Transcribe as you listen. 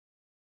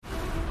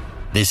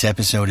This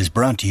episode is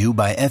brought to you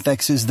by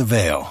FX's The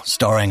Veil,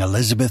 starring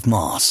Elizabeth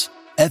Moss.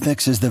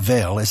 FX's The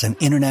Veil is an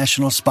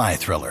international spy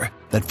thriller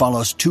that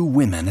follows two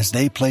women as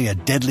they play a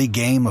deadly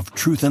game of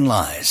truth and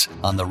lies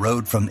on the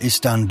road from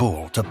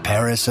Istanbul to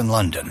Paris and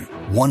London.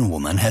 One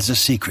woman has a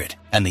secret,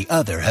 and the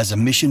other has a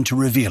mission to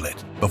reveal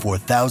it before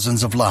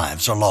thousands of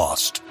lives are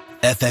lost.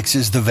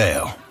 FX's The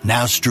Veil,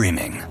 now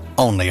streaming,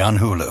 only on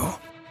Hulu.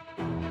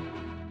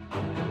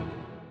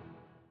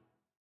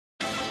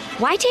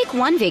 Why take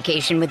one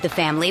vacation with the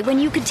family when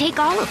you could take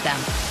all of them?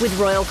 With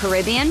Royal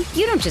Caribbean,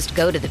 you don't just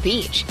go to the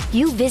beach.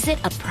 You visit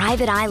a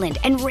private island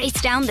and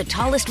race down the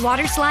tallest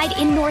water slide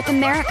in North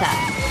America.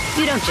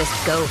 You don't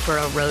just go for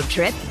a road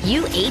trip.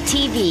 You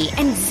ATV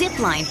and zip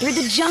line through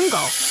the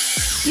jungle.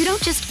 You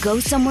don't just go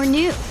somewhere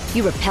new.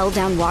 You rappel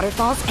down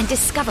waterfalls and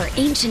discover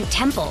ancient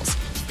temples.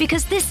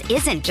 Because this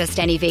isn't just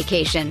any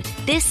vacation.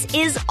 This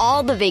is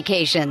all the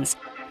vacations.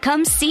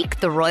 Come seek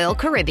the Royal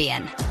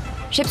Caribbean.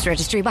 Ships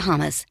Registry,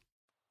 Bahamas.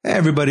 Hey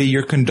everybody,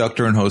 your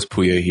conductor and host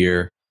Puya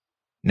here.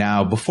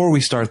 Now, before we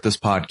start this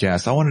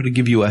podcast, I wanted to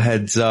give you a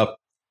heads up.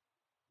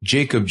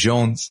 Jacob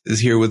Jones is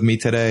here with me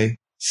today,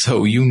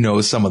 so you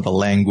know some of the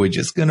language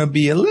is going to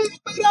be a little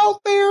bit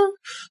out there.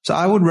 So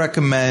I would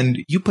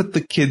recommend you put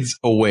the kids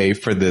away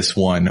for this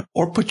one,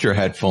 or put your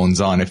headphones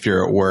on if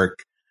you're at work.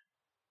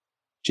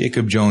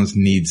 Jacob Jones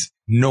needs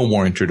no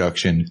more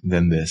introduction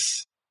than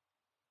this.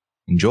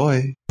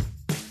 Enjoy.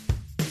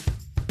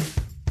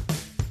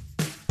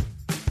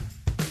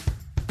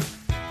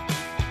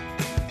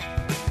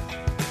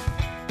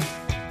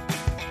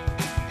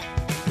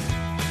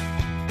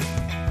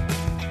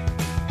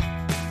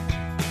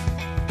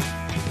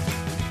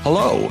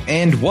 Hello,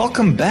 and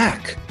welcome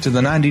back to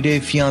the 90 Day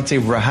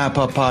Fiancé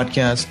RHAP-Up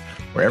podcast,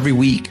 where every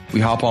week we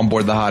hop on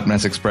board the Hot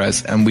Mess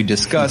Express and we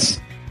discuss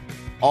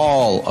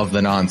all of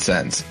the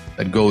nonsense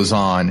that goes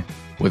on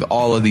with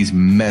all of these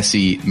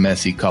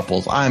messy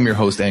couples. I'm your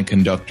host and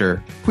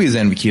conductor, Puya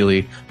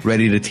Zanvikili,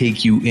 ready to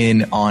take you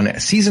in on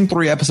Season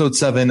 3, Episode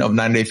 7 of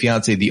 90 Day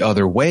Fiancé The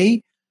Other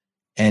Way.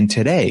 And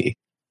today,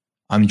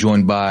 I'm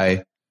joined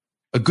by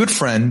a good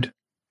friend,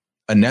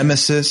 a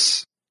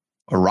nemesis,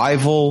 a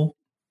rival,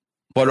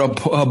 but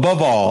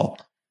above all,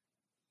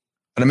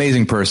 an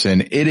amazing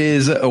person. It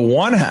is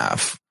one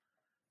half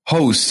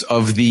host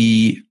of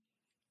the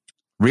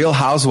Real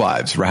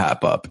Housewives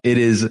RHAP-Up. It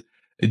is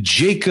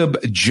Jacob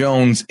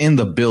Jones in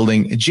the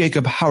building.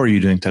 Jacob, how are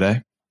you doing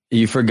today?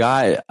 You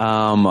forgot,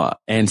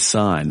 and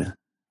son.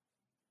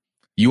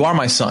 You are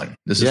my son.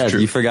 This is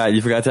true. You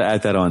forgot to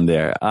add that on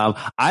there.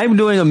 I'm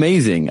doing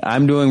amazing.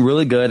 I'm doing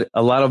really good.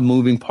 A lot of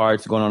moving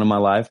parts going on in my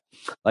life.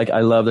 Like, I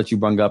love that you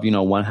brought up,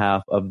 one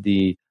half of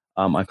the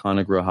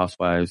iconic Real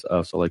Housewives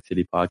of Salt Lake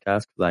City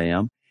podcast, because I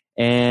am.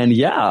 And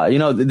yeah,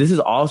 this is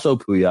also,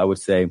 Puya, I would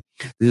say,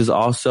 this is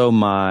also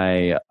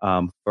my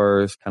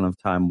first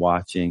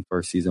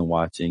season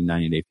watching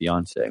 90 Day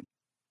Fiancé.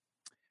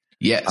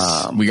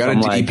 Yes, we got a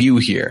debut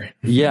here.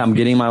 Yeah, I'm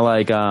getting my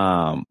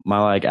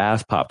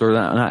ass popped, or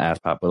not ass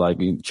popped, but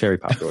cherry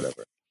popped or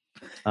whatever.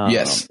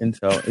 Yes. And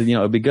so,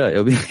 it'll be good.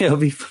 It'll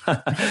be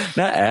fun.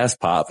 Not ass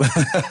pop.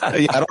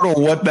 I don't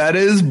know what that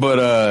is,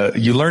 but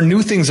you learn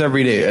new things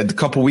every day. A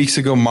couple weeks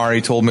ago,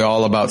 Mari told me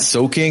all about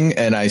soaking,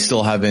 and I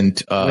still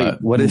haven't.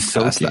 Wait, what is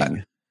soaking?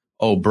 That.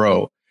 Oh,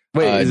 bro.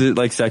 Wait, is it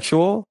like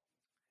sexual?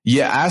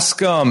 Yeah, ask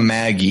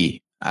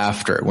Maggie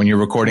after when you're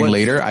recording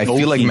later. I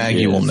feel like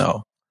Maggie will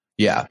know.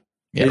 Yeah.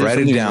 Write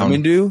it down.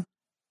 Women do?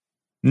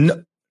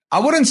 No, I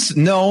wouldn't.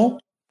 No.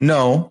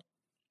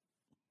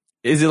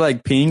 Is it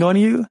like peeing on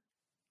you?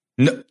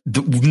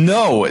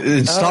 No,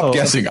 stop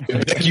guessing. I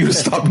beg you to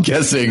stop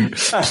guessing,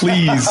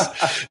 please.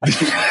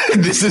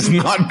 This is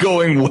not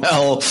going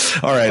well.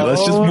 All right,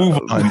 let's just move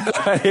on.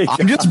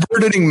 I'm just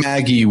burdening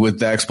Maggie with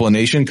the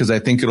explanation because I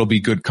think it'll be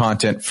good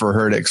content for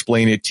her to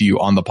explain it to you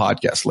on the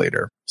podcast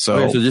later.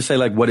 So just say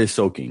what is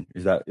soaking?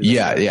 Is that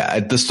yeah.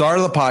 At the start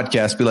of the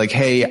podcast, be like,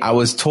 hey, I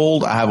was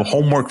told I have a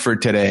homework for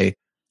today.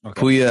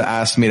 Okay. Puya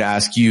asked me to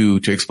ask you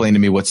to explain to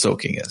me what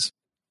soaking is.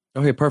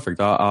 Okay,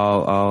 perfect.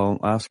 I'll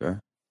ask her.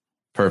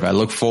 Perfect. I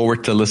look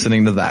forward to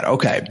listening to that.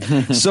 Okay.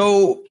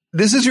 So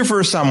this is your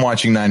first time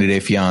watching 90 Day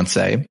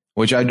Fiancé,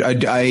 which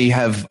I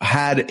have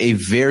had a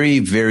very,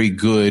 very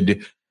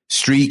good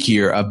streak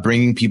here of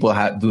bringing people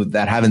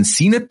that haven't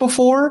seen it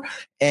before.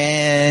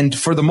 And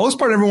for the most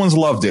part, everyone's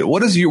loved it.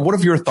 What have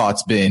your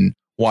thoughts been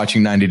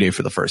watching 90 Day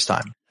for the first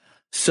time?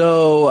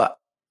 So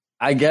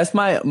I guess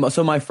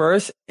my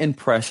first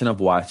impression of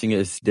watching it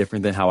is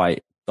different than how I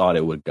thought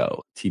it would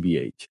go,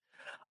 TBH.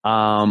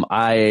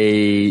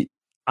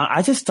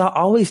 I just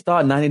always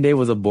thought 90 Day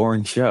was a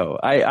boring show.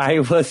 I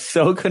was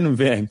so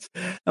convinced.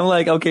 I'm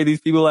like, okay, these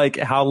people,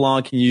 how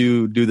long can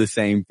you do the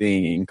same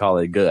thing and call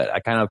it good? I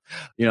kind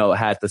of,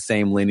 had the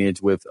same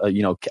lineage with, a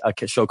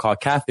show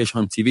called Catfish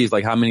on TV. It's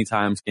like, how many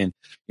times can,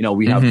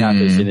 we have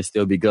Catfish and it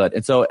still be good?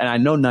 And I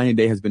know 90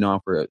 Day has been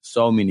on for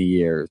so many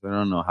years, but I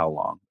don't know how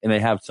long. And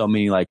they have so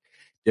many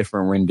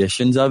different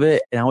renditions of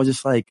it. And I was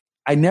just like,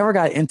 I never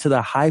got into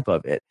the hype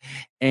of it.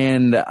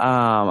 And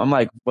I'm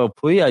like, well,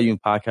 Puya, you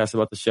podcast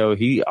about the show.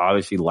 He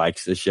obviously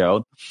likes the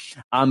show.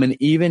 And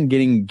even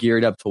getting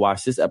geared up to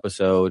watch this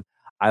episode,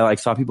 I like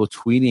saw people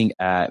tweeting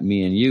at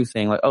me and you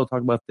saying like, oh,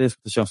 talk about this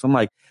with the show. So I'm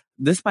like,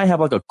 this might have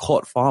like a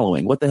cult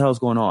following. What the hell's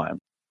going on?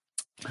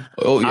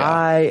 Oh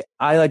yeah.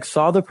 I like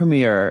saw the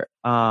premiere,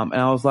 and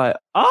I was like,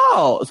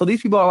 oh, so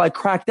these people are like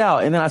cracked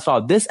out. And then I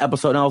saw this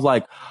episode and I was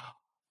like,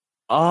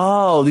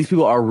 oh, these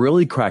people are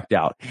really cracked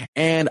out.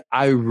 And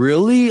I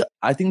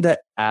think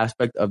that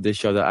aspect of this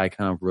show that I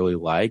kind of really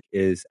like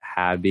is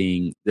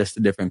having just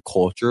the different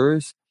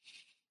cultures,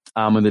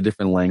 and the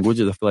different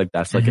languages. I feel like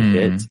that's like a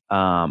hit.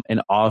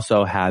 And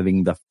also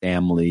having the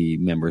family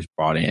members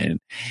brought in.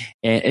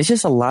 And it's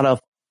just a lot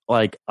of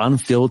like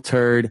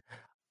unfiltered,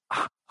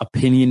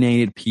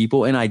 opinionated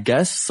people. And I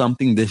guess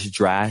something this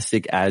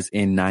drastic as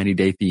in 90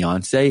 Day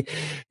Fiancé,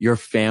 your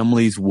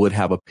families would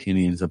have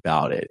opinions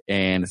about it.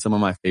 And some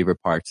of my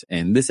favorite parts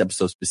in this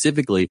episode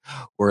specifically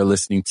were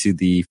listening to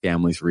the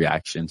family's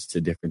reactions to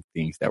different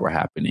things that were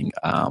happening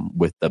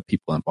with the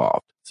people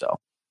involved. So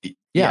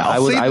yeah, I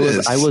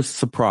was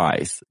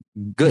surprised.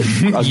 Good,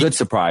 a good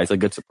surprise.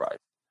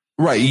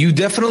 Right. You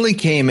definitely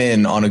came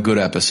in on a good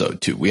episode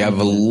too. We have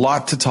a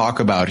lot to talk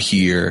about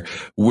here.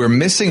 We're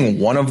missing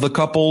one of the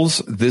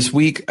couples this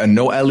week,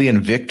 no Ellie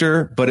and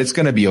Victor, but it's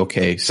going to be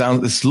okay.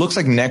 This looks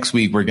like next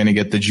week we're going to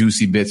get the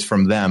juicy bits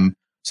from them.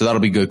 So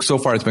that'll be good. So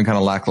far it's been kind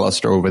of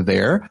lackluster over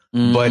there,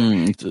 but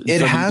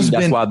it has been.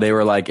 That's why they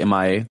were like,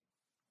 MIA.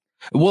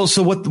 Well,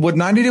 so what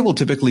 90 Day will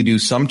typically do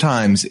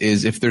sometimes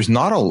is if there's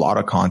not a lot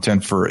of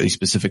content for a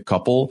specific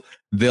couple,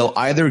 they'll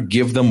either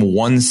give them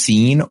one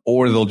scene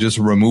or they'll just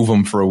remove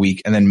them for a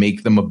week and then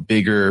make them a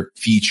bigger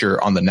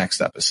feature on the next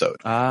episode.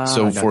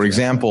 So for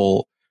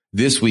example,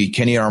 this week,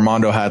 Kenny and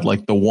Armando had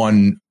like the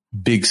one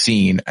big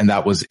scene and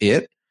that was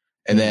it.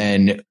 And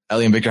then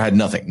Ellie and Victor had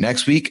nothing.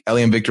 Next week,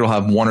 Ellie and Victor will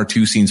have one or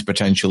two scenes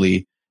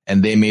potentially,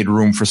 and they made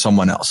room for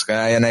someone else.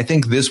 And I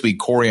think this week,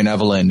 Corey and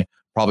Evelyn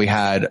probably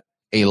had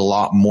a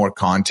lot more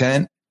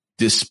content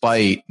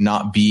despite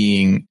not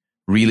being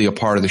really a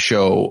part of the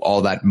show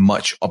all that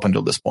much up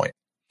until this point.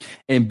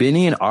 And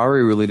Benny and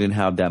Ari really didn't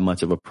have that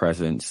much of a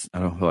presence. I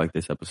don't feel like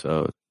this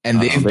episode.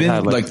 And they've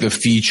been like the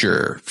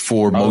feature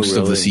for most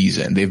of the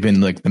season. They've been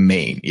like the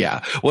main.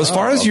 Yeah. Well, as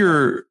far as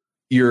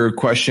your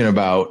question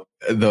about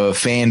the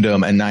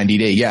fandom and 90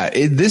 Day. Yeah.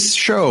 This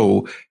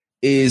show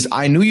is,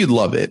 I knew you'd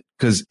love it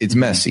because it's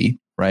messy.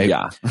 Right.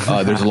 Yeah.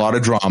 There's a lot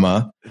of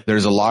drama.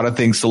 There's a lot of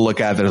things to look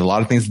at. There's a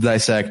lot of things to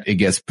dissect. It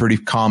gets pretty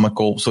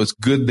comical. So it's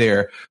good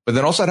there. But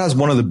then also it has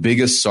one of the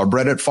biggest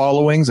subreddit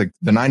followings. Like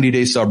the 90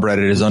 Day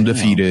subreddit is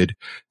undefeated.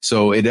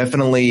 So it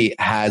definitely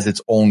has its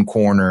own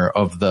corner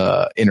of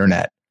the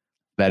internet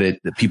that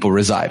people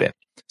reside in.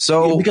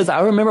 So yeah, because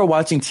I remember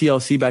watching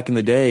TLC back in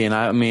the day. And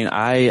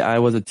I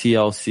was a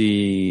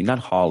TLC, not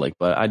holic,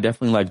 but I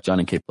definitely liked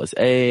Johnny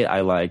K+A.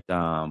 I liked,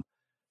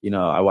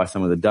 I watched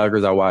some of the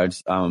Duggars. I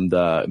watched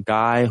the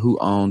guy who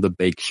owned the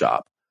bake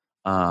shop.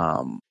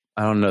 I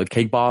don't know,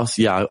 Cake Boss.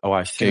 Yeah, I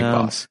watched Cake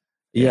Boss.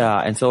 Yeah,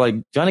 and so like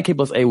Johnny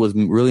K+A was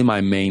really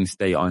my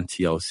mainstay on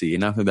TLC,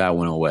 and after that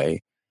went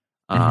away,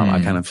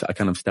 I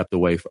kind of stepped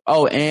away from.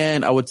 Oh,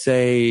 and I would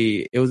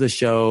say it was a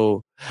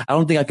show. I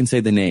don't think I can say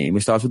the name.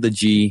 It starts with a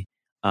G,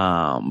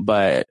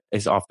 but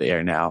it's off the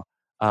air now.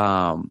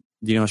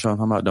 Do you know what show I'm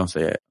talking about? Don't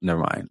say it.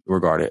 Never mind.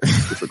 Disregard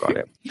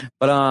it.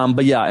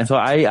 But yeah. And so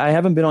I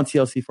haven't been on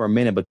TLC for a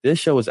minute, but this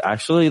show was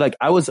actually like,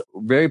 I was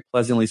very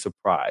pleasantly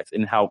surprised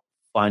in how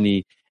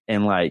funny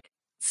and like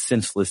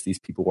senseless these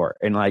people were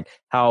and like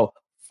how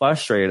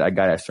frustrated I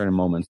got at certain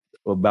moments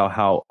about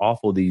how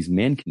awful these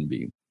men can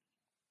be.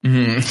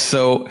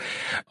 So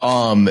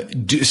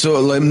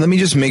let me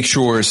just make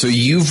sure. So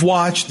you've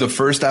watched the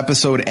first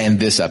episode and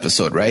this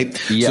episode, right?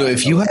 Yeah, so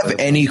if you have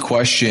any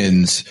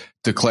questions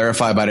to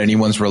clarify about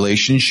anyone's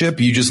relationship,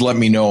 you just let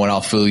me know and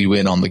I'll fill you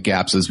in on the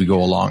gaps as we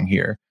go along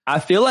here. I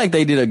feel like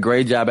they did a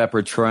great job at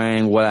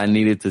portraying what I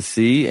needed to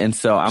see. And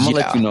so I'm going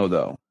to let you know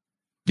though.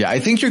 Yeah,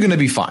 I think you're going to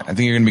be fine. I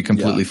think you're going to be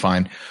completely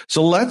fine.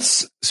 So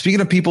speaking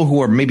of people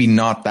who are maybe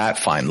not that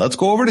fine, let's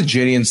go over to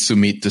Jenny and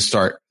Sumit to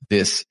start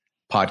this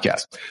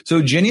podcast.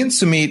 So Jenny and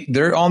Sumit,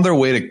 they're on their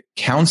way to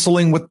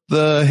counseling with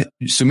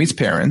Sumit's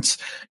parents.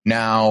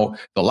 Now,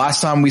 the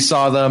last time we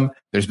saw them,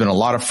 there's been a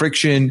lot of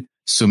friction.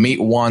 Sumit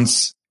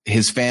wants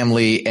his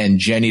family and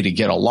Jenny to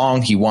get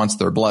along. He wants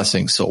their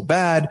blessing so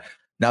bad.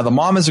 Now the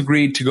mom has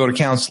agreed to go to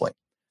counseling.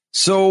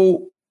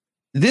 So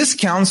this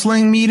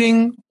counseling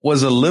meeting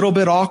was a little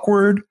bit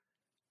awkward.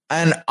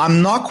 And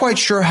I'm not quite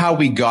sure how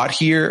we got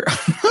here.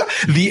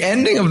 The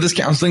ending of this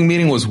counseling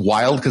meeting was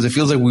wild because it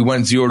feels like we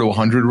went 0 to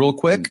 100 real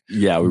quick.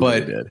 Yeah, we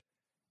really did.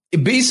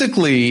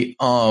 Basically,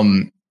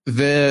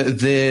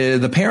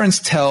 the parents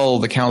tell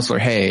the counselor,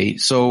 hey,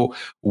 so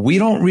we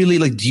don't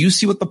really do you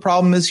see what the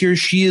problem is here?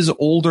 She is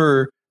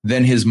older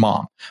than his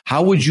mom.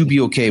 How would you be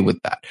okay with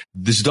that?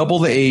 This double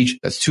the age.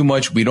 That's too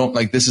much. We don't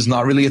like, this is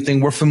not really a thing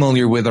we're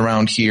familiar with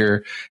around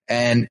here.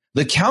 And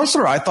the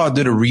counselor, I thought,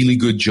 did a really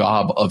good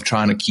job of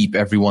trying to keep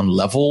everyone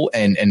level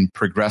and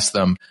progress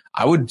them.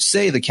 I would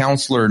say the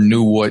counselor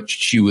knew what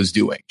she was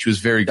doing. She was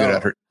very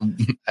good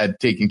at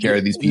taking care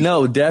of these people.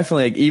 No,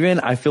 definitely. Like, even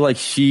I feel like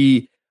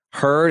she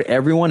heard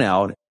everyone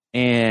out,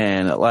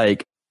 and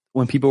like,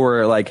 when people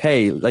were like,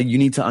 hey, like, you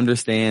need to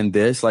understand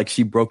this, like,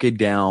 she broke it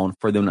down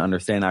for them to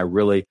understand. I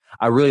really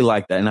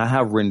like that. And I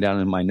have written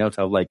down in my notes,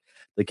 I was like,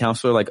 the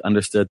counselor like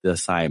understood the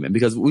assignment,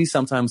 because we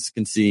sometimes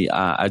can see,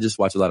 I just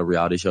watch a lot of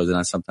reality shows, and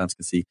I sometimes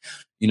can see,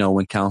 you know,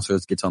 when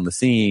counselors gets on the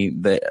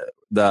scene,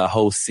 the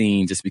whole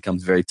scene just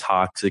becomes very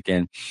toxic,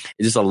 and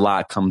it just a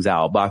lot comes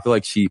out. But I feel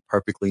like she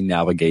perfectly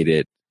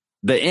navigated.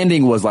 The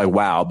ending was like,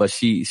 wow, but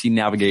she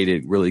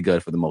navigated really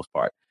good for the most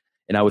part.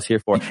 And I was here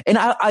for it. And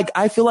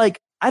I feel like,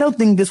 I didn't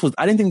think this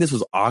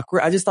was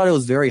awkward. I just thought it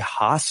was very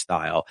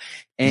hostile.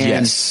 And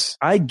yes,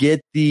 I get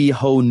the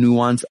whole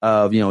nuance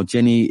of, you know,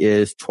 Jenny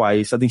is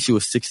twice. I think she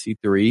was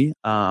 63.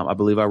 I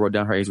believe I wrote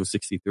down her age was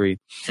 63.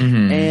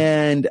 Mm-hmm.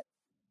 And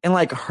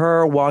like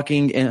her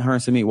and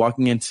Sumit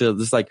walking into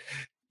this, like,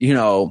 you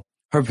know,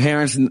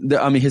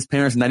 his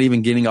parents not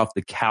even getting off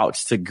the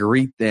couch to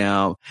greet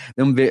them.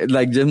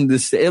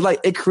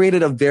 It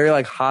created a very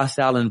like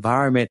hostile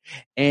environment.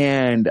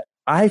 And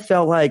I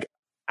felt like,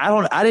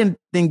 I didn't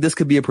think this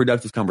could be a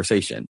productive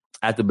conversation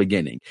at the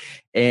beginning.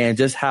 And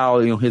just how,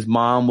 you know, his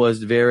mom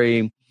was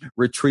very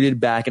retreated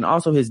back, and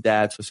also his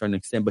dad to a certain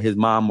extent, but his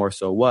mom more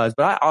so was.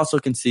 But I also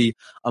can see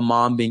a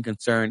mom being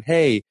concerned,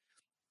 hey,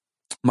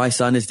 my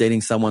son is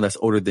dating someone that's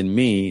older than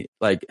me.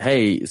 Like,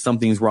 hey,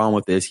 something's wrong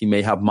with this. He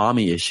may have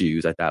mommy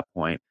issues at that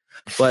point.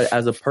 But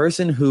as a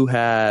person who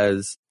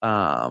has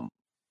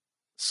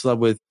slept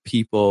with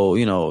people,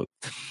 you know,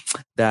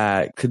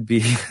 that could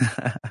be...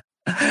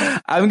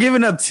 I'm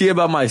giving up tea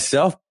about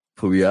myself,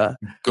 Puya.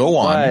 Go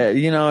on. But,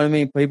 you know what I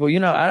mean? People, you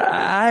know,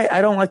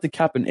 I don't like to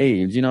cap an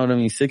age. You know what I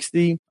mean?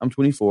 60, I'm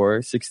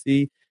 24.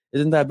 60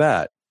 isn't that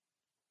bad.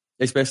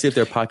 Especially if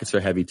their pockets are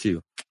heavy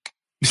too.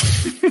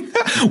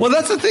 Well,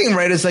 that's the thing,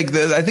 right? It's like,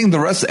 I think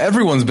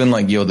everyone's been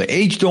like, yo, the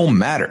age don't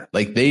matter.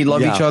 Like, they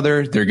love each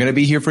other. They're going to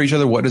be here for each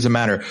other. What does it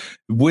matter?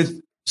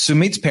 With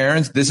Sumit's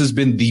parents, this has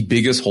been the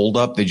biggest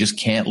holdup. They just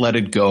can't let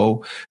it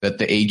go, that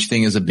the age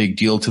thing is a big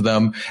deal to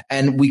them.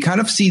 And we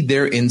kind of see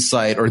their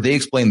insight, or they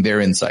explain their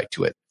insight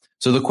to it.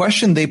 So the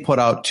question they put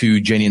out to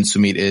Jenny and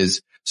Sumit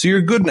is, so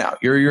you're good now.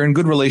 You're in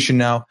good relation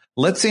now.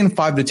 Let's say in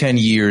 5 to 10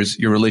 years,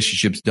 your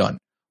relationship's done.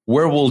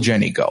 Where will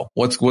Jenny go?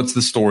 What's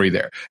the story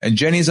there? And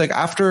Jenny's like,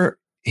 after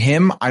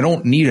him, I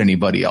don't need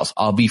anybody else.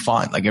 I'll be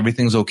fine. Like,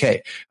 everything's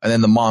okay. And then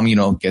the mom, you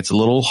know, gets a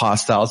little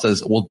hostile,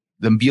 says, well,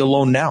 then be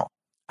alone now.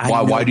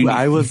 Why do you?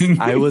 I was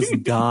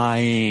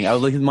dying. I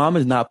was like, his mom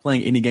is not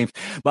playing any games.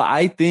 But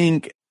I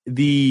think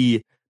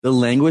the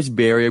language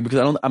barrier,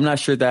 because I'm not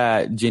sure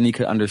that Jenny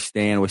could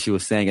understand what she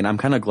was saying, and I'm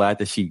kind of glad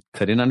that she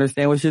couldn't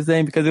understand what she was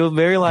saying, because it was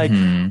very like,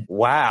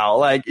 wow,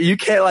 like, you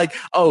can't like,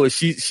 oh,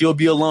 she'll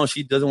be alone.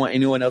 She doesn't want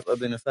anyone else other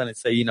than her son, and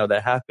say, you know,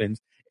 that happens,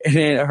 and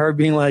then her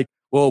being like,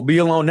 well, be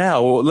alone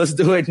now. Well, let's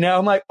do it now.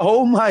 I'm like,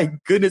 oh my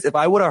goodness, if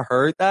I would have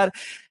heard that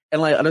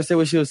and like understand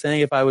what she was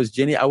saying, if I was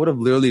Jenny, I would have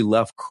literally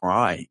left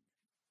crying.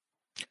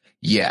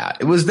 Yeah,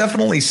 it was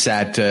definitely a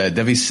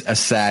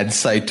sad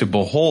sight to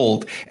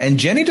behold. And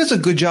Jenny does a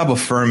good job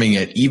affirming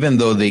it, even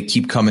though they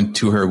keep coming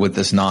to her with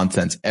this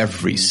nonsense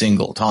every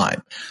single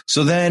time.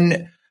 So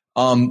then,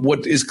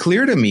 what is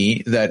clear to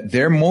me that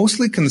they're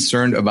mostly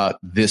concerned about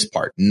this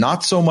part,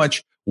 not so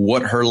much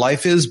what her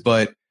life is,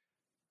 but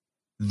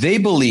they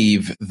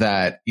believe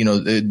that, you know,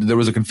 there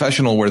was a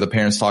confessional where the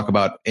parents talk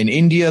about, in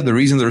India, the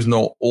reason there's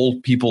no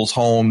old people's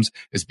homes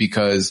is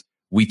because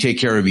we take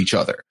care of each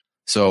other.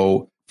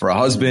 So for a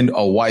husband,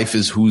 a wife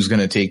is who's going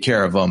to take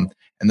care of them.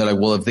 And they're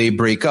like, well, if they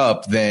break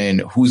up, then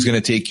who's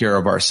going to take care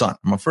of our son?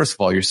 Well, first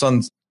of all, your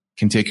son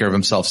can take care of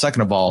himself.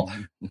 Second of all,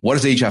 what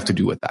does age have to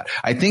do with that?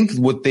 I think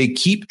what they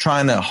keep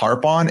trying to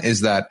harp on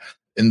is that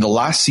in the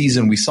last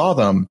season we saw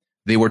them,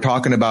 they were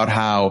talking about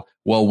how,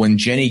 well, when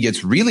Jenny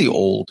gets really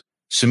old,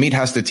 Sumit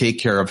has to take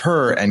care of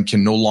her and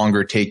can no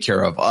longer take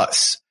care of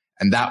us.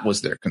 And that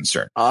was their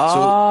concern.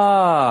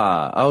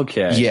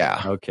 Okay.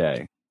 Yeah.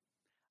 Okay.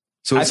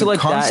 So I feel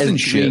like that is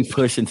shift. being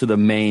pushed into the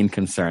main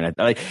concern.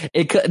 Like,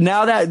 it could,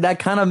 now that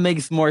kind of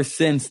makes more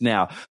sense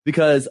now,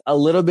 because a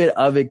little bit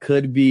of it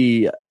could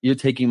be, you're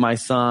taking my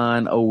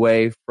son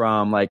away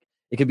from, like,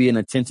 it could be an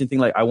attention thing.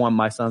 Like, I want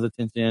my son's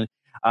attention.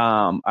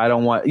 I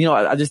don't want, you know,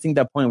 I just think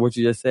that point where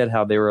you just said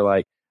how they were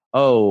like,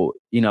 oh,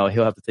 you know,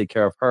 he'll have to take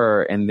care of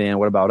her. And then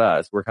what about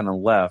us? We're kind of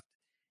left.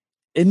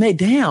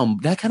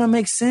 That kind of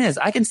makes sense.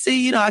 I can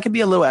see, you know, I could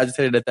be a little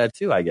agitated at that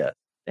too, I guess.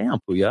 Damn,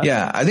 Puya.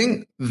 Yeah, I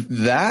think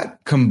that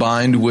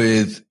combined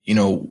with, you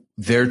know,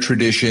 their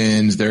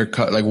traditions,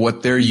 like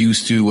what they're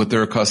used to, what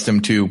they're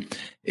accustomed to,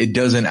 it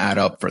doesn't add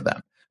up for them.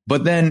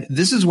 But then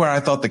this is where I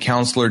thought the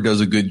counselor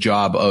does a good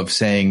job of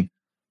saying,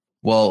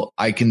 well,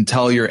 I can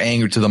tell you're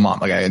angry to the mom.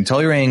 Like, I can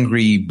tell you're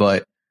angry,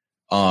 but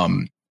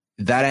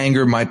that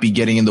anger might be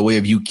getting in the way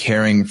of you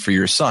caring for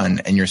your son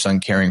and your son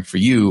caring for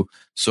you.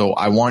 So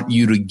I want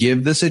you to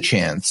give this a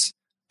chance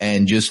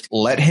and just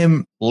let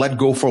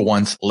go for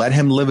once, let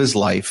him live his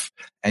life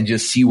and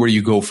just see where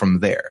you go from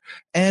there.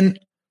 And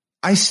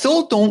I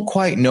still don't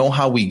quite know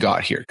how we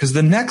got here, because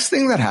the next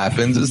thing that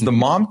happens is the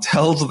mom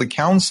tells the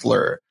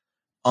counselor,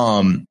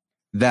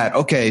 that,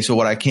 okay, so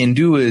what I can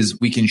do is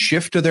we can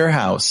shift to their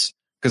house,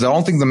 because I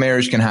don't think the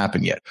marriage can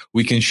happen yet.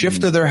 We can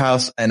shift to their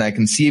house and I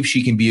can see if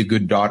she can be a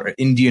good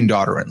Indian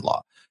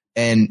daughter-in-law.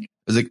 And I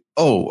was like,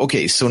 oh,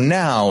 okay. So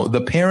now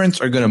the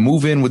parents are going to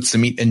move in with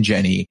Sumit and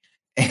Jenny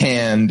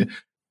and,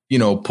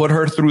 put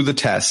her through the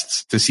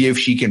tests to see if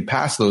she can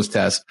pass those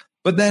tests.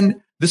 But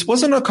then this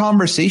wasn't a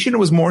conversation. It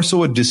was more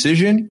so a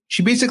decision.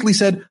 She basically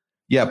said,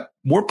 yeah,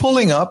 we're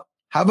pulling up.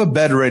 Have a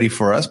bed ready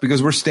for us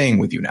because we're staying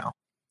with you now.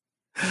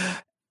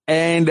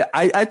 And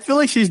I feel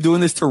like she's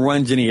doing this to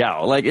run Jenny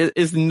out. Like,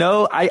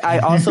 I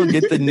also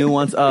get the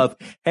nuance of,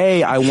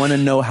 hey, I want to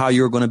know how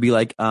you're going to be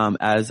like,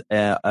 as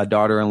a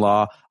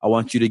daughter-in-law. I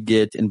want you to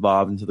get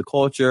involved into the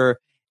culture.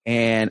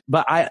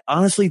 But I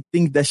honestly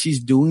think that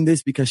she's doing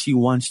this because she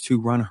wants to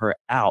run her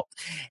out.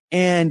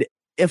 And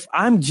if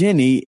I'm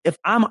Jenny, if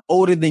I'm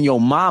older than your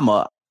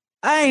mama,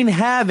 I ain't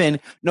having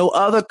no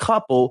other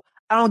couple.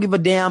 I don't give a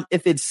damn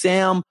if it's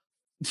Sam,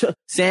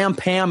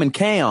 Pam, and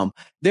Cam.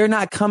 They're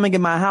not coming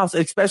in my house,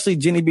 especially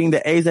Jenny being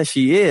the age that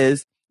she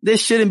is. This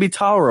shouldn't be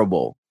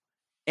tolerable.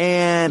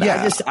 And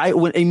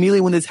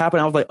when this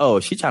happened, I was like,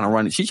 oh, she's trying to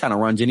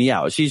run Jenny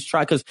out.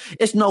 Because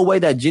it's no way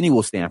that Jenny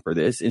will stand for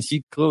this. And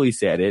she clearly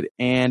said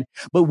it.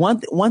 But one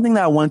thing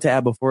that I wanted to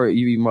add before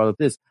you even brought up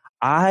this,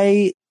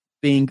 I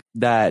think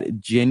that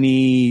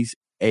Jenny's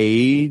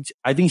age,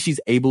 I think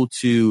she's able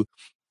to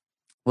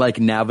like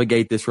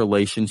navigate this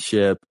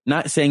relationship.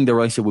 Not saying the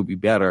relationship would be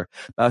better,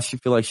 but I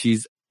feel like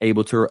she's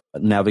able to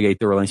navigate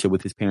the relationship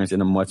with his parents in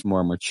a much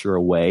more mature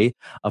way,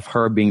 of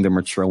her being the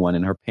mature one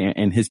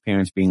and his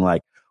parents being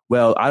like,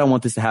 well, I don't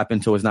want this to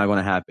happen, so it's not going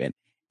to happen.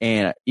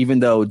 And even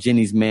though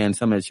Jenny's man,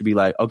 some of it should be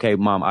like, okay,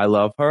 mom, I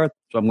love her,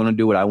 so I'm going to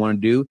do what I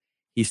want to do.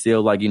 He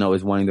still like,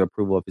 is wanting the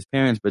approval of his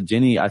parents. But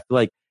Jenny, I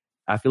feel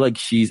like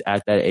she's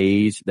at that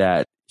age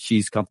that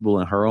she's comfortable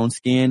in her own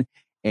skin,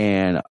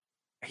 and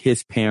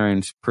his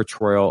parents'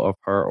 portrayal of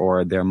her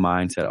or their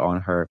mindset on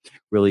her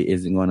really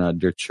isn't going to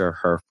deter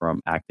her from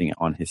acting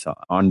on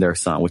their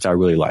son, which I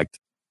really liked.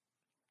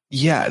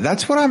 Yeah,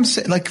 that's what I'm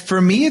saying. Like,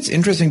 for me, it's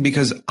interesting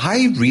because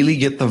I really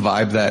get the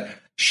vibe that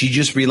she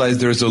just realized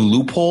there's a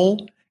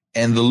loophole,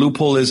 and the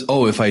loophole is,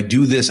 oh, if I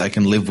do this, I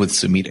can live with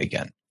Sumit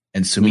again.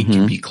 And Sumit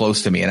can be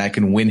close to me and I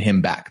can win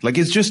him back. Like,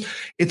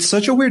 it's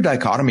such a weird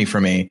dichotomy for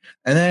me.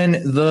 And then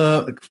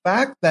the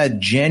fact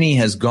that Jenny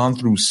has gone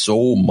through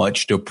so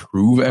much to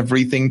prove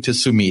everything to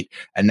Sumit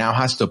and now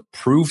has to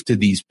prove to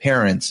these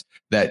parents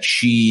that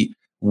she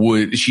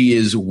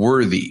is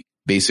worthy,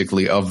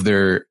 basically, of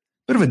their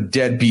bit of a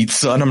deadbeat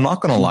son. I'm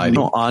not going to lie to you.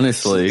 No,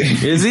 honestly.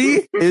 Is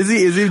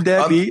he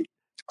deadbeat?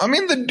 I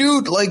mean, the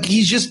dude, like,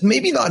 he's just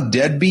maybe not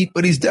deadbeat,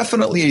 but he's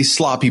definitely a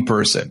sloppy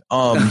person.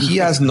 He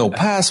has no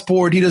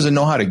passport. He doesn't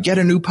know how to get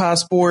a new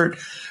passport.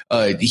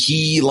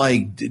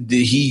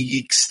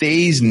 He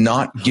stays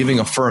not giving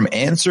a firm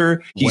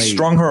answer. He's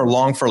strung her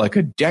along for like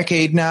a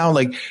decade now.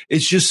 Like,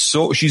 it's just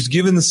she's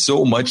given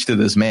so much to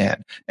this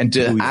man, and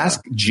to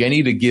ask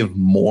Jenny to give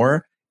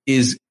more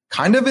is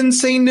kind of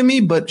insane to me,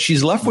 but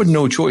she's left with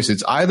no choice.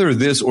 It's either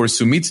this or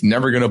Sumit's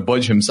never going to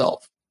budge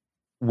himself.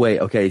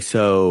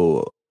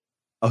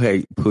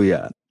 Okay,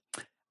 Puya.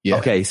 Yeah.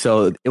 Okay,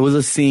 so it was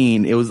a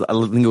scene. I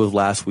think it was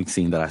last week's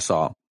scene that I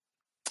saw.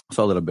 I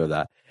saw a little bit of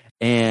that.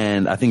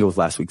 And I think it was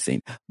last week's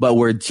scene. But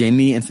where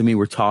Jenny and Sumit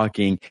were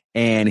talking,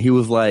 and he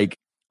was like,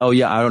 oh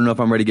yeah, I don't know if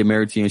I'm ready to get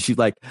married to you. And she's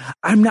like,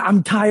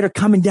 I'm tired of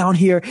coming down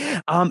here.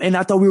 And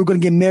I thought we were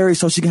going to get married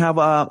so she can have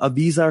a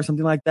visa or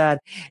something like that.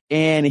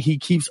 And he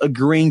keeps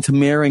agreeing to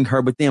marrying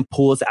her, but then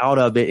pulls out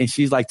of it. And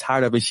she's like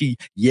tired of it. She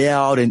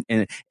yelled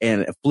and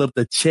flipped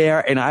the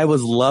chair. And I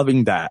was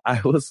loving that.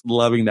 I was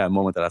loving that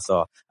moment that I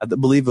saw. I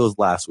believe it was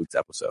last week's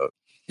episode.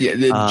 Yeah,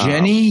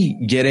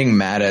 Jenny getting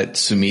mad at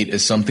Sumit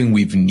is something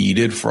we've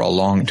needed for a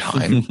long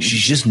time. She's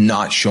just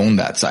not shown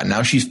that side.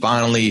 Now she's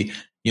finally,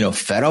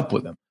 fed up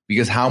with him.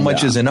 Because how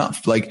much is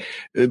enough? Like,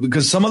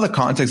 because some of the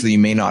context that you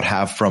may not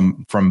have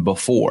from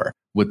before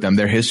with them,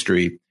 their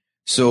history.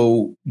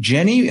 So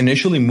Jenny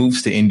initially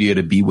moves to India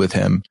to be with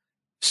him.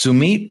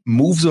 Sumit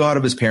moves out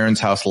of his parents'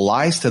 house,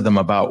 lies to them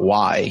about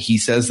why. He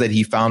says that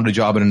he found a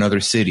job in another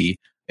city.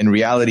 In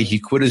reality, he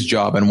quit his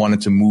job and wanted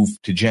to move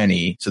to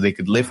Jenny so they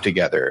could live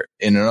together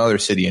in another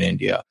city in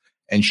India.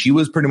 And she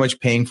was pretty much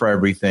paying for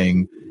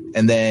everything.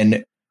 And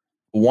then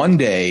one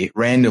day,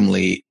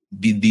 randomly,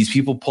 these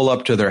people pull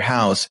up to their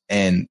house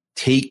and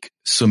take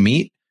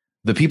Sumit.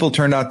 The people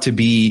turned out to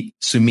be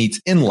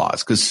Sumit's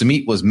in-laws because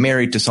Sumit was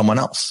married to someone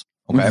else.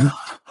 Okay.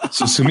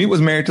 So Sumit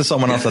was married to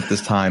someone else at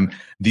this time.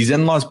 These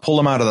in-laws pull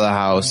him out of the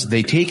house.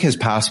 They take his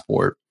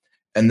passport.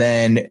 And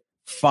then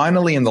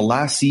finally in the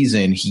last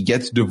season, he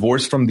gets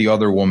divorced from the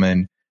other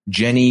woman.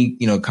 Jenny,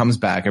 comes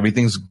back.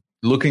 Everything's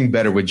looking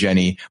better with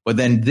Jenny. But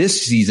then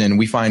this season,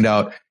 we find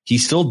out he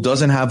still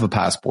doesn't have a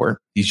passport.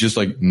 He's just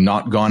like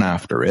not gone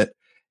after it.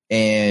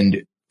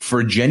 And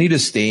for Jenny to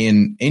stay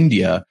in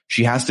India,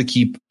 she has to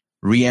keep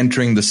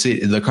re-entering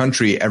the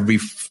country every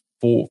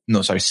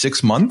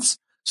 6 months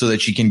so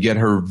that she can get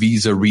her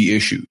visa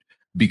reissued,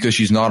 because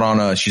she's on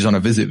a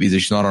visit visa.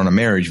 She's not on a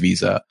marriage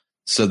visa.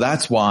 So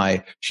that's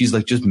why she's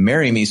like, just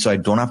marry me so I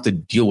don't have to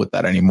deal with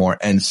that anymore.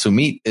 And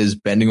Sumit is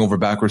bending over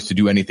backwards to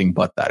do anything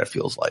but that, it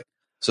feels like.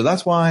 So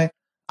that's why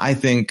I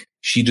think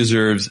she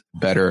deserves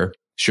better.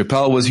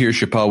 Chappelle was here.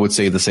 Chappelle would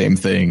say the same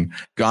thing.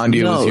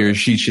 Gandhi was here.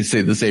 She should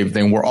say the same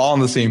thing. We're all on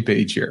the same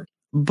page here.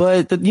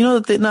 But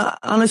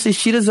honestly,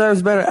 she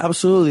deserves better.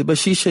 Absolutely. But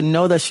she should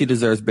know that she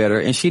deserves better.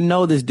 And she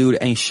know this dude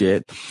ain't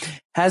shit.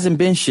 Hasn't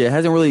been shit.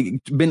 Hasn't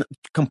really been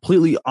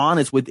completely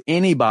honest with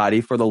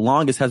anybody for the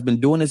longest. Has been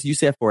doing this, you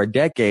said, for a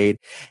decade.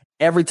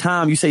 Every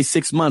time you say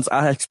 6 months,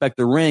 I expect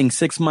a ring.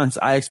 6 months,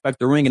 I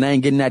expect a ring, and I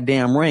ain't getting that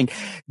damn ring.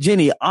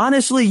 Jenny,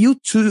 honestly, you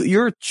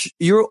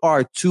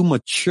are too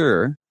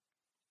mature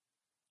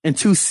and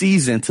too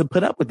seasoned to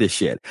put up with this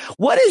shit.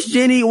 Why is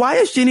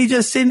Jenny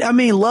just sitting? I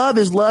mean, love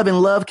is love,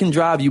 and love can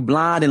drive you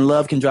blind, and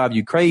love can drive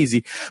you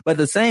crazy. But at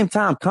the same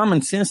time,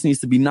 common sense needs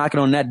to be knocking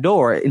on that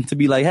door and to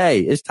be like, hey,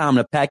 it's time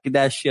to pack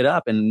that shit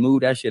up and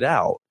move that shit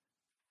out.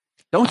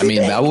 Don't you think?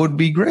 That would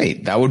be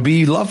great. That would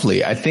be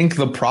lovely. I think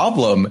the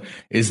problem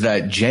is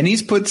that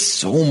Jenny's put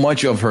so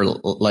much of her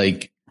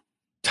like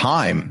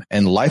time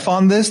and life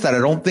on this that I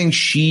don't think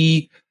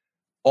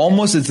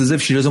it's as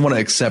if she doesn't want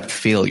to accept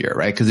failure,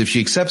 right? Because if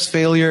she accepts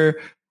failure,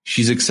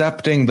 she's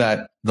accepting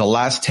that the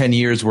last 10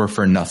 years were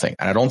for nothing.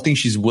 And I don't think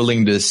she's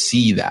willing to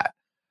see that.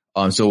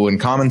 So when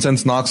common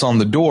sense knocks on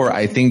the door,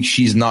 I think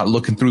she's not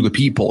looking through the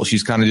peephole.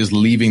 She's kind of just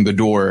leaving the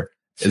door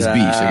as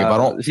beast.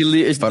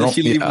 Like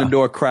leaving the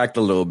door cracked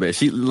a little bit.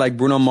 She, like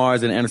Bruno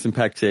Mars and Anderson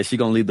 .Paak said, she's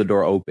going to leave the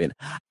door open.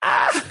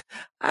 I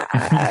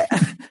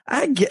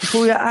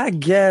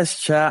guess,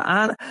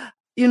 child.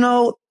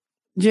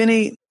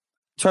 Jenny,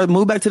 try to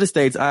move back to the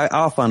States.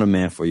 I'll find a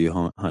man for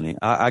you, honey.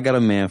 I got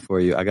a man for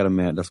you. I got a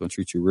man that's going to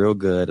treat you real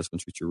good. That's going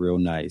to treat you real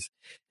nice.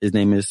 His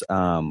name is,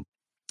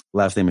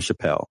 last name is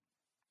Chappelle.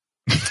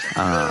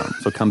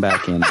 So come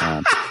back and,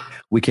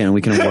 we can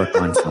work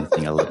on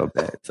something a little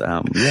bit.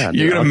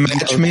 You're going to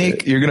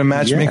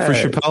matchmake for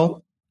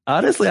Chappelle?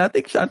 Honestly, I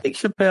think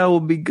Chappelle will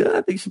be good.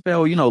 I think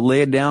Chappelle will,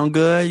 lay it down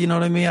good. You know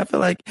what I mean? I feel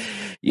like,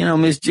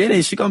 Miss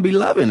Jenny, she's going to be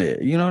loving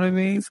it. You know what I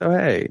mean? So,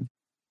 hey.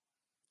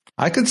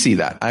 I could see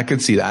that.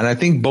 And I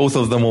think both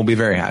of them will be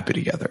very happy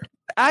together.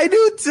 I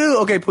do too.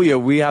 Okay,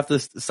 Puya, we have to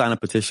sign a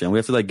petition. We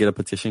have to get a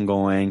petition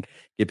going,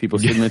 get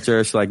people's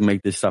signatures to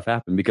make this stuff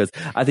happen, because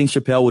I think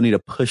Chappelle will need a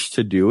push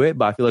to do it,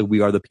 but I feel like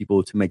we are the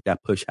people to make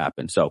that push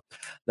happen. So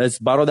let's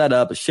bottle that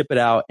up, ship it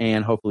out,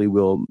 and hopefully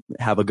we'll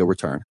have a good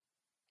return.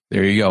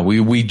 There you go.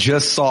 We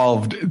just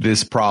solved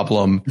this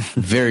problem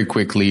very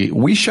quickly.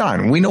 We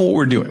shine. We know what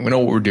we're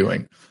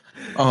doing.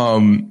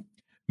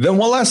 Then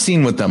one last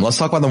scene with them. Let's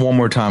talk about them one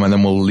more time, and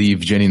then we'll leave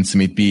Jenny and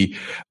Sumit be.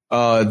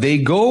 They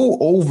go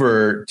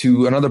over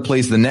to another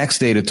place the next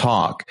day to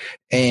talk,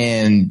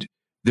 and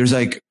there's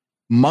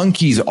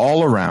monkeys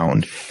all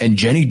around, and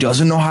Jenny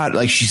doesn't know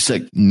how. She's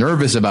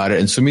nervous about it,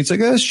 and Sumit's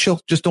it's chill.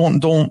 Just don't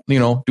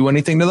do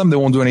anything to them. They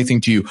won't do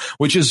anything to you,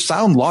 which is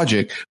sound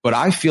logic. But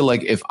I feel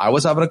like if I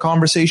was having a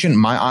conversation,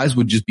 my eyes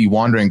would just be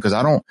wandering, because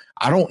I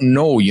don't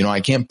know.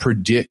 I can't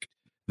predict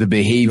the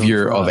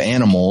behavior of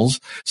animals.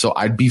 So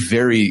I'd be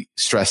very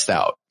stressed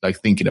out,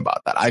 thinking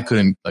about that. I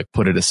couldn't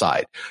put it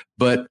aside.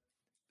 But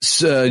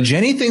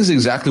Jenny thinks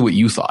exactly what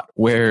you thought,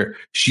 where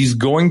she's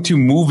going to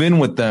move in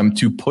with them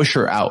to push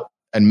her out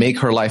and make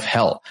her life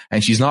hell.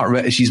 And she's not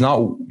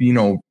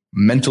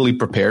mentally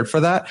prepared for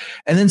that.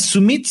 And then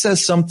Sumit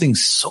says something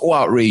so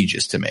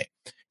outrageous to me.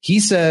 He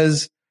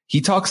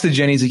talks to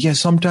Jenny. He's like, yeah,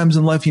 sometimes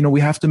in life,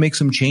 we have to make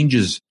some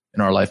changes in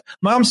our life.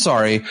 I'm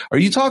sorry. Are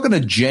you talking to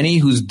Jenny,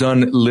 who's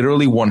done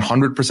literally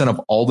 100% of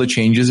all the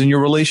changes in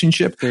your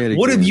relationship?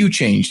 What have you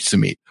changed,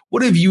 Sumit?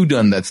 What have you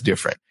done that's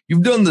different?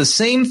 You've done the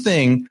same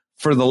thing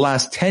for the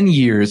last 10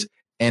 years,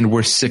 and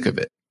we're sick of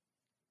it.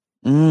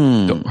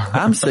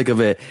 I'm sick of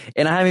it.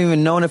 And I haven't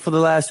even known it for the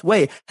last,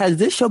 has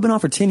this show been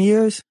on for 10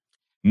 years?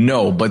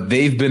 No, but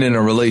they've been in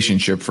a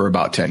relationship for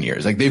about 10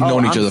 years. They've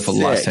known each other for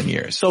the last 10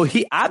 years. So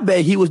I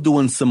bet he was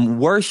doing some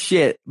worse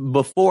shit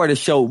before the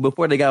show,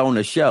 before they got on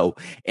the show.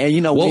 And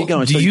you want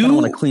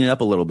to clean it up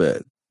a little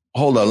bit.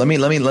 Hold on. Let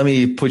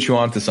me put you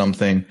on to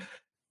something.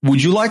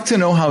 Would you like to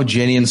know how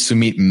Jenny and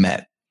Sumit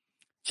met?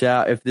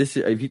 Child, if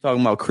you're talking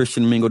about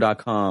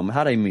christianmingle.com,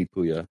 how they meet,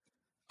 Puya?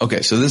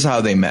 Okay, so this is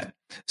how they met.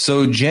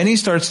 So Jenny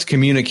starts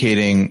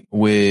communicating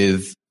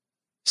with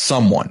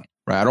someone.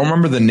 Right. I don't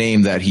remember the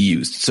name that he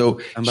used. So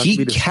he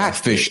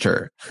catfished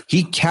her.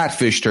 He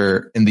catfished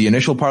her in the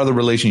initial part of the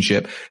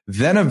relationship,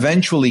 then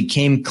eventually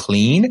came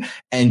clean.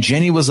 And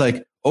Jenny was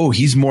like, oh,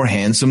 he's more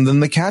handsome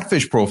than the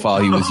catfish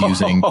profile he was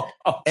using,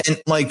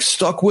 and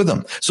stuck with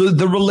him. So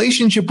the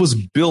relationship was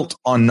built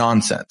on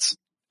nonsense.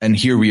 And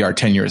here we are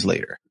 10 years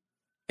later.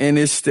 And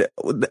it's do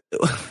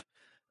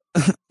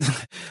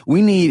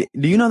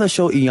you know the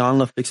show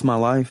Iyanla Fix My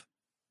Life?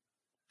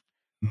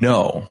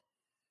 No.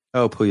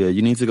 Oh, Puya,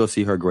 you need to go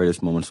see her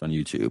greatest moments on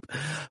YouTube.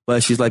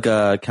 But she's like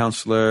a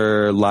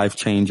counselor, life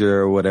changer,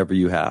 or whatever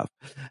you have.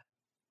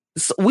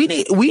 So we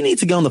need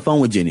to get on the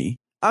phone with Jenny.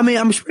 I mean,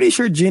 I'm pretty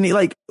sure Jenny,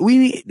 like,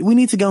 we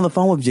need to get on the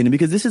phone with Jenny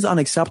because this is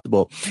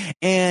unacceptable.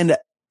 And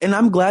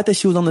I'm glad that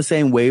she was on the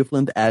same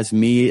wavelength as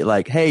me.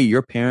 Like, hey,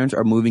 your parents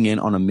are moving in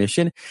on a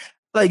mission.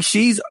 Like,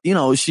 she's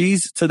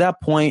to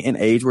that point in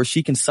age where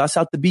she can suss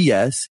out the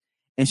BS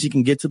and she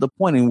can get to the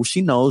point in where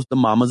she knows the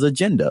mama's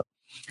agenda.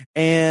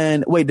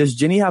 And wait, does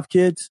Jenny have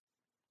kids?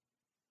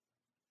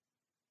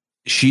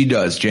 She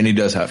does. Jenny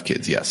does have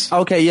kids. Yes.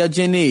 Okay. Yeah.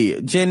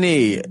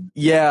 Jenny.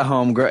 Yeah.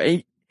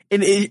 Homegirl.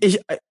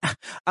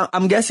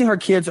 I'm guessing her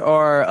kids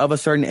are of a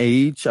certain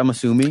age. I'm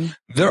assuming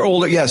they're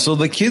older. Yeah. So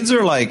the kids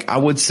are like, I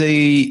would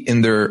say she's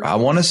in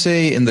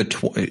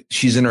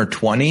her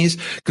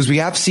 20s, because we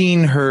have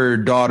seen her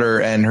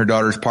daughter and her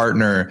daughter's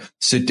partner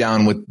sit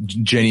down with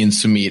Jenny and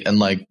Sumit and,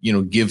 like, you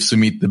know, give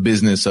Sumit the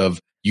business of,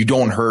 you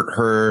don't hurt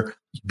her,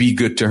 be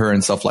good to her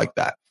and stuff like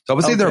that. So I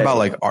would say they're about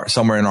like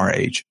somewhere in our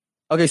age.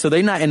 Okay, so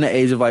they're not in the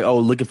age of like, oh,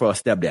 looking for a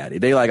stepdaddy.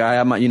 They like, I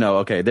am, you know,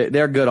 okay,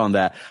 they're good on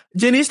that.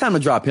 Jenny, it's time to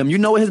drop him. You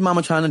know what his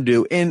mama trying to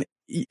do. And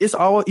it's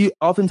all, you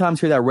oftentimes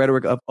hear that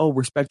rhetoric of, oh,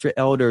 respect your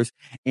elders.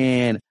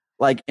 And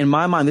like, in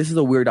my mind, this is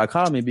a weird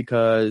dichotomy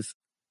because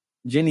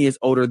Jenny is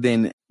older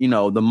than, you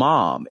know, the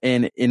mom.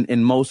 And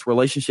in most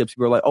relationships,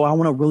 people are like, oh, I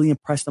want to really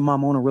impress the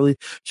mom. I want to really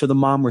show the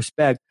mom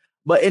respect.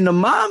 But in the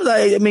mom's,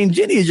 I mean,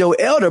 Jenny is your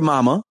elder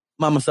Mama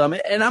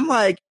Summit. And I'm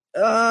like,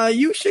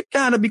 you should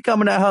kind of be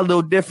coming at her a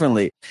little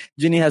differently.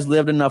 Jenny has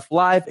lived enough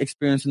life,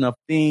 experienced enough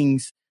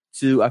things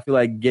to, I feel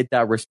like, get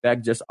that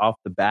respect just off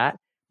the bat.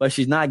 But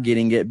she's not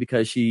getting it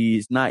because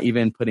she's not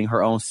even putting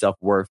her own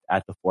self-worth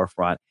at the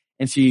forefront.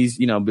 And she's,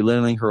 you know,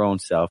 belittling her own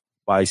self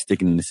by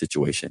sticking in the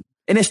situation.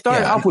 And it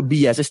started off with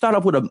BS. It started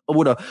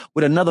off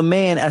with another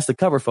man as the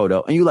cover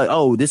photo. And you're like,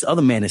 oh, this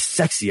other man is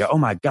sexier. Oh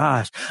my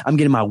gosh. I'm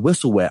getting my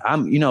whistle wet.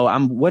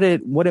 What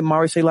did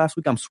Mari say last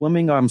week? I'm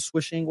swimming or I'm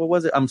swishing. What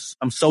was it? I'm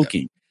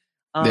soaking.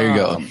 There you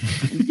go.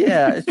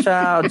 Yeah,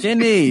 child.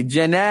 Jenny.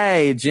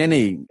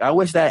 I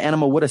wish that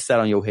animal would have sat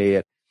on your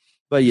head.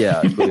 But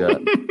yeah,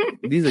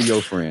 these are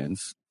your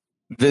friends.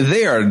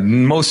 They are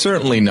most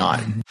certainly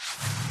not.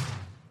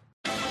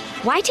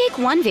 Why take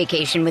one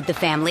vacation with the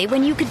family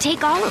when you could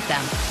take all of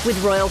them?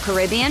 With Royal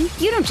Caribbean,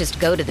 you don't just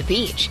go to the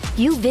beach.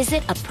 You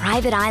visit a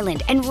private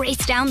island and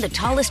race down the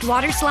tallest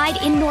water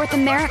slide in North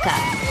America.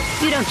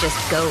 You don't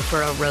just go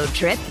for a road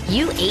trip.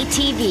 You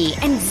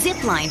ATV and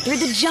zip line through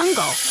the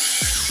jungle.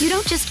 You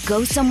don't just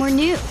go somewhere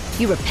new.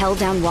 You rappel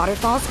down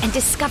waterfalls and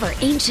discover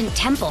ancient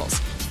temples.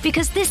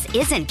 Because this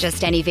isn't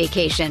just any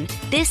vacation.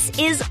 This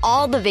is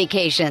all the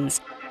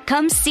vacations.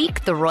 Come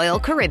seek the Royal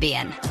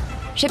Caribbean.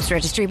 Ships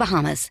Registry,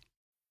 Bahamas.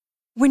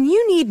 When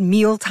you need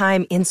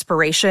mealtime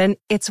inspiration,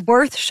 it's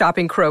worth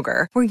shopping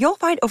Kroger, where you'll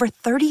find over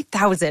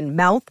 30,000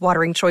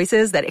 mouth-watering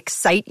choices that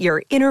excite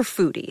your inner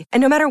foodie. And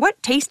no matter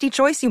what tasty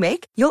choice you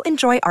make, you'll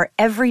enjoy our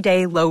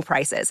everyday low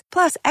prices,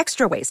 plus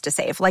extra ways to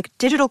save, like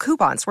digital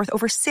coupons worth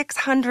over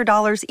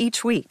 $600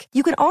 each week.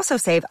 You can also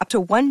save up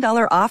to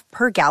 $1 off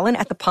per gallon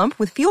at the pump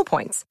with fuel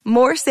points.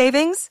 More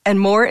savings and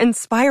more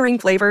inspiring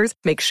flavors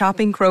make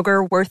shopping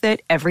Kroger worth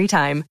it every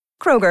time.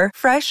 Kroger,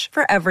 fresh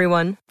for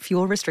everyone.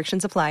 Fuel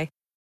restrictions apply.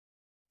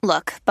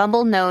 Look,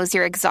 Bumble knows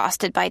you're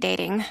exhausted by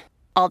dating.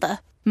 All the,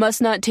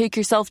 must not take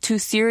yourself too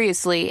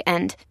seriously,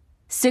 and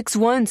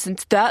 6'1"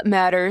 since that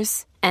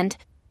matters, and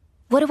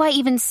what do I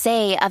even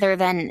say other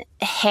than,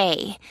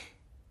 hey?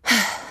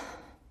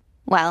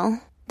 Well,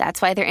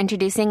 that's why they're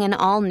introducing an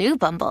all-new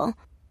Bumble,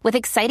 with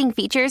exciting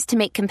features to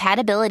make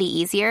compatibility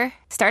easier,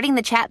 starting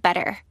the chat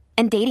better,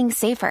 and dating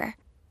safer.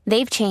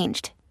 They've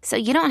changed, so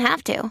you don't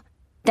have to.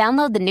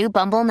 Download the new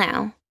Bumble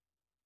now.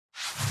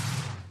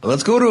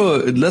 Let's go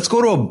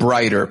to a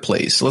brighter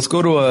place. Let's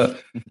go to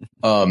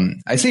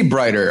I say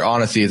brighter,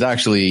 honestly, it's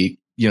actually,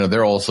 you know,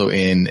 they're also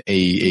in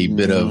a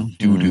bit of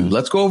doo-doo.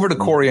 Let's go over to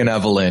Corey and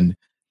Evelyn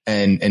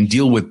and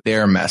deal with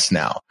their mess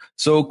now.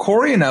 So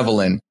Corey and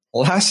Evelyn,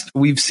 last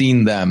we've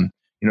seen them,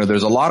 you know,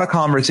 there's a lot of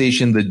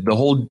conversation,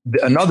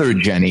 another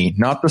Jenny,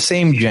 not the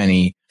same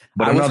Jenny,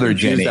 but another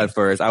Jenny. At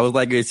first, I was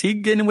like, is he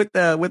getting with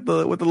the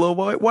little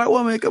boy, white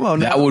woman? Come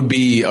on, that would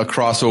be a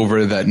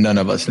crossover that none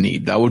of us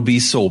need. That would be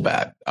so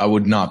bad. I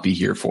would not be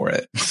here for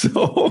it.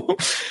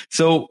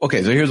 So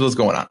okay. So here's what's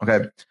going on.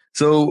 Okay.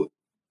 So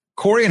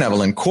Corey and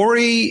Evelyn.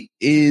 Corey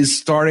is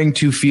starting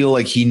to feel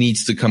like he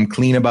needs to come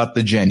clean about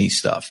the Jenny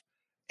stuff,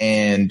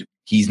 and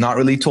he's not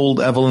really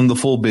told Evelyn the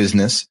full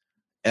business.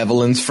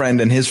 Evelyn's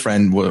friend and his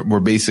friend were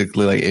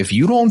basically like, if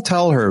you don't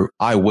tell her,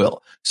 I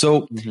will.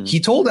 So he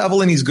told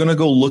Evelyn he's going to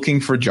go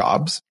looking for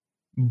jobs,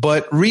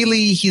 but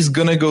really he's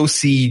going to go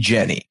see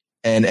Jenny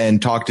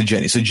and talk to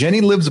Jenny. So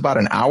Jenny lives about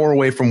an hour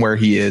away from where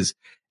he is.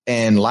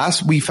 And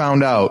last we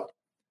found out,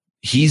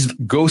 he's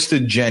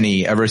ghosted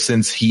Jenny ever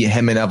since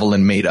him and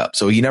Evelyn made up.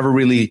 So he never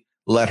really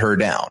let her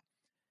down.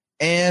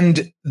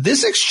 And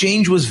this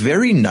exchange was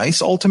very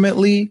nice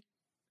ultimately.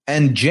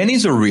 And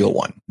Jenny's a real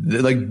one.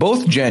 Like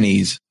both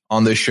Jennys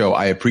on this show,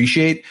 I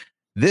appreciate.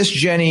 This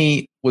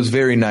Jenny was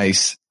very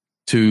nice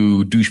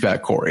to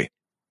douchebag Corey.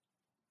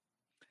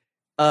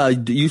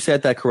 You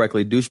said that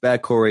correctly.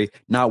 Douchebag Corey,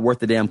 not worth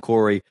the damn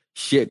Corey,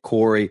 shit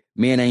Corey,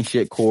 man ain't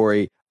shit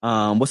Corey.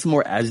 What's some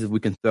more adjectives we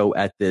can throw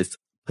at this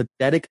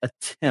pathetic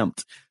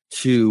attempt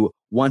to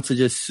want to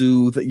just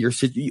soothe your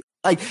situation?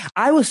 Like,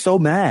 I was so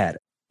mad,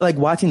 like,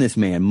 watching this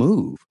man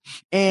move.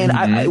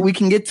 And we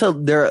can get to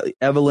their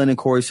Evelyn and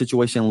Corey's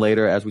situation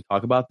later as we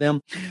talk about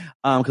them,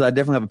 because I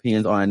definitely have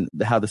opinions on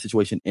how the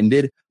situation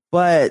ended.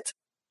 But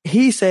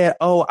he said,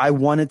 "Oh, I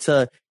wanted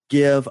to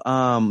give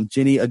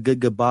Jenny a good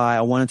goodbye.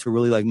 I wanted to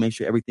really like make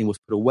sure everything was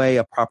put away,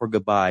 a proper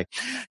goodbye."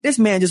 This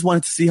man just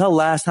wanted to see her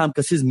last time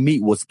because his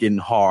meat was getting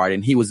hard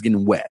and he was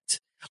getting wet.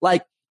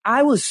 Like,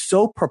 I was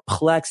so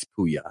perplexed,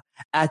 Puya,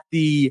 at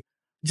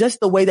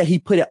just the way that he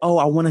put it. "Oh,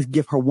 I want to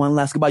give her one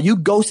last goodbye." You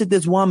ghosted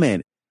this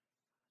woman.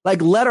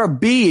 Like, let her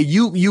be.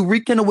 You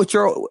rekindle with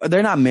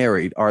they're not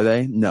married, are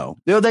they? No.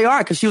 They are,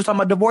 because she was talking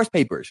about divorce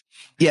papers.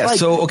 Yeah. Like,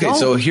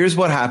 so here's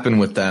what happened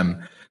with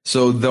them.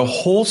 So the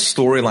whole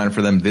storyline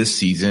for them this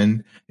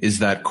season is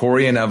that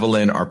Corey and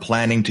Evelyn are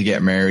planning to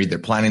get married. They're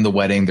planning the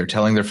wedding. They're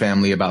telling their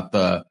family about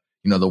the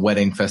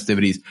wedding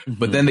festivities. Mm-hmm.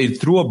 But then they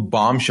threw a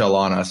bombshell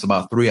on us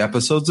about 3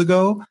 episodes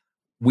ago.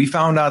 We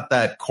found out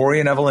that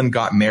Corey and Evelyn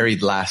got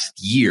married last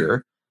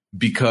year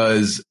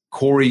because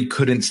Corey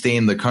couldn't stay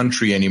in the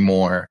country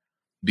anymore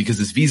because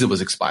his visa was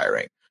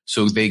expiring.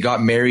 So they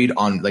got married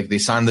they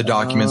signed the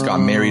documents, got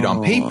married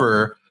on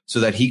paper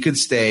so that he could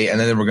stay. And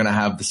then they were going to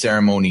have the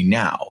ceremony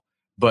now.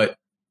 But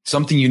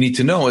something you need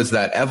to know is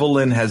that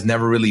Evelyn has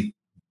never really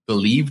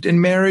believed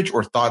in marriage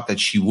or thought that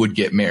she would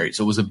get married.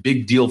 So it was a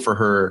big deal for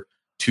her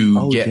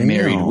to get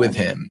married with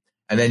him.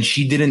 And then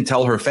she didn't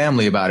tell her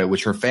family about it,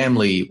 which her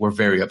family were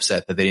very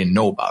upset that they didn't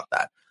know about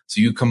that.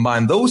 So you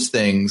combine those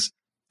things,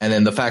 and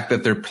then the fact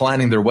that they're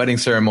planning their wedding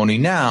ceremony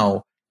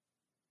now,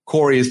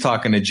 Corey is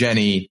talking to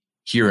Jenny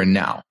here and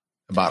now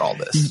about all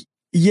this.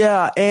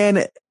 Yeah,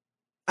 and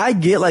I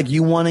get like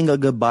you wanting a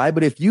goodbye,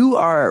 but if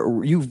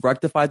you've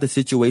rectified the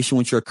situation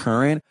with your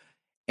current,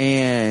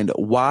 and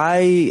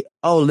why,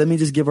 let me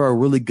just give her a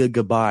really good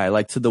goodbye,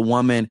 like to the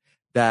woman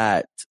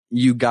that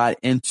you got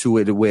into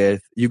it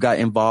with, you got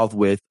involved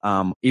with,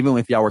 even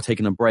if y'all were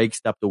taking a break,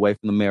 stepped away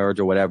from the marriage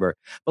or whatever.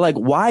 But like,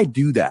 why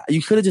do that?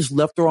 You could have just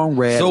left her on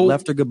red,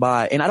 left her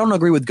goodbye. And I don't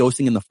agree with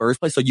ghosting in the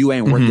first place, so you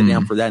ain't worth it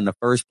down for that in the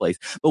first place.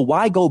 But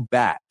why go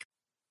back?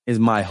 Is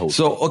my hope.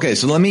 So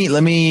let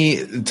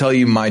me tell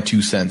you my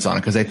 2 cents on it,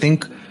 because I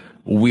think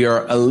we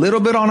are a little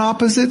bit on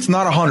opposites,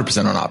 not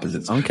 100% on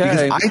opposites. Okay.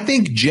 Because I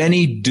think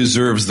Jenny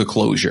deserves the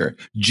closure.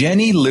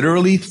 Jenny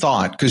literally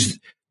thought, because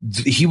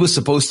he was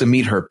supposed to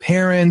meet her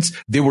parents,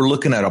 they were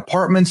looking at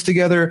apartments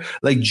together.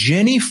 Like,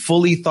 Jenny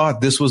fully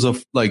thought this was a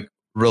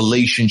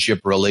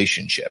relationship.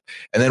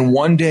 And then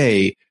one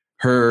day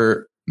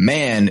her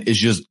man is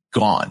just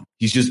gone.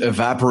 He's just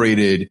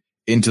evaporated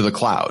into the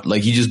cloud.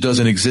 Like, he just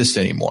doesn't exist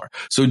anymore.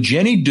 So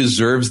Jenny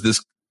deserves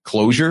this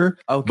closure,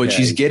 but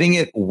she's getting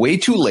it way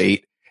too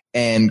late.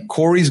 And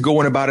Corey's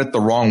going about it the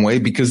wrong way,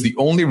 because the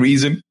only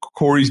reason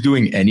Corey's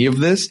doing any of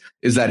this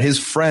is that his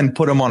friend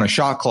put him on a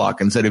shot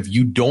clock and said, if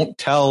you don't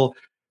tell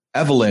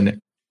Evelyn,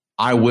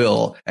 I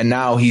will. And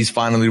now he's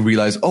finally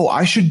realized,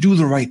 I should do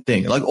the right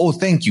thing. Like,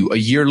 thank you. A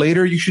year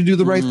later, you should do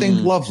the right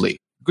thing. Lovely.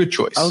 Good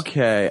choice.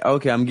 Okay.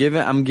 I'm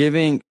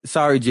giving,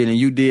 sorry, Jenny,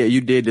 you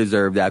did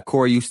deserve that.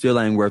 Corey, you still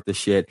ain't worth the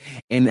shit.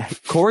 And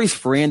Corey's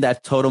friend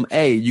that told him,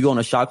 hey, you go on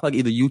a shot clock,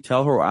 either you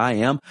tell her or I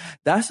am.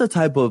 That's the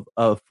type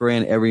of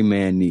friend every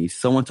man needs.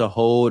 Someone to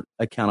hold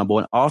accountable,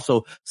 and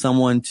also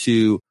someone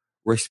to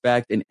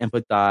respect and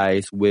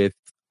empathize with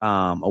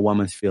a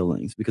woman's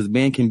feelings, because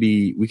we can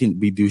be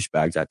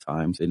douchebags at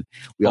times, and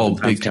we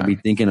oftentimes can be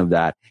thinking of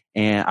that.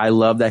 And I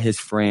love that his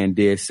friend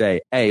did say,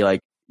 hey,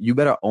 like, you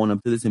better own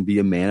up to this and be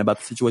a man about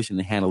the situation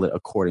and handle it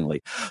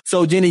accordingly.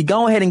 So, Jenny,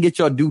 go ahead and get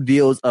your due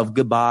deals of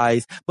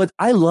goodbyes. But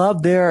I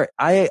love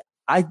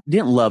I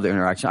didn't love their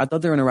interaction. I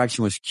thought their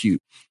interaction was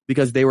cute,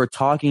 because they were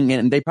talking,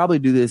 and they probably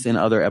do this in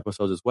other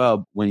episodes as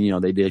well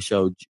when, they did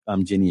show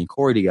Jenny and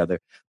Corey together,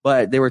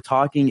 but they were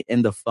talking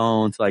in the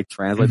phone to like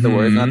translate the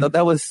words. And I thought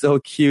that was so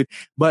cute.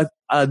 But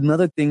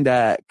another thing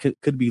that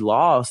could be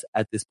lost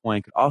at this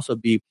point could also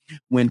be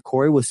when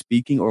Corey was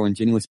speaking or when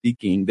Jenny was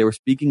speaking, they were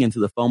speaking into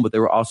the phone, but they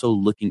were also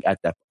looking at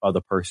that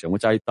other person,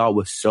 which I thought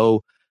was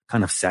so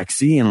kind of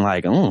sexy and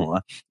like,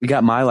 it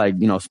got my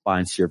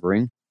spine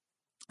shivering.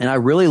 And I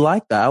really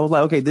liked that. I was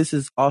like, okay, this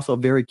is also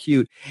very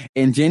cute.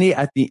 And Jenny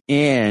at the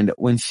end,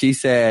 when she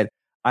said,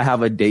 I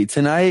have a date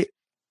tonight.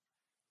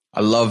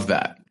 I love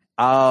that.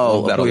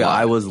 Oh, yeah,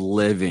 I was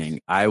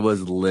living.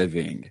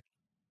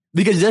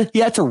 Because he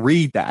had to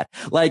read that.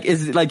 Like,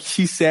 it's like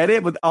she said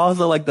it, but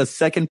also like the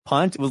second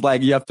punch was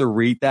like, you have to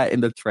read that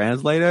in the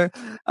translator.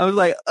 I was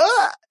like,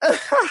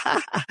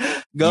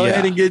 go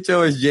ahead and get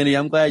yours, Jenny.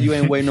 I'm glad you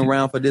ain't waiting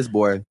around for this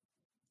boy.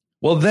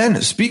 Well,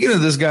 then, speaking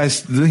of this guy,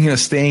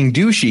 staying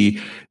douchey,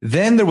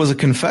 then there was a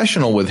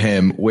confessional with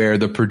him where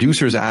the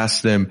producers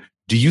asked him,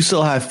 do you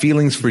still have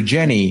feelings for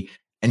Jenny?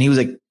 And he was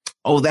like,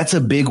 oh, that's a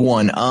big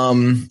one.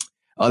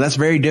 Oh, that's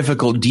very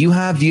difficult. Can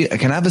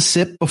I have a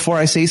sip before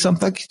I say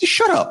something? Just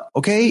shut up.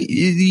 Okay.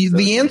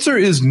 The answer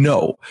is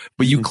no,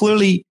 but you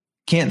clearly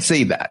can't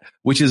say that,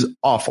 which is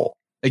awful.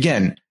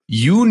 Again,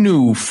 you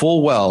knew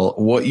full well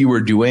what you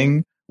were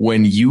doing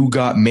when you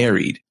got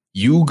married.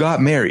 You got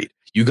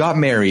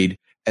married,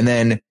 and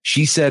then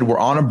she said, we're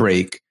on a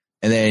break.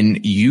 And then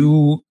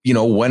you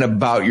went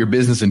about your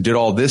business and did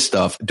all this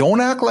stuff.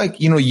 Don't act like,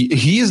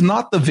 he is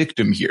not the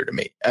victim here to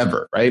me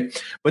ever.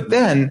 Right. But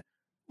then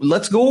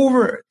let's go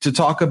over to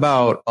talk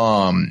about,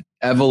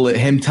 Evelyn,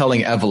 him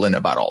telling Evelyn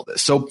about all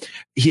this. So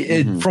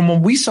from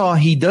what we saw,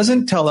 he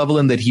doesn't tell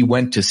Evelyn that he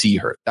went to see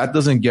her. That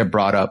doesn't get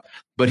brought up,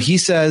 but he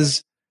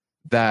says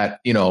that,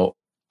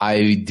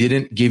 I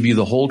didn't give you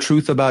the whole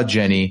truth about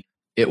Jenny.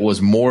 It was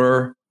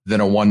more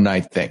than a one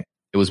night thing.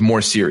 It was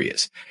more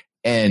serious.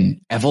 And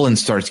Evelyn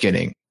starts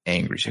getting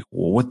angry. She's like,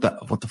 well, what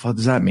the fuck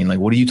does that mean? Like,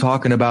 what are you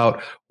talking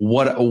about?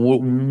 What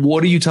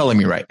are you telling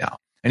me right now?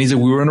 And he's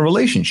like, we were in a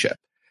relationship.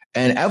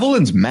 And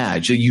Evelyn's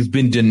mad. You've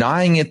been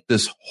denying it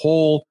this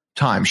whole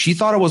time. She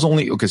thought it was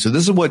only, okay, so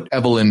this is what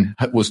Evelyn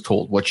was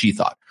told, what she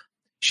thought.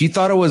 She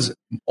thought it was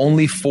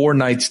only 4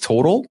 nights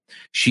total.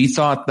 She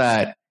thought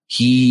that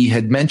he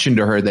had mentioned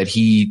to her that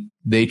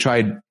they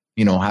tried,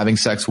 having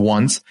sex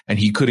once and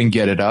he couldn't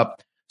get it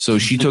up. So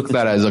she took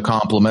that as a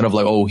compliment of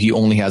like, oh, he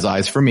only has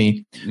eyes for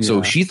me. Yeah.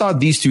 So she thought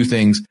these two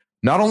things,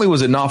 not only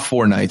was it not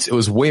 4 nights, it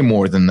was way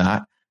more than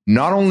that.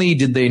 Not only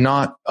did he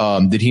not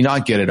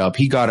get it up,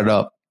 he got it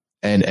up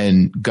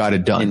and got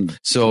it done. And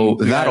so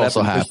that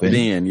also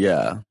happened.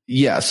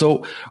 Yeah.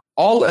 So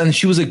and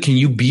she was like, can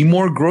you be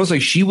more gross?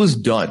 Like she was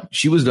done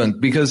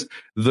because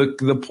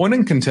the point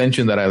in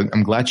contention that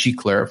I'm glad she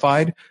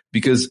clarified,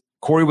 because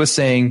Corey was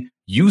saying,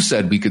 you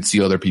said we could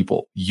see other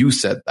people. You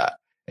said that.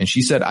 And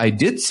she said, I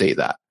did say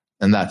that.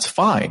 And that's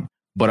fine,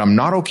 but I'm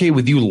not okay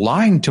with you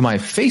lying to my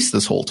face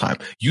this whole time.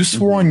 You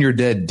swore on your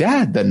dead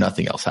dad that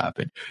nothing else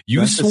happened.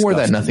 You swore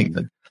that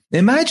nothing.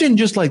 Imagine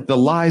just like the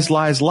lies,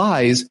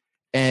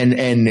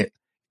 and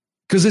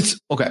because it's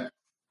okay.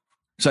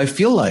 So I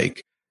feel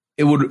like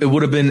it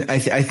would have been. I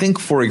think,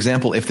 for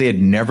example, if they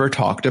had never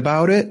talked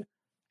about it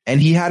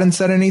and he hadn't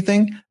said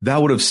anything,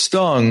 that would have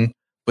stung.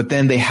 But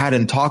then they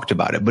hadn't talked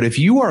about it. But if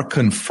you are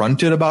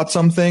confronted about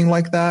something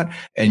like that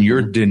and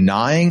you're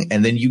denying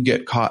and then you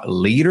get caught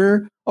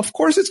later, of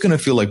course it's going to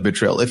feel like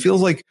betrayal. It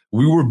feels like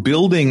we were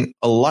building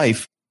a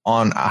life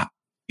on,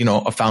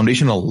 a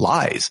foundation of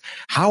lies.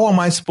 How am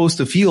I supposed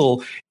to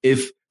feel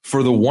if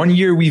for the 1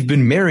 year we've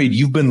been married,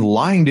 you've been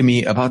lying to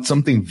me about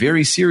something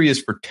very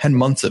serious for 10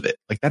 months of it?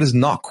 Like that is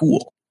not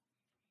cool.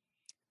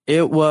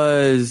 It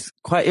was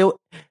quite,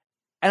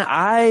 and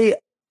I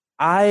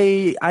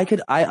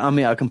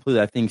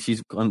completely, I think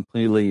she's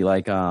completely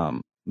like,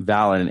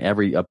 valid in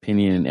every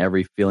opinion and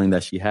every feeling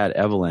that she had,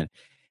 Evelyn.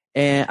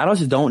 And I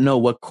just don't know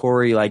what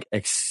Corey like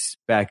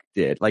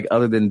expected, like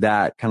other than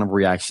that kind of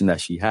reaction that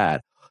she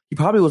had. He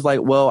probably was like,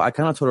 well, I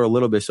kind of told her a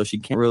little bit, so is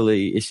she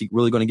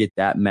really going to get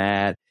that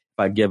mad if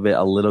I give it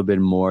a little bit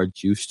more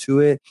juice to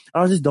it?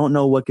 I just don't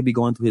know what could be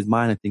going through his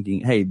mind and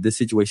thinking, hey, this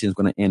situation is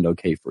going to end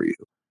okay for you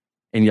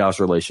in y'all's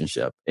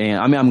relationship. And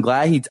I mean, I'm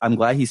glad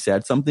he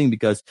said something,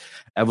 because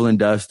Evelyn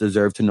does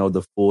deserve to know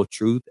the full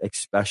truth,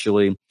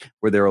 especially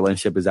where their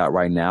relationship is at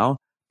right now.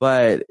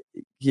 But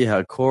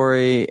yeah,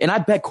 Corey, and I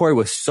bet Corey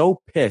was so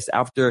pissed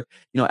after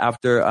he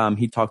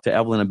talked to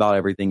Evelyn about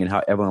everything and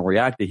how Evelyn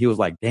reacted. He was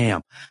like,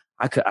 damn,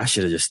 I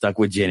should have just stuck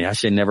with Jenny. I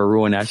should never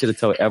ruin that. I should have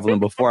told Evelyn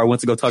before I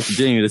went to go talk to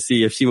Jenny to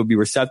see if she would be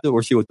receptive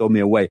or she would throw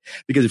me away.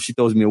 Because if she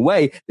throws me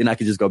away, then I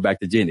could just go back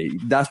to Jenny.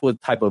 That's what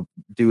type of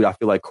dude I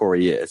feel like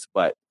Corey is.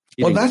 But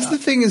well, that's the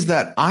thing, is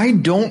that I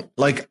don't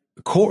like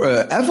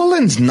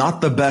Evelyn's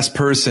not the best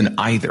person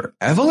either.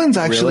 Evelyn's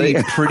actually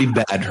pretty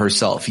bad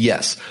herself.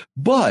 Yes.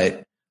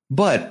 But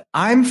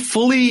I'm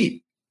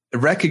fully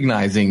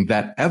recognizing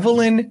that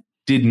Evelyn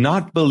did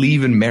not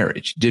believe in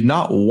marriage, did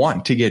not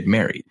want to get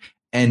married,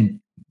 and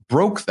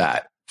broke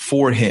that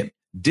for him,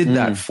 did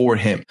that for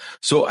him.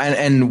 So,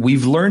 and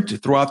we've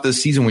learned throughout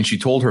this season, when she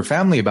told her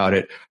family about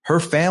it,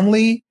 her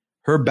family,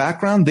 her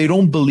background, they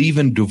don't believe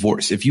in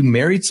divorce. If you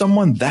married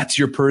someone, that's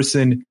your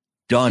person,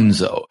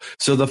 donezo.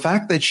 So the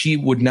fact that she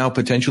would now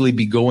potentially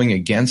be going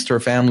against her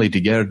family to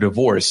get a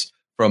divorce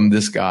from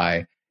this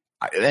guy,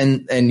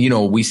 and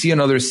we see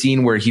another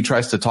scene where he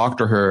tries to talk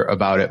to her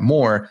about it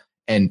more,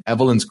 and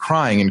Evelyn's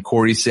crying, and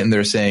Corey's sitting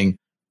there saying,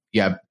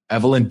 yeah,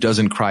 Evelyn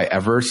doesn't cry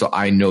ever, so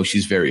I know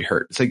she's very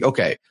hurt. It's like,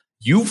 okay,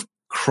 you've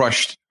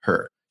crushed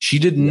her. She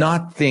did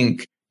not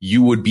think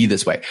you would be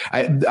this way.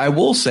 I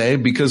will say,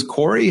 because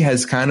Corey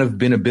has kind of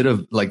been a bit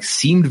of like,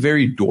 seemed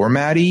very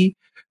doormatty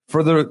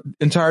for the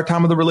entire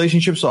time of the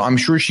relationship. So I'm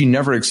sure she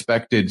never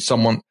expected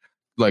someone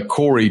like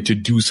Corey to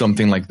do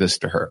something like this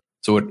to her.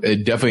 So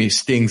it definitely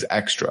stings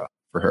extra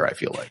for her, I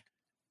feel like.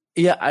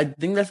 Yeah, I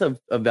think that's a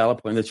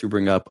valid point that you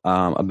bring up,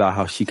 about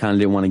how she kind of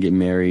didn't want to get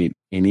married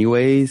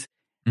anyways.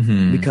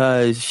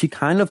 Because she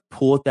kind of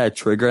pulled that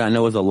trigger. I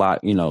know it was a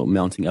lot,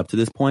 mounting up to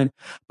this point,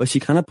 but she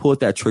kind of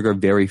pulled that trigger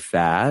very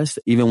fast,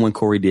 even when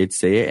Corey did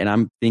say it. And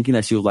I'm thinking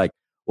that she was like,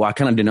 well, I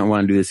kind of didn't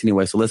want to do this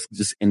anyway, so let's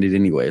just end it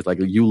anyways. Like,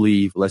 you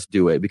leave, let's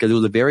do it. Because it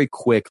was a very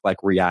quick, like,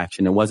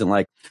 reaction. It wasn't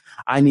like,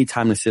 I need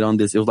time to sit on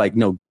this. It was like,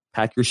 no,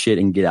 pack your shit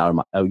and get out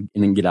and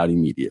then get out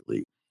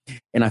immediately.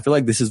 And I feel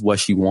like this is what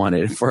she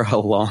wanted for a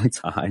long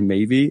time,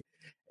 maybe.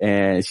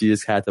 And she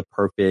just had the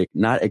perfect,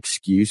 not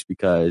excuse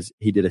because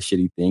he did a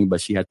shitty thing, but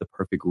she had the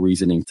perfect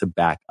reasoning to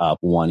back up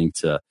wanting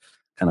to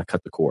kind of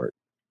cut the cord.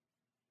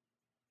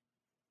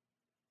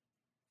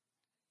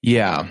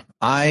 Yeah,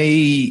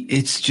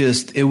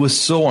 it was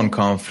so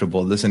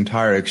uncomfortable, this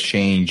entire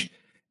exchange.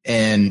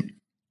 And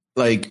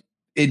like,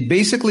 it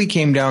basically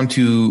came down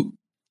to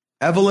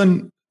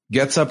Evelyn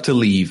gets up to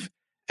leave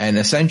and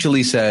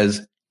essentially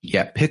says,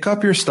 yeah, pick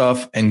up your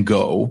stuff and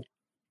go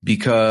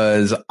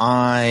because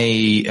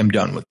I am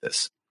done with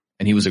this.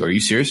 And he was like, are you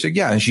serious? Like,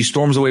 yeah. And she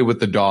storms away with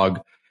the dog.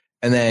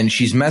 And then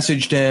she's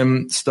messaged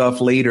him stuff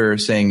later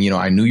saying,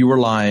 I knew you were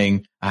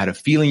lying. I had a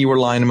feeling you were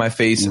lying to my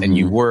face and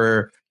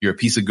you're a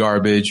piece of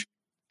garbage.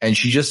 And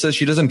she just says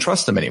she doesn't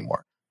trust him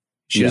anymore.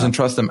 She doesn't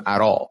trust him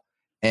at all.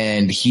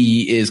 And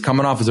he is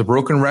coming off as a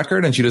broken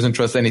record and she doesn't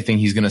trust anything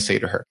he's going to say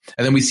to her.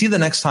 And then we see the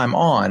next time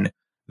on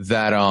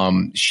that,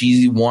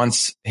 she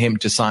wants him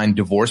to sign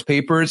divorce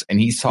papers and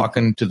he's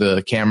talking to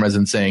the cameras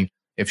and saying,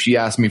 if she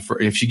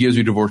gives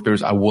me divorce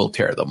papers, I will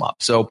tear them up.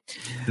 So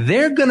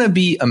they're going to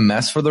be a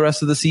mess for the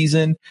rest of the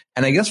season.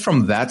 And I guess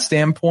from that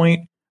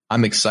standpoint,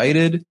 I'm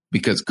excited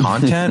because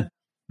content,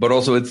 but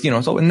also it's,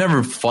 it's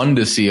never fun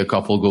to see a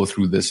couple go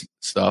through this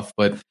stuff,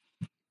 but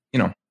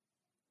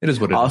it is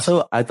what it is.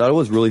 Also, I thought it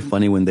was really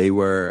funny when they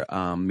were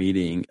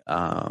meeting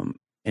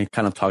and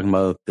kind of talking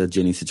about the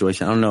Jenny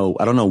situation. I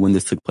don't know when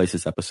this took place,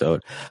 this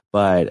episode,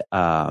 but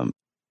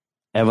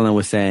Evelyn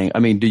was saying, I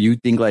mean, do you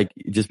think like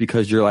just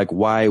because you're like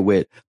white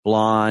with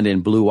blonde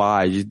and blue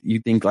eyes, you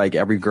think like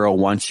every girl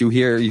wants you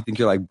here? You think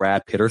you're like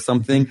Brad Pitt or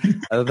something?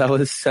 I thought that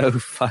was so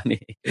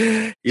funny.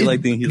 Think he's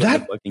like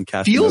a fucking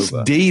Casanova. Feels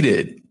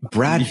dated.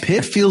 Brad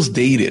Pitt feels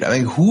dated.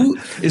 I mean,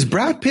 is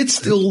Brad Pitt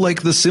still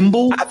like the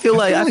symbol? I feel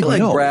like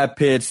Brad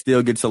Pitt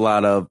still gets a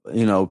lot of,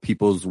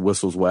 people's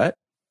whistles wet.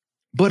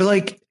 But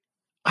like,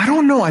 I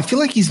don't know. I feel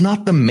like he's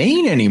not the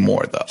main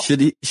anymore though.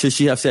 Should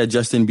she have said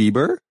Justin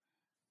Bieber?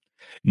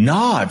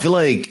 No, I feel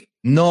like,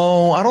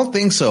 no, I don't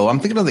think so. I'm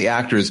thinking of the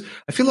actors.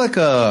 I feel like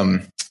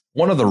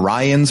one of the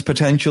Ryans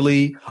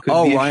potentially.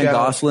 Ryan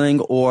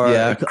Gosling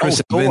or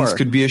Chris Evans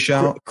could be a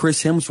shout.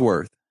 Chris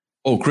Hemsworth.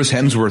 Oh, Chris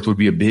Hemsworth would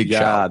be a big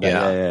shout.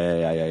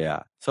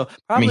 Yeah. So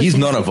I mean, he's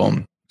none of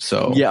them.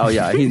 So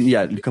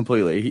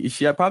completely.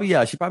 She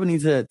probably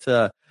needs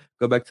to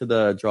go back to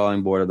the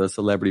drawing board of the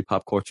celebrity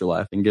pop culture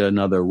life and get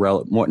another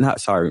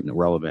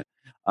relevant.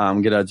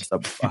 Get just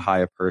a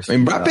higher person. I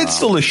mean, Brad Pitt's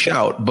still a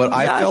shout, but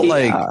I felt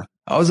like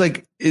I was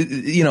like,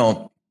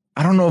 I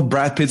don't know if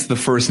Brad Pitt's the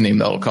first name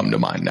that'll come to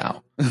mind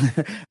now.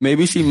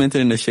 Maybe she meant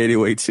it in a shady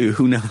way too.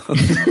 Who knows?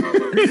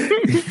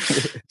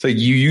 It's like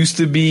you used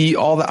to be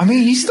all that. I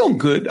mean, he's still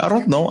good. I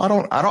don't know. I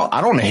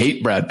don't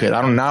hate Brad Pitt.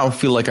 I don't now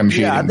feel like I'm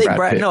shading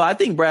Brad Pitt. No, I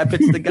think Brad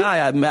Pitt's the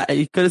guy.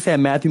 You could have said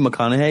Matthew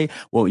McConaughey.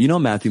 Well,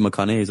 Matthew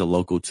McConaughey is a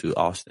local to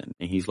Austin,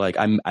 and he's like,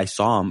 I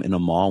saw him in a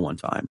mall one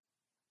time.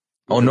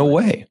 Oh, no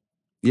way.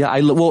 Yeah,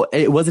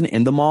 it wasn't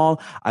in the mall.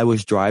 I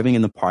was driving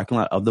in the parking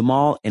lot of the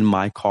mall in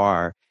my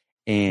car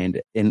and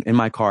in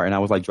my car. And I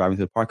was like driving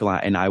to the parking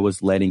lot and I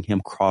was letting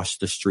him cross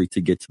the street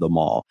to get to the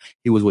mall.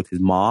 He was with his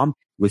mom,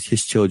 with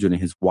his children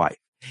and his wife.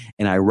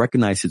 And I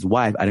recognized his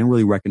wife. I didn't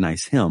really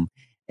recognize him.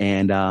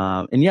 And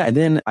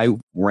then I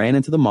ran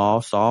into the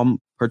mall, saw him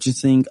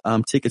purchasing,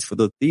 tickets for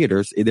the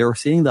theaters. They were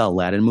seeing the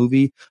Aladdin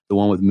movie, the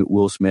one with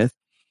Will Smith.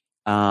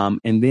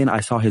 And then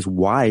I saw his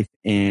wife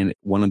and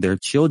one of their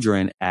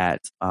children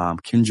at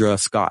Kendra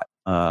Scott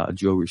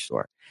jewelry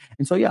store.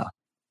 And so, yeah.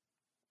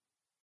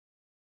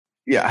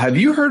 Yeah. Have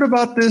you heard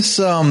about this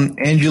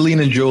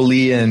Angelina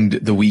Jolie and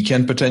The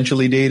Weeknd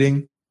potentially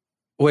dating?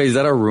 Wait, is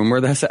that a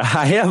rumor?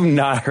 I have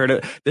not heard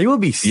it. They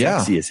would be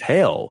sexy as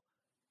hell.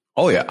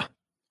 Oh, yeah.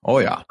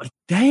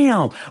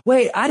 Damn.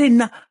 Wait, I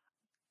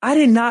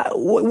did not.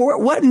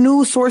 What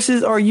news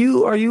sources are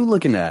you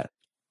looking at?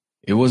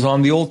 It was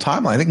on the old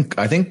timeline.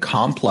 I think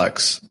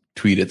Complex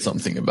tweeted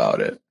something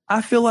about it.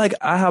 I feel like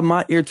I have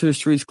my ear to the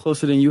streets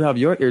closer than you have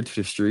your ear to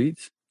the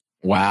streets.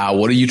 Wow.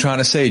 What are you trying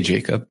to say,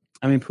 Jacob?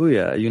 I mean,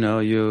 Puya,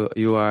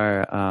 you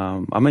are,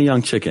 I'm a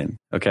young chicken.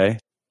 Okay.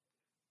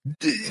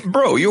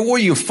 Bro,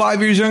 you're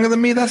 5 years younger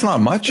than me. That's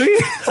not much. We're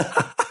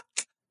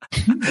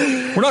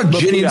not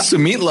Jenny and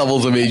Sumit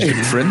levels of age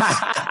difference.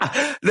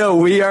 No,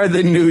 we are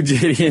the new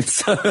Jenny and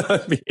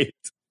Sumit.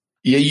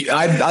 Yeah,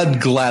 I'd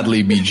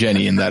gladly be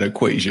Jenny in that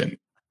equation.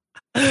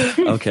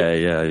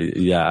 Okay,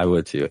 yeah, I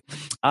would too.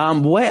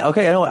 Wait,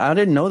 okay, I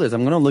didn't know this.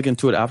 I'm gonna look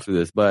into it after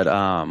this. But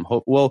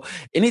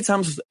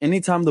anytime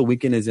The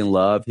Weeknd is in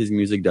love, his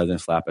music doesn't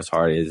slap as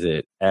hard as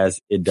it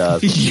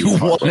does. You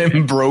want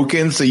him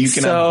broken so you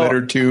can have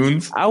better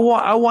tunes. I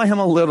want him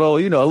a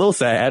little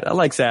sad. I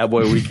like sad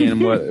boy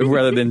Weeknd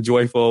rather than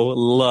joyful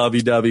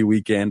lovey-dovey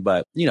Weeknd.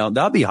 But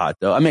that'll be hot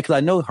though. I mean, because I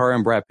know her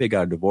and Brad Pitt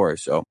got a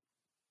divorce, so.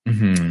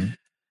 Mm-hmm.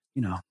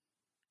 All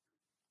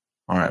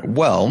right.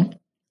 Well,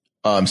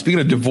 Speaking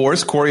of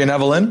divorce, Corey and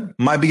Evelyn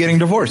might be getting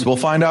divorced. We'll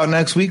find out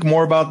next week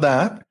more about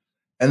that.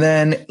 And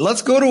then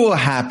let's go to a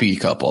happy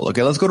couple.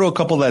 Okay, let's go to a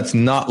couple that's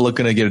not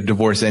looking to get a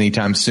divorce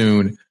anytime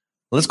soon.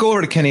 Let's go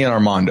over to Kenny and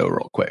Armando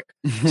real quick.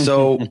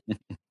 So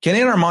Kenny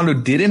and Armando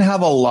didn't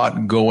have a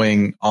lot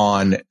going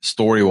on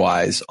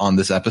story-wise on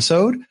this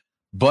episode,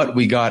 but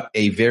we got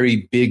a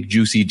very big,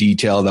 juicy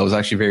detail that was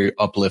actually very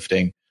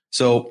uplifting.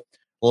 So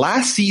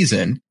last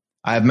season,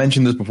 I have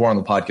mentioned this before on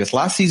the podcast.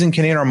 Last season,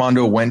 Kenny and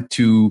Armando went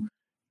to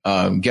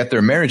get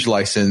their marriage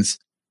license,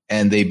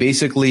 and they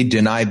basically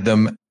denied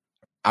them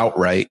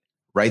outright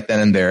right then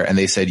and there. And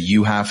they said,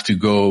 you have to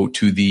go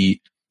to the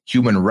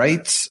human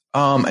rights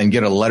and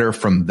get a letter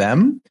from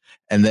them.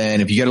 And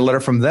then if you get a letter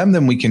from them,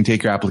 then we can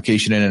take your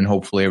application in and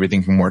hopefully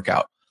everything can work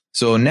out.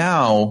 So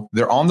now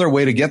they're on their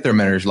way to get their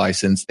marriage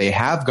license. They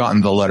have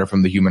gotten the letter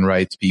from the human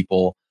rights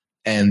people,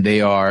 and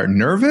they are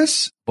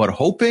nervous, but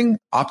hoping,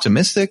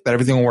 optimistic that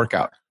everything will work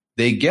out.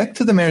 They get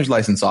to the marriage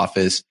license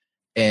office,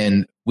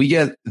 and we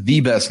get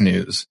the best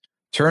news.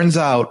 Turns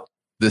out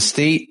the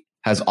state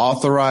has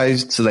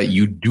authorized so that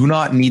you do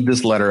not need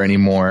this letter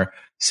anymore.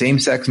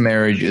 Same-sex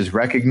marriage is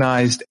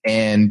recognized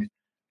and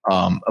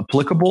not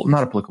applicable.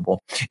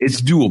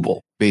 It's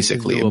doable,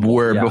 basically. It's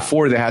doable,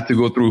 before they had to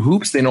go through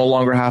hoops, they no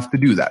longer have to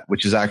do that,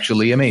 which is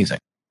actually amazing.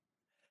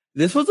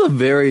 This was a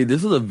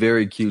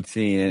very cute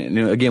scene.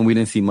 And again, we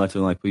didn't see much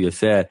of it, like Puya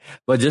said,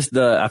 but just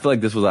I feel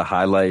like this was a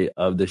highlight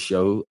of the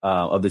show,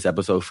 of this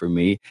episode for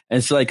me. And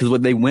it's like, cause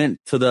when they went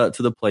to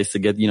the place to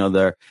get,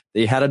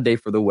 they had a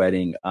date for the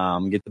wedding,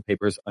 get the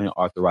papers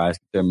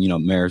authorized, their,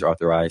 marriage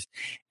authorized.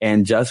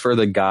 And just for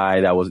the guy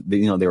that was,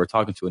 they were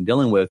talking to and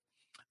dealing with,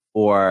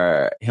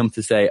 for him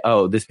to say,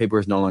 oh, this paper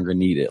is no longer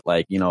needed.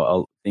 Like,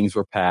 things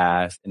were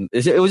passed. And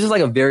it was just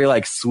like a very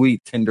like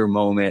sweet, tender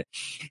moment.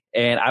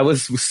 And I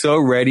was so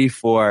ready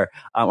for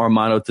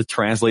Armando to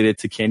translate it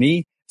to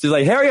Kenny. She's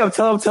like, hurry up,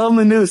 tell him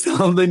the news.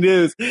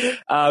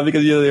 Because,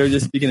 they were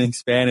just speaking in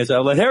Spanish. I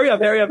was like, hurry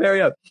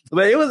up.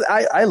 But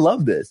I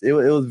love this. It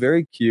was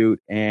very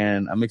cute,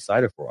 and I'm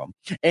excited for them.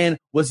 And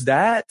was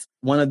that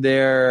one of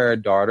their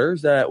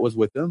daughters that was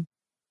with them?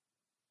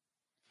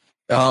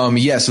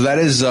 Yeah, so that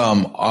is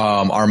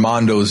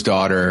Armando's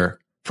daughter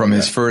from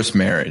his first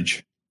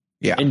marriage.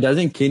 Yeah. And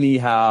doesn't Kenny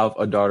have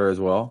a daughter as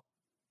well?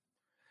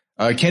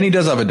 Kenny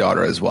does have a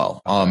daughter as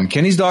well.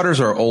 Kenny's daughters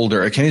are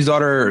older. Kenny's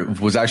daughter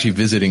was actually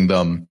visiting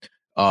them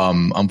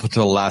until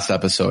the last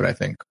episode, I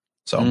think.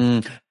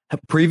 So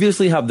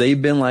previously, have they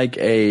been like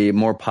a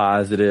more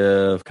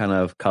positive kind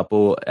of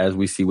couple, as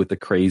we see with the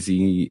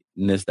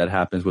craziness that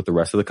happens with the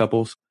rest of the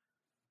couples?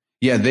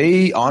 Yeah,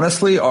 they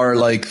honestly are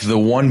like the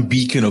one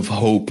beacon of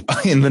hope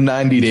in the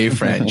 90 Day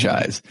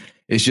franchise.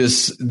 It's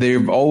just,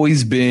 they've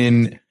always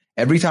been,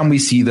 every time we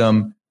see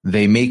them,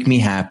 they make me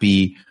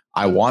happy.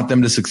 I want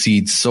them to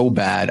succeed so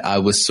bad. I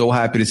was so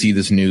happy to see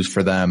this news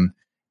for them.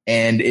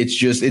 And it's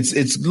just,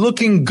 it's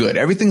looking good.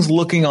 Everything's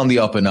looking on the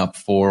up and up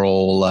for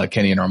old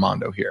Kenny and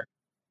Armando here.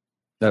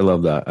 I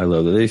love that.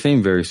 They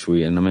seem very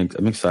sweet, and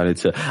I'm excited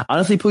to.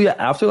 Honestly, Puya,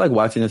 after like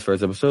watching this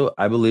first episode,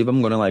 I believe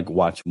I'm going to like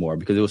watch more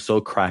because it was so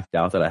cracked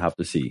out that I have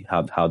to see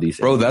how these.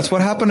 Bro, that's what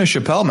happened to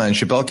Chappelle, man.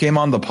 Chappelle came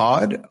on the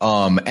pod,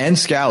 and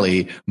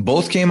Scally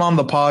both came on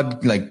the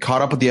pod, like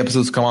caught up with the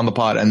episodes, come on the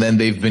pod, and then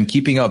they've been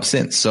keeping up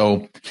since.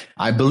 So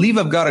I believe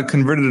I've got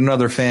converted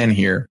another fan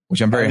here, which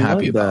I'm very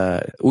happy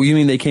about. Well, you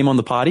mean they came on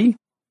the potty?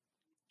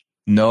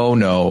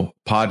 No,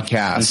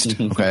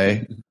 podcast.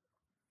 Okay.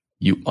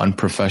 You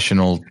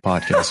unprofessional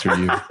podcaster,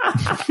 you.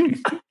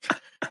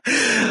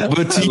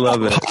 But I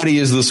love it. Potty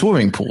is the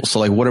swimming pool. So,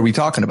 like, what are we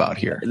talking about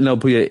here? No,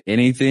 Puya,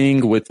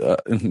 anything with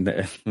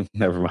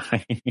never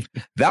mind.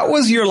 That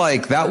was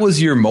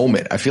your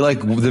moment. I feel like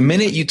the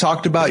minute you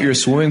talked about your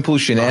swimming pool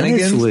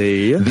shenanigans,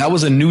 honestly, that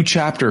was a new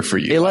chapter for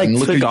you. It like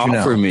took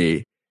off for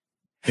me.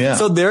 Yeah.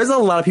 So there's a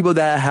lot of people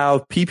that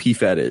have pee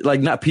fetish,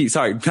 like not pee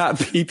fat,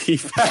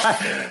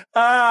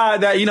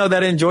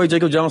 that enjoy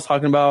Jacob Jones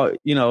talking about,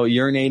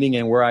 urinating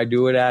and where I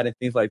do it at and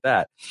things like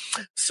that.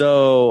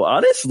 So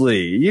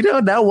honestly,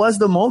 that was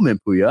the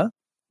moment, Puya.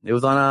 It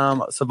was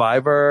on,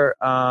 Survivor.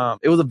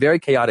 It was a very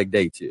chaotic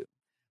day too,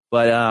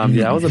 but,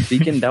 that was a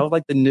beacon. That was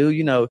like the new,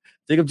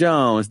 Jacob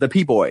Jones, the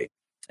pee boy.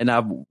 And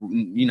I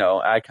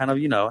kind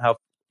of, have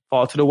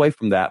faltered away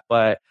from that,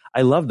 but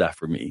I love that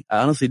for me. I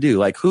honestly do.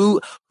 Like who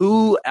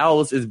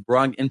else is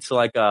brought into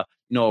like a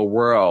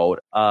world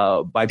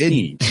by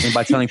peeing and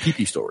by telling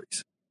pee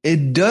stories?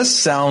 It does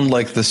sound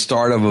like the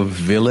start of a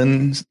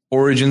villain's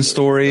origin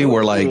story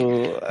where like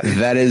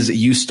that is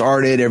you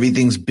started,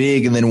 everything's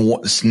big, and then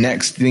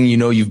next thing you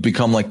know, you've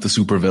become like the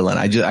super villain.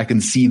 I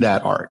can see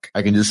that arc.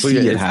 I can just see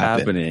it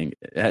happening.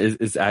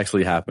 It's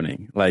actually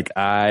happening. Like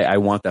I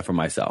want that for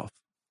myself.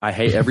 I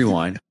hate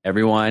everyone.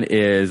 Everyone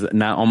is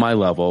not on my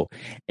level.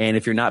 And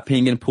if you're not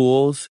peeing in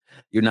pools,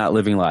 you're not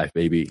living life,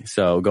 baby.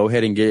 So go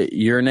ahead and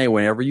urinate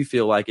whenever you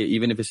feel like it,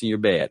 even if it's in your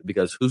bed,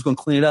 because who's going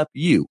to clean it up?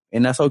 You.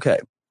 And that's okay.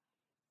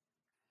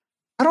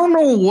 I don't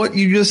know what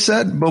you just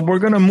said, but we're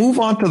going to move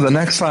on to the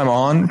next time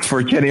on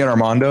for Kenny and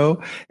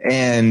Armando.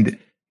 And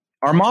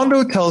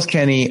Armando tells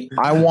Kenny,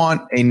 I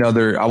want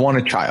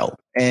a child.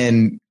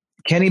 And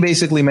Kenny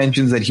basically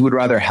mentions that he would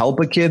rather help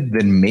a kid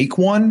than make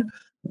one,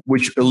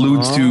 which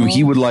alludes to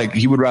he would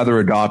rather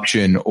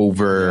adoption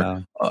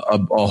over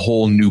a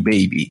whole new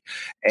baby.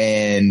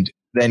 And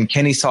then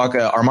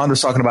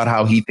Armando's talking about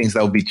how he thinks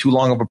that would be too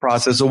long of a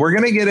process. So we're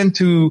going to get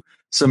into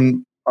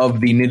some of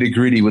the nitty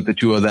gritty with the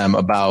two of them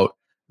about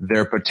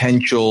their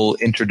potential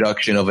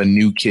introduction of a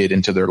new kid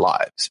into their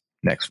lives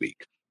next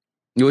week.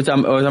 Which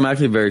I'm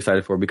actually very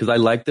excited for, because I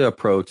like the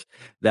approach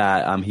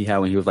that he had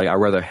when he was like, I'd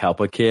rather help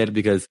a kid,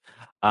 because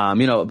a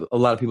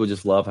lot of people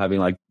just love having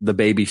like the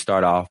baby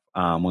start off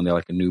when they're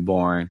like a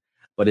newborn,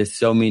 but it's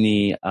so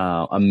many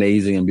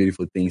amazing and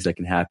beautiful things that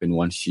can happen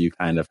once you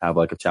kind of have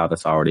like a child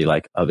that's already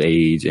like of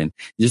age, and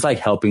just like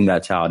helping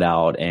that child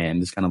out and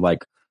just kind of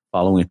like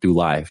following through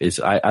life.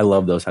 I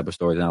love those type of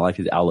stories, and I like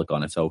his outlook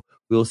on it. So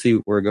we'll see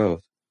where it goes.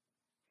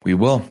 We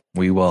will.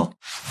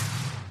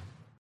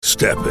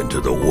 Step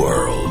into the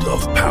world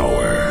of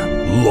power,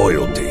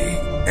 loyalty,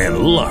 and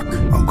luck.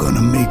 I'm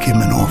gonna make him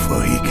an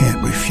offer he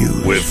can't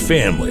refuse. With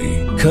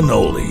family,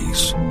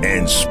 cannolis,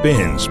 and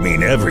spins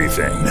mean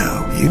everything.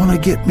 Now, you wanna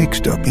get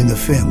mixed up in the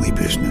family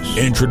business.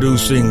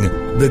 Introducing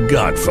The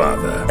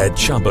Godfather at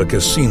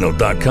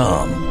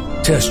ChumbaCasino.com.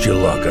 Test your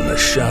luck in the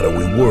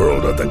shadowy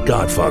world of The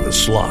Godfather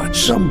slot.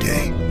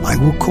 Someday, I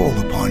will call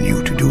upon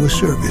you to do a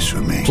service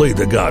for me. Play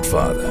The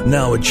Godfather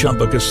now at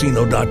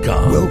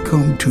ChumbaCasino.com.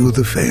 Welcome to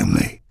the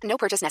family. No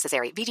purchase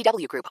necessary.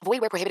 VGW Group. Void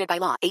where prohibited by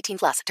law.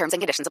 18+. Terms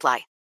and conditions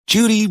apply.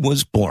 Judy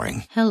was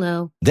boring.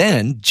 Hello.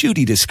 Then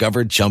Judy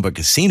discovered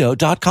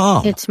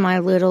ChumbaCasino.com. It's my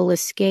little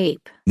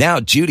escape.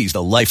 Now Judy's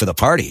the life of the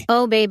party.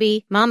 Oh,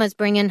 baby, mama's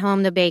bringing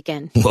home the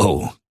bacon.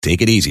 Whoa,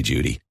 take it easy,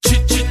 Judy.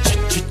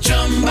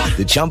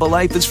 The Chumba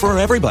life is for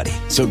everybody.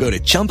 So go to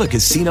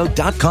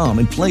ChumbaCasino.com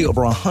and play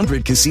over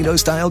 100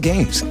 casino-style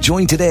games.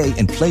 Join today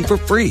and play for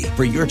free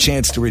for your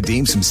chance to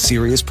redeem some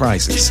serious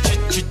prizes.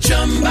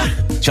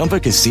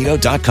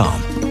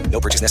 ChumbaCasino.com. No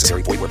purchase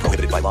necessary. Void where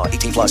prohibited by law.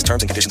 18+.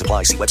 Terms and conditions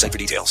apply. See website for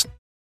details.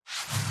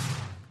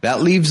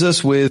 That leaves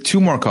us with two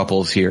more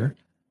couples here.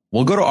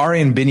 We'll go to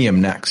Ari and Biniam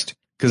next,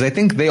 because I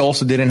think they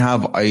also didn't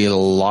have a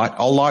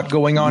lot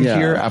going on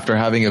here after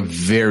having a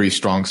very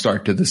strong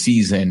start to the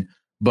season.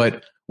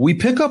 But we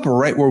pick up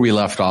right where we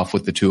left off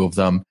with the two of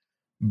them.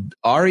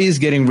 Ari is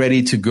getting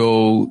ready to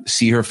go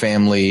see her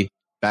family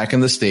back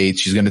in the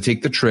States. She's going to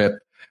take the trip.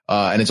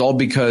 And it's all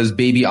because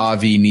baby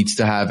Avi needs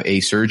to have a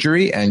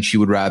surgery, and she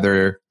would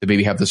rather the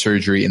baby have the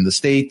surgery in the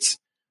States.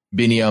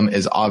 Biniam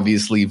is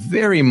obviously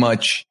very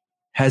much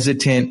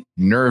hesitant,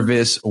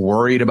 nervous,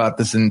 worried about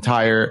this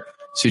entire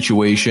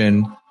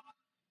situation.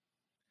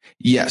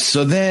 Yes.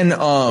 So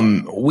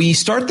then we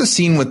start the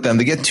scene with them.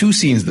 They get two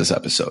scenes this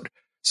episode.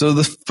 So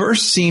the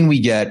first scene we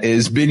get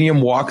is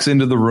Biniam walks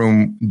into the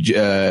room.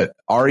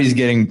 Ari's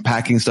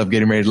packing stuff,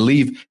 getting ready to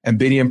leave. And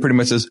Biniam pretty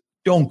much says,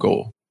 don't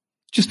go.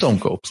 Just don't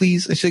go,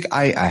 please. And she's like,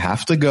 I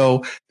have to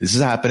go. This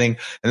is happening.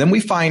 And then we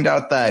find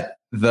out that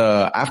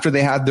after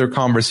they had their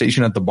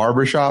conversation at the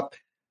barbershop,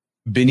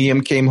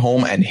 Biniam came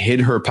home and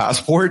hid her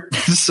passport.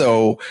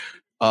 So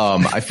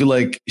I feel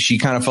like she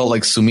kind of felt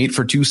like Sumit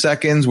for 2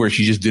 seconds, where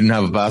she just didn't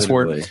have a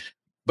passport. Literally.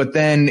 But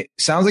then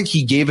sounds like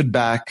he gave it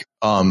back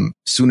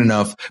soon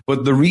enough.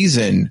 But the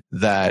reason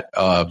that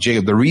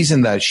Jacob, the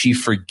reason that she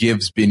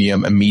forgives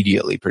Biniam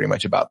immediately pretty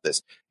much about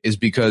this is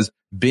because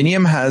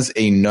Biniam has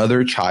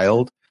another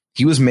child.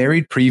 He was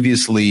married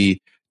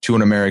previously to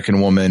an American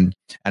woman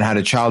and had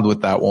a child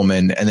with that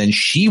woman. And then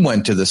she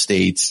went to the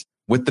States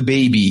with the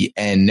baby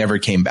and never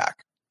came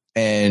back.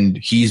 And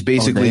he's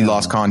basically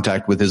lost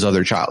contact with his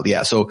other child.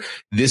 Yeah. So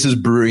this is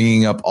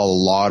bringing up a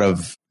lot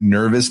of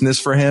nervousness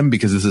for him,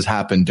 because this has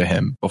happened to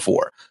him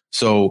before.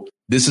 So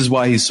this is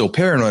why he's so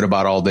paranoid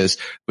about all this.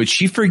 But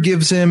she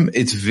forgives him.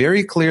 It's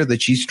very clear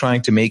that she's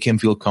trying to make him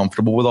feel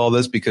comfortable with all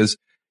this, because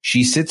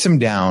she sits him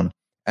down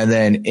and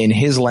then in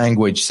his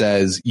language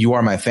says, "You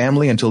are my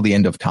family until the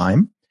end of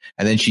time."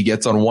 And then she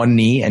gets on one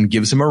knee and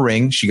gives him a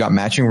ring. She got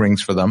matching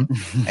rings for them.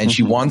 And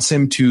she wants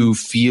him to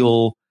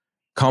feel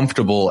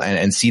comfortable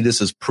and see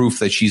this as proof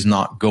that she's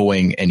not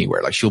going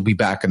anywhere. Like, she'll be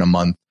back in a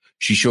month.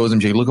 She shows him,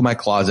 Jay, look at my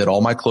closet.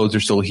 All my clothes are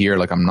still here.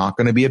 Like, I'm not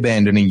going to be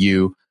abandoning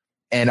you.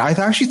 And I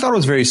actually thought it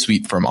was very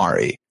sweet from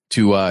Ari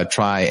to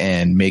try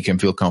and make him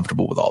feel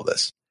comfortable with all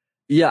this.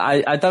 Yeah,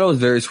 I thought it was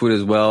very sweet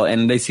as well.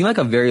 And they seem like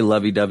a very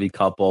lovey-dovey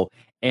couple.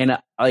 And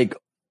like,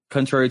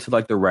 contrary to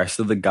like the rest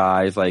of the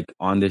guys like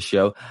on this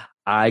show,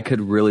 I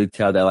could really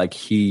tell that like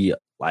he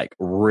like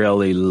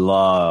really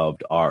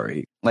loved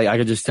Ari. Like, I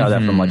could just tell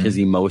that from like his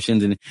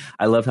emotions, and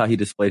I loved how he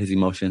displayed his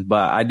emotions.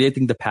 But I did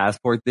think the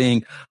passport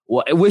thing,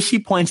 which she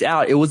points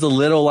out, it was a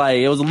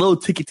little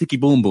ticky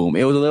boom boom.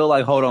 It was a little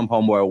like, hold on,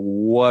 homeboy,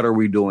 what are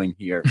we doing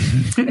here?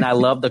 And I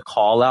love the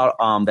call out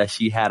that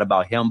she had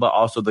about him, but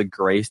also the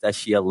grace that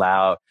she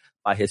allowed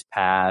by his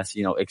past,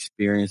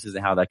 experiences,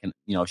 and how that can,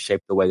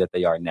 shape the way that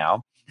they are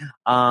now.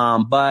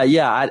 But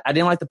yeah, I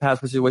didn't like the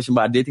passport situation,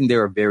 but I did think they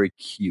were very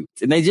cute,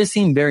 and they just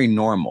seemed very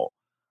normal.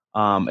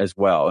 as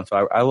well. And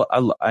so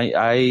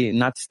I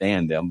not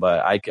stand them,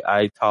 but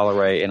I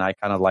tolerate and I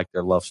kind of like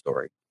their love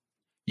story.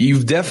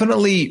 You've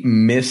definitely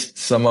missed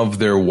some of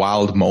their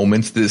wild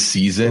moments this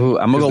season. Ooh,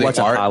 I'm going to go watch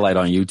a highlight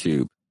on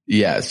YouTube.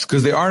 Yes,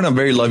 because they are in a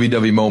very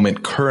lovey-dovey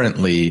moment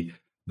currently,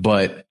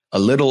 but a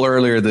little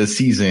earlier this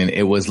season,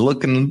 it was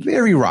looking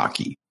very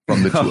rocky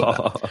from the two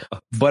of them.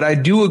 But I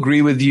do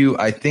agree with you.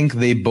 I think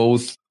they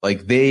both,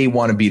 they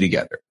want to be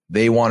together.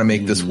 They want to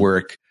make this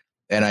work.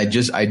 And I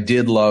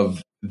did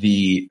love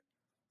the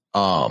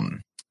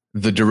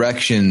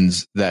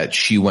directions that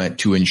she went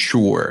to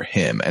ensure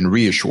him and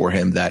reassure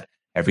him that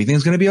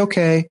everything's going to be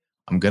okay.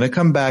 I'm going to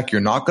come back.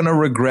 You're not going to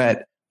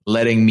regret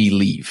letting me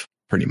leave,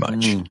 pretty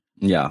much.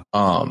 Yeah.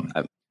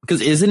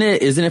 Because isn't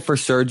it for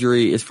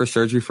surgery? It's for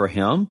surgery for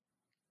him?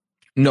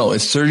 No,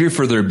 it's surgery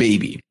for their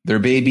baby. Their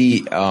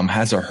baby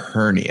has a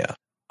hernia.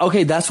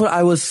 Okay, that's what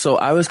I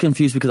was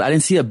confused because I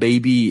didn't see a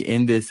baby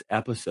in this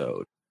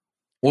episode.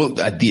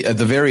 Well, at the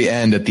very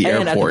end, at the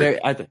airport.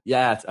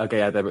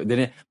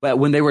 But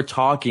when they were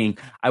talking,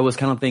 I was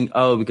kind of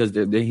thinking, because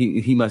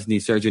he must need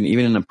surgery. And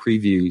even in the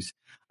previews,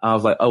 I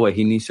was like, oh wait,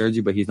 he needs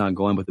surgery, but he's not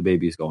going, but the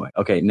baby is going.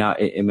 Okay, now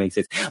it makes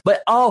sense.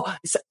 But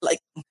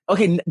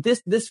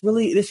this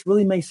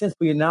really makes sense.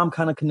 But now I'm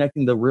kind of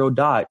connecting the real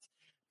dots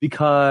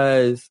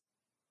because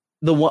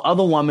the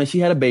other woman, she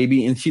had a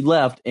baby and she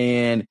left,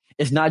 and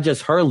it's not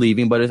just her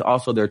leaving, but it's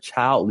also their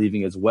child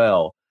leaving as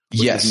well.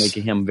 Yes.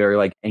 Making him very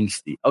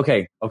angsty.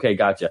 Okay,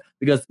 gotcha.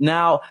 Because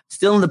now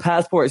still in the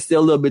passport is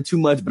still a little bit too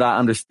much, but I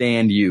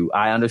understand you.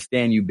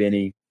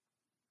 Benny.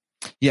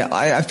 Yeah,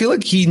 I feel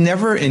like he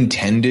never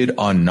intended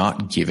on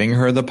not giving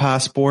her the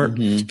passport.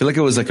 I feel like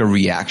it was a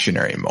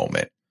reactionary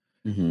moment.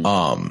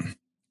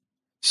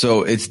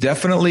 So it's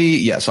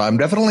definitely, so I'm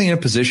definitely in a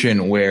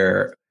position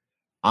where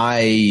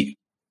I'm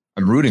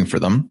rooting for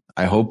them.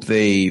 I hope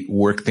they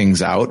work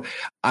things out.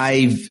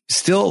 I've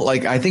still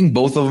I think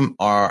both of them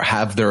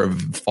have their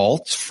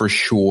faults for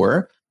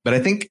sure. But I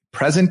think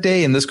present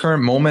day in this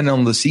current moment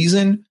on the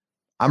season,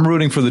 I'm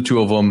rooting for the two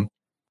of them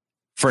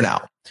for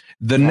now.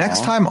 The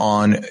next time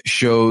on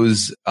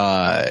shows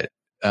Ari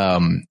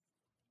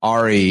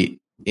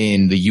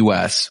in the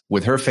US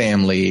with her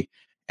family,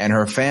 and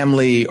her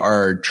family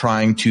are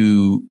trying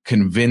to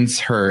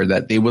convince her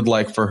that they would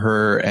like for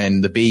her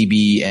and the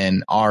baby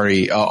and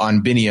Ari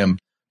on Biniam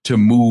to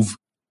move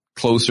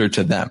closer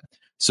to them.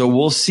 So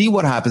we'll see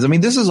what happens. I mean,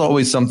 this is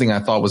always something I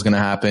thought was going to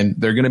happen.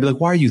 They're going to be like,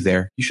 why are you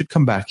there? You should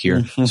come back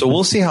here. So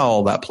we'll see how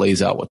all that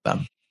plays out with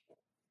them.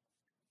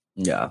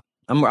 Yeah.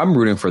 I'm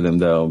rooting for them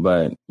though,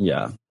 but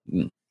yeah.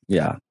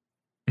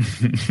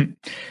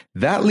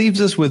 That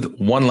leaves us with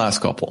one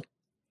last couple.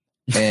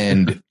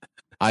 And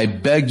I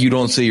beg you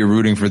don't say you're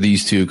rooting for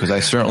these two, because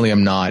I certainly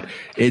am not.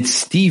 It's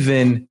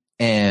Steven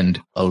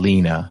and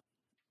Alina.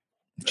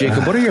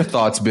 Jacob, what are your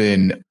thoughts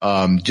been?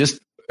 First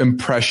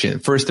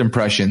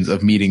impressions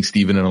of meeting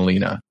Steven and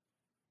Alina.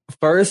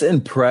 First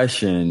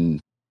impression,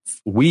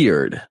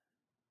 weird.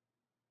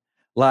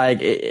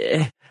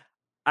 I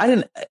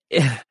didn't.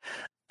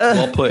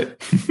 Well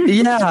put.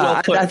 Yeah,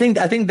 well put. I think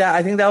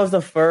that was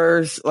the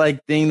first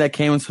thing that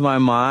came into my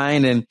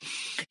mind. And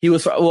he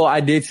was,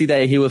 I did see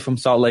that he was from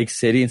Salt Lake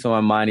City, and so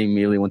my mind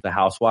immediately went to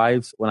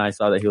Housewives when I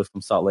saw that he was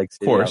from Salt Lake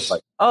City. Of course.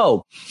 I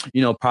was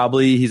like,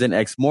 probably he's an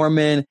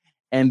ex-Mormon.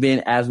 And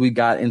then as we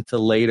got into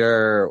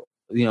later,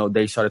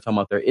 they started talking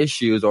about their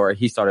issues, or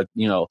he started,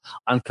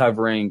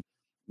 uncovering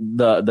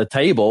the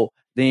table.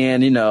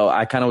 Then,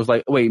 I kind of was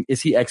like, wait,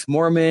 is he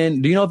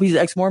ex-Mormon? Do you know if he's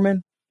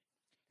ex-Mormon?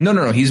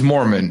 No. He's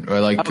Mormon,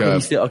 or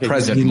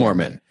present. He's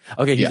Mormon.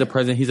 Okay, he's a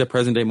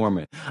present day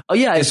Mormon. Oh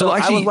yeah. So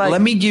actually, let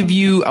me give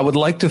you. I would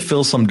like to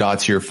fill some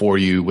dots here for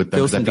you with them,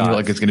 because I feel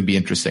like it's going to be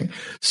interesting.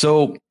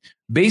 So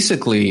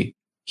basically,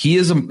 he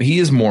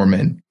is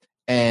Mormon,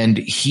 and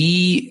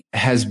he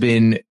has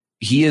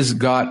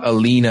got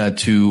Alina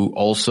to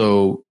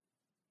also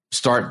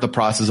start the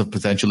process of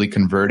potentially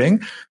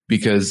converting,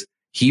 because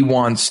he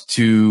wants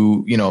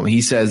to.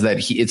 He says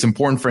that it's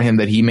important for him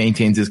that he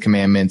maintains his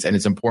commandments, and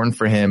it's important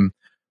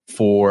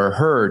for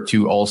her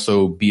to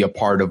also be a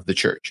part of the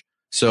church.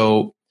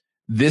 So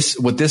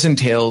what this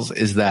entails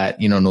is that,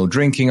 no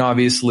drinking,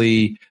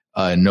 obviously,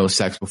 no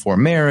sex before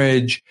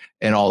marriage,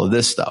 and all of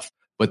this stuff.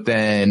 But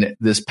then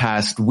this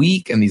past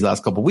week and these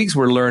last couple of weeks,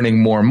 we're learning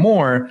more and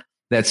more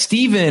that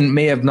Steven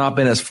may have not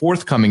been as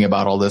forthcoming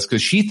about all this,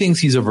 because she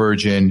thinks he's a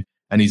virgin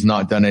and he's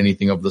not done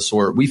anything of the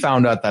sort. We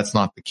found out that's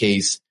not the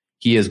case.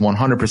 He is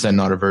 100%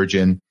 not a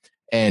virgin,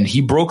 and he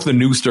broke the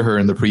news to her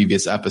in the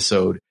previous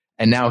episode.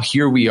 And now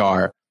here we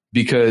are,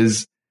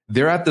 because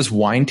they're at this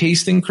wine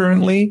tasting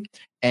currently,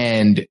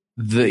 and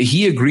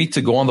he agreed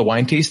to go on the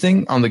wine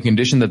tasting on the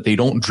condition that they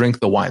don't drink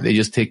the wine. They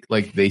just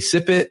they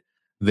sip it,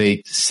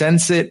 they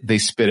sense it, they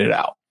spit it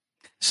out.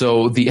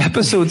 So the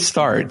episode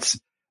starts,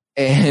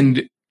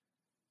 and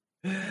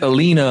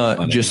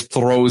Alina just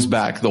throws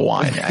back the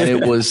wine, and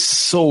it was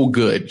so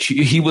good.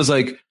 He was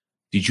like,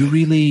 did you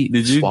really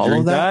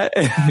swallow that?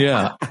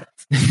 Yeah.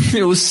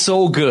 It was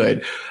so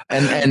good.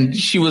 And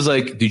she was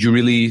like, did you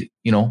really,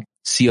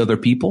 see other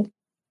people?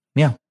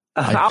 Yeah,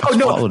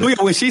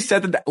 When she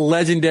said that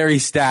legendary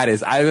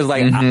status, I was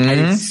like,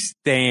 I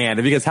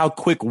stand, because how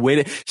quick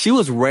witted she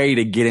was, ready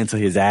to get into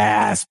his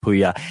ass,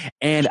 Puya.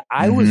 And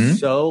I was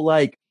so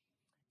like,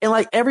 and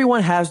like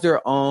everyone has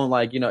their own,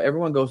 like,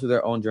 everyone goes through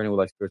their own journey with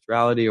like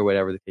spirituality or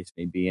whatever the case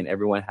may be. And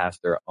everyone has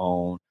their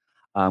own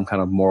kind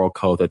of moral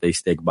code that they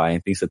stick by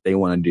and things that they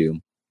want to do.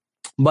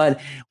 But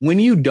when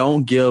you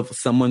don't give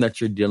someone that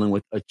you're dealing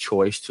with a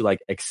choice to like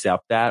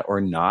accept that or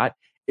not,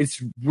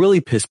 it's really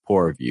piss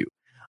poor of you.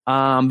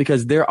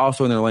 Because they're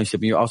also in a relationship,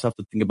 and you also have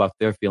to think about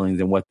their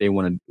feelings and what they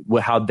want to,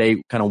 how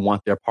they kind of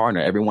want their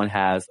partner. Everyone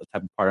has a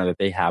type of partner that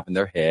they have in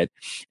their head,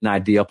 an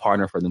ideal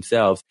partner for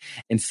themselves.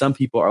 And some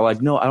people are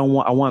like, no, I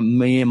want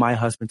me and my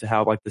husband to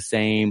have like the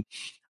same.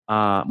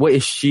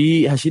 Has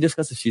she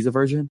discussed if she's a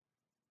virgin?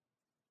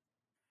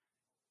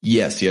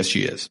 Yes,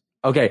 she is.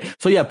 Okay.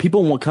 So yeah,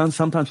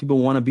 sometimes people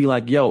want to be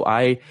like, yo,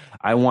 I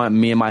want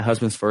me and my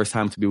husband's first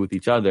time to be with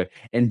each other.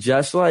 And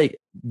just like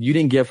you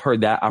didn't give her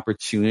that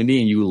opportunity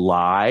and you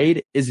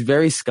lied, is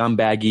very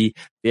scumbaggy,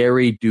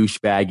 very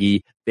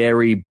douchebaggy,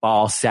 very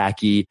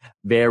ballsacky,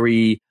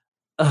 very,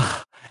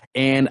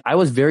 and I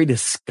was very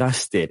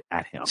disgusted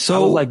at him. So I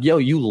was like, yo,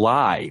 you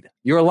lied.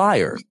 You're a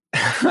liar.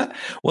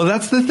 Well,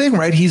 that's the thing,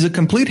 right? He's a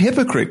complete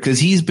hypocrite because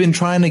he's been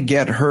trying to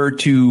get her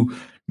to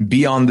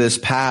be on this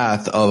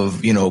path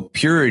of,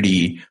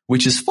 purity,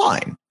 which is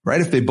fine,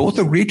 right? If they both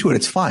agree to it,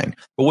 it's fine.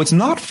 But what's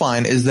not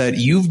fine is that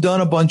you've done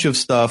a bunch of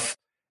stuff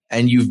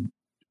and you've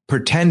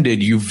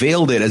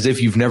veiled it as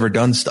if you've never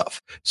done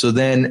stuff. So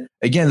then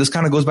again, this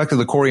kind of goes back to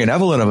the Corey and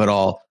Evelyn of it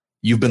all.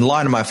 You've been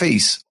lying to my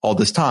face all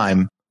this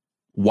time.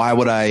 Why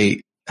would I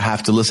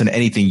have to listen to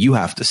anything you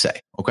have to say?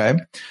 Okay.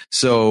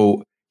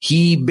 So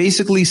he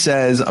basically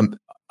says,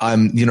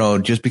 I'm,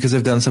 just because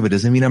I've done stuff, it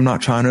doesn't mean I'm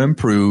not trying to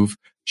improve.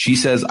 She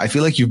says, I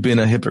feel like you've been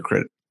a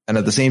hypocrite. And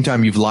at the same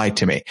time, you've lied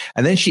to me.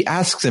 And then she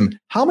asks him,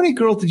 how many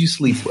girls did you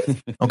sleep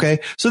with? Okay.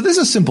 So this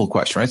is a simple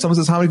question, right? Someone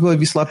says, how many people have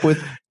you slept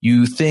with?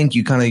 You think,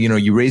 you kind of,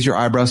 you raise your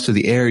eyebrows to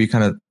the air. You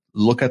kind of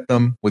look at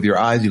them with your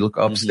eyes. You look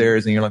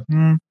upstairs and you're like,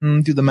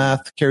 do the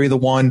math, carry the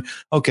 1.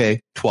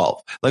 Okay.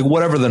 12, like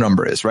whatever the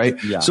number is, right?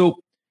 Yeah. So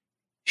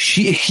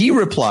he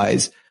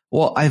replies,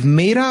 well, I've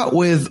made out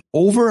with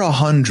over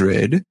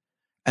 100.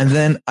 And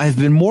then I've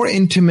been more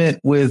intimate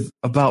with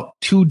about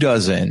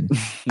 24.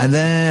 And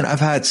then I've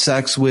had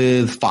sex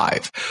with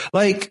 5.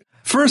 Like,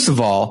 first of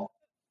all,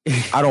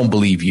 I don't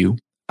believe you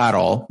at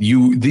all.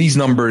 These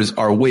numbers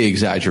are way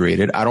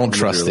exaggerated. I don't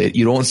trust it.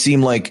 You don't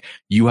seem like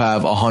you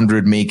have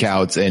 100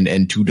 makeouts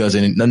and 24.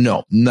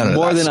 No, none of that.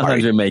 More than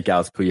 100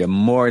 makeouts, Puya.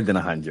 More than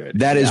 100.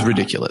 That is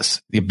ridiculous.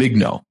 A big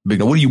no.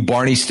 What are you,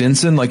 Barney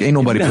Stinson? Like, ain't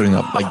nobody putting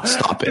up, like,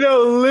 stop it.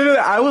 Literally,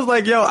 I was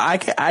like, yo, I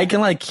can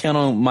like count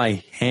on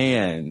my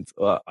hands,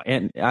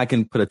 and I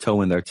can put a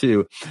toe in there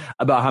too,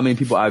 about how many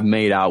people I've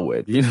made out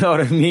with. You know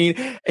what I mean?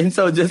 And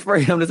so just for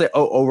him to say,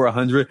 oh, over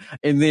 100,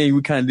 and then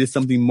we kind of did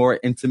something more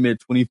intimate,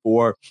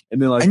 24.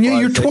 And then like, and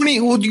you're 20.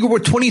 Well, you were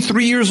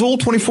 23 years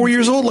old, 24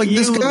 years old. Like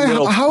this guy,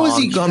 how has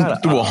he gone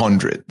through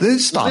 100?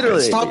 Stop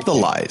it. Stop the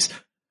lies.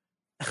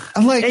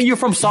 I'm like, and you're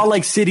from Salt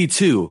Lake City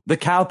too, the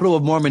capital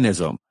of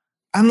Mormonism.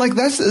 I'm like,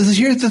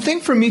 here's the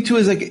thing for me too,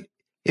 is like,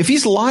 if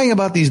he's lying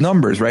about these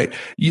numbers, right?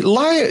 You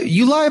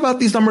lie about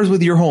these numbers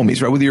with your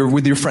homies, right?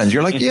 With your friends.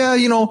 You're like, yeah,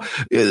 and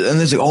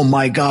there's like, oh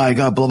my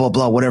God, blah, blah,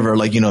 blah, whatever.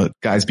 Like,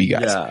 guys be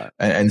guys.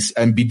 Yeah.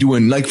 And be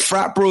doing like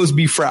frat bros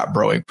be frat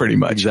broing pretty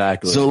much.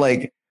 Exactly. So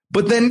like,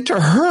 but then to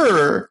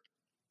her,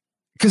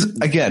 because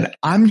again,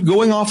 I'm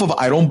going off of,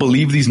 I don't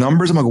believe these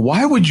numbers. I'm like,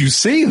 why would you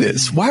say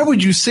this? Why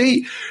would you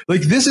say like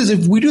this is,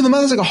 if we do the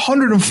math, it's like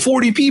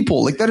 140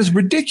 people. Like that is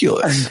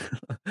ridiculous.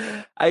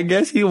 I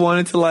guess he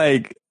wanted to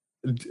like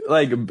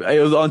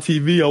it was on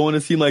TV. I want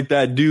to seem like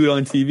that dude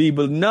on TV,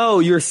 but no,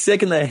 you're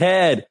sick in the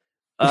head.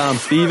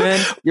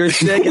 Steven, you're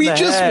sick in the head. We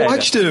just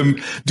watched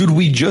him. Dude,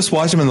 we just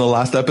watched him in the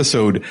last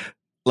episode.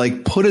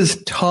 Like put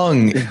his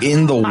tongue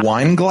in the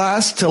wine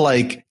glass to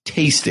like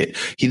taste it.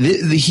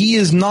 He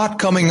is not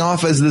coming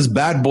off as this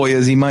bad boy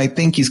as he might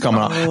think he's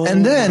coming off.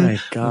 And then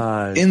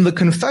in the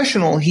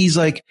confessional, he's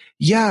like,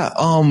 yeah,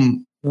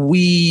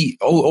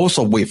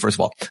 also wait, first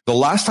of all, the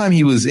last time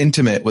he was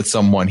intimate with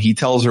someone, he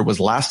tells her was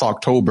last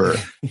October.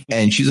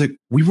 And she's like,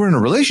 we were in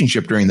a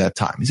relationship during that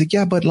time. He's like,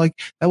 yeah, but like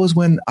that was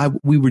when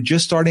we were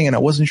just starting and I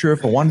wasn't sure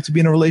if I wanted to be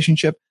in a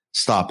relationship.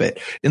 Stop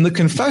it. In the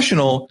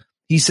confessional,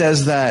 he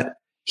says that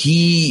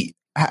he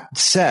had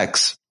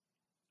sex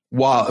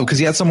because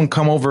he had someone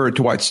come over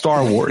to watch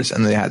Star Wars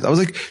and I was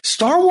like,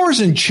 Star Wars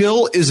and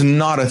chill is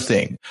not a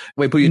thing.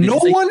 Wait, but no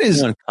one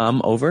is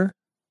come over.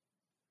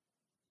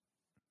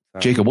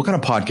 Jacob, what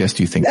kind of podcast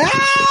do you think this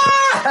is?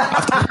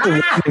 After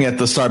warning at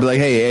the start, be like,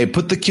 hey,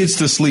 put the kids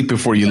to sleep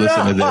before you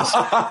listen to this.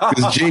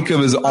 Because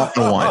Jacob is on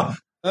one.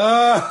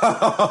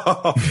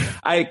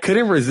 I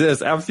couldn't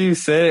resist. After you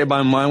said it,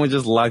 my mind was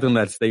just locked on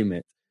that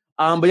statement.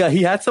 But yeah,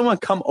 he had someone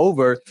come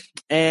over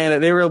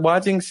and they were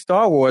watching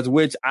Star Wars,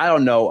 which I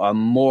don't know, a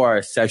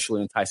more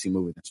sexually enticing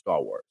movie than Star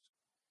Wars.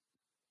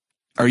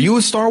 Are you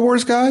a Star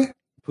Wars guy?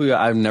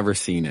 I've never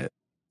seen it.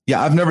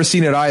 Yeah, I've never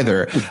seen it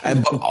either.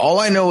 But all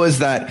I know is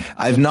that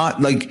I've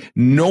not, like,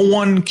 no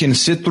one can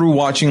sit through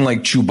watching like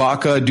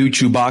Chewbacca do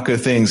Chewbacca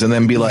things and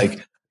then be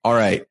like, all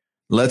right,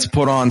 let's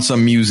put on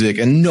some music.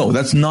 And no,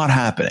 that's not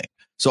happening.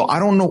 So I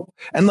don't know.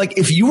 And like,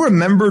 if you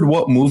remembered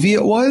what movie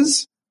it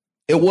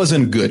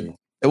wasn't good.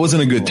 It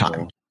wasn't a good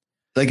time.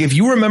 Like, if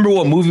you remember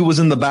what movie was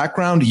in the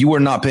background, you were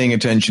not paying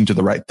attention to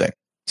the right thing.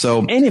 So,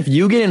 and if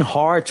you get in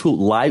hard to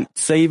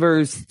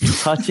lightsabers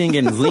touching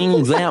and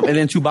zing zam, and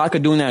then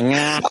Chewbacca doing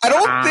that, I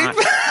don't think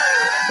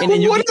that, and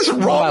then you what is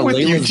wrong with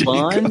you,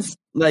 buns?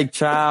 Like,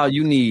 child,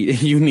 you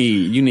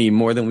need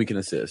more than we can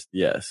assist.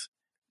 Yes.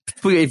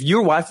 If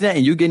you're watching that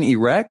and you're getting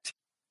erect,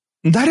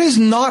 that is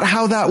not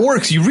how that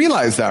works. You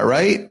realize that,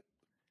 right?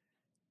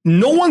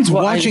 No one's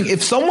watching.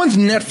 If someone's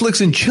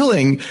Netflix and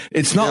chilling,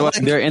 it's not like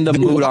they're in the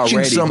mood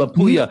already. But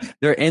Puya,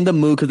 they're in the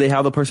mood because they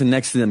have the person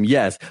next to them.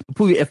 Yes. But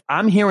Puya, if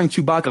I'm hearing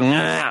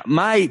Chewbacca,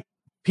 my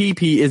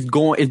PP is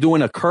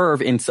doing a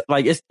curve and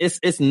like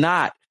it's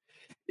not.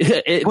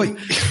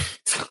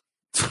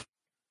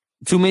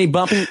 Too many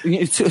bumping,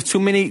 too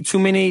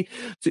many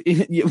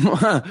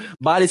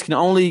bodies can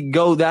only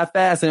go that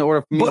fast in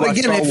order for me to watch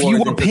again, if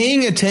you were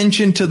paying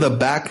attention to the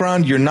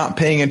background, you're not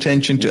paying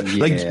attention to,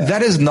 like,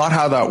 that is not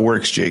how that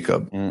works,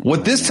 Jacob.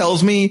 What this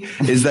tells me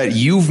is that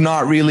you've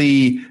not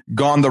really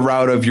gone the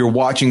route of you're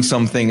watching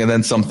something and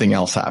then something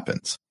else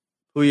happens.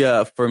 Well,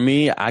 yeah, for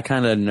me, I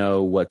kind of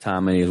know what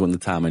time it is when the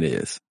time it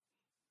is.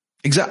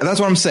 Exactly. That's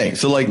what I'm saying.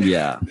 So like,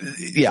 yeah.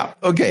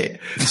 Okay.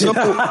 So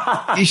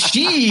is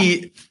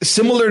she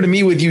similar to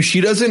me with you? She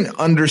doesn't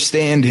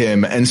understand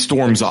him and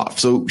storms off.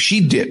 So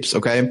she dips.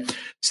 Okay.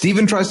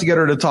 Steven tries to get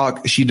her to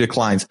talk. She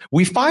declines.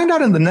 We find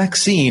out in the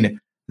next scene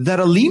that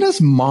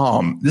Alina's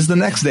mom, this is the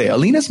next day,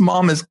 Alina's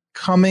mom is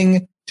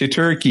coming to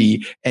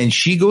Turkey and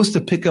she goes to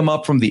pick him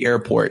up from the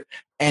airport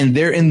and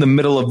they're in the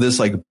middle of this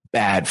like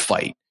bad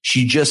fight.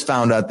 She just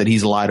found out that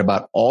he's lied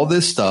about all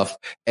this stuff.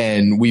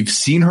 And we've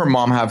seen her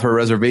mom have her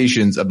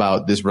reservations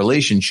about this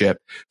relationship.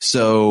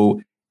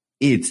 So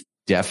it's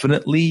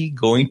definitely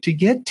going to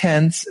get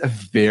tense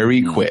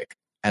very quick.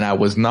 And I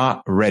was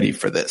not ready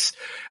for this.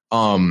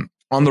 On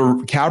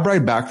the cab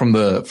ride back from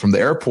the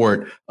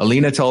airport,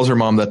 Alina tells her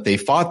mom that they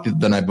fought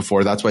the night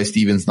before. That's why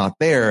Steven's not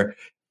there.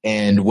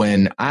 And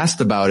when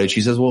asked about it, she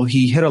says, well,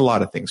 he hid a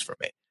lot of things from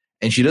me.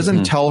 And she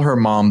doesn't tell her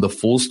mom the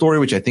full story,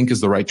 which I think is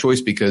the right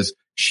choice because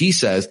she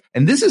says,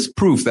 and this is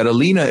proof that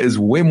Alina is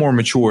way more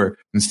mature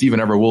than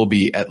Steven ever will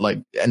be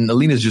and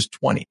Alina's just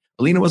 20.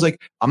 Alina was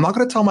like, I'm not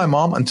going to tell my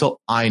mom until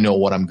I know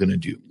what I'm going to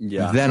do.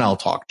 Yeah. Then I'll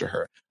talk to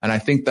her. And I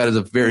think that is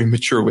a very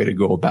mature way to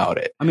go about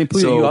it. I mean,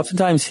 you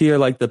oftentimes hear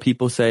like the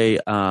people say,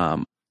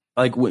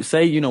 like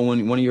say, you know,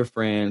 when one of your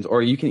friends,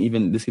 or you can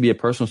even, this could be a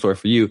personal story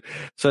for you.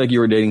 So like you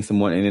were dating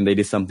someone and then they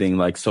did something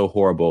like so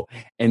horrible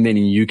and then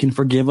you can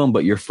forgive them,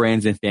 but your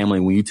friends and family,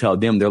 when you tell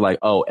them, they're like,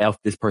 oh, F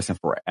this person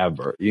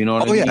forever. You know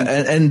what I mean?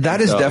 Yeah. And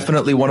that is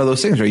definitely one of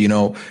those things where, you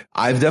know,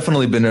 I've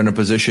definitely been in a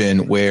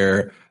position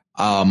where,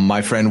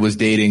 my friend was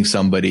dating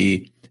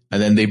somebody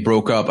and then they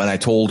broke up and I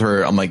told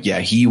her, I'm like, yeah,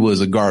 he was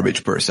a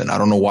garbage person. I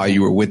don't know why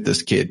you were with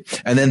this kid.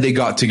 And then they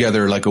got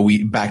together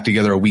back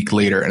together a week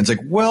later. And it's like,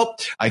 well,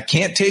 I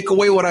can't take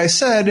away what I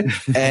said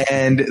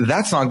and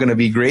that's not going to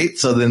be great.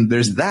 So then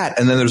there's that.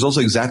 And then there's also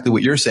exactly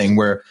what you're saying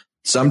where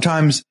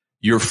sometimes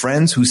your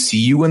friends who see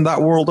you in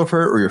that world of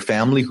hurt or your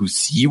family who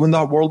see you in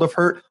that world of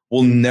hurt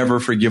will never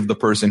forgive the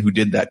person who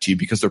did that to you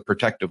because they're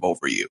protective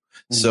over you.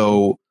 Mm-hmm.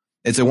 So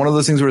it's like one of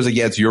those things where it's like,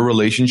 yeah, it's your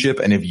relationship.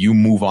 And if you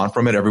move on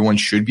from it, everyone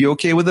should be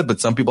okay with it. But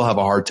some people have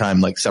a hard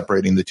time like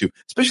separating the two,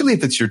 especially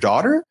if it's your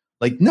daughter.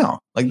 Like, no,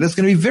 like that's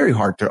going to be very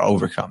hard to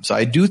overcome. So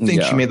I do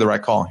think she made the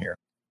right call here.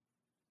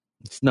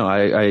 No,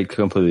 I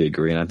completely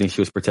agree. And I think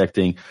she was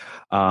protecting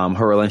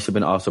her relationship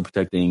and also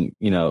protecting,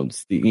 you know,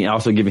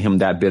 also giving him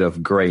that bit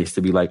of grace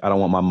to be like, I don't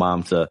want my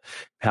mom to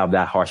have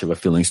that harsh of a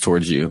feelings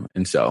towards you.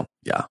 And so,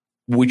 yeah.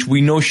 Which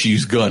we know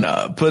she's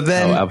gonna. But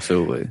then. Oh,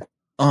 absolutely.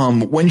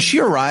 When she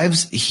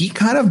arrives, he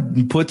kind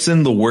of puts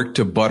in the work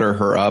to butter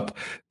her up.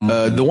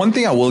 The one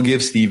thing I will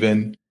give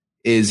Steven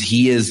is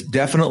he has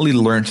definitely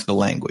learned the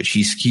language.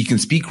 He can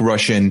speak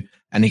Russian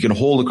and he can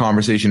hold a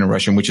conversation in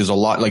Russian, which is a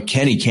lot like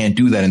Kenny can't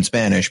do that in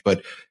Spanish,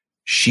 but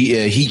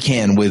he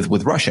can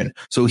with Russian.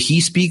 So he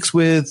speaks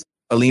with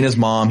Alina's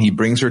mom. He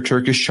brings her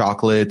Turkish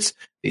chocolates.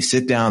 They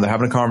sit down. They're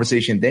having a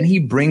conversation. Then he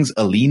brings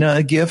Alina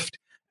a gift.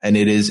 And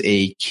it is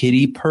a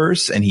kitty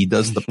purse, and he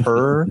does the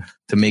purr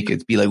to make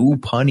it be like, ooh,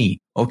 punny.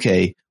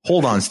 Okay,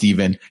 hold on,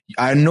 Steven.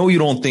 I know you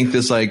don't think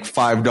this like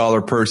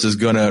 $5 purse is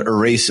gonna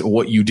erase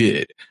what you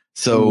did.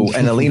 So,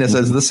 and Alina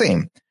says the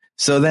same.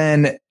 So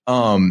then,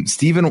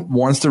 Steven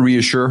wants to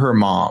reassure her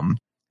mom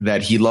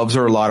that he loves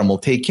her a lot and will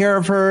take care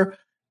of her.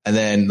 And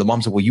then the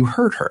mom said, well, you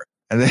hurt her.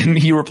 And then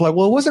he replied,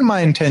 well, it wasn't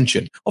my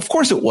intention. Of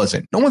course it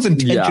wasn't. No one's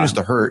intention is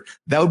to hurt.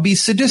 That would be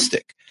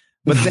sadistic.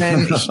 But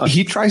then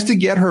he tries to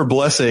get her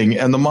blessing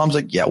and the mom's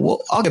like, yeah,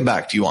 well, I'll get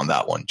back to you on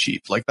that one,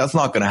 Chief. Like, that's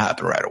not going to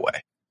happen right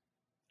away.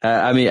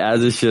 I mean,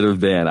 as it should have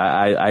been.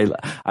 I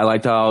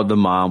liked how the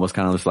mom was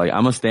kind of just like,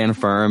 I'm going to stand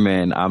firm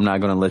and I'm not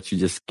going to let you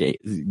just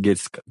get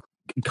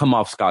come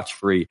off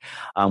scotch-free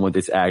with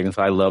this act. And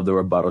so I love the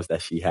rebuttals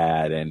that she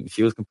had, and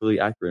she was completely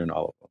accurate in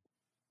all of them.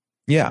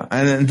 Yeah.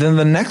 And then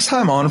the next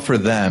time on for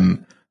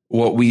them,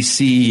 what we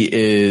see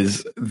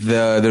is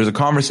there's a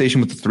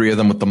conversation with the three of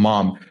them with the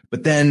mom,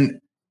 but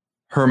then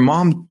her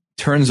mom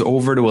turns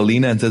over to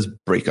Alina and says,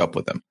 break up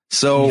with him.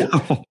 So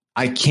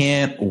I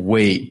can't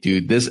wait,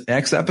 dude. This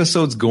next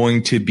episode's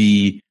going to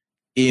be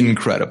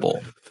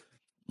incredible.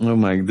 Oh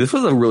my, this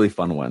was a really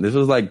fun one. This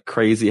was like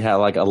crazy. Had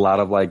like a lot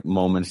of like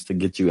moments to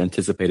get you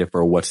anticipated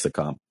for what's to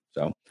come.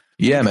 So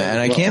yeah, man. And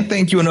I can't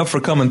thank you enough for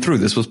coming through.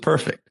 This was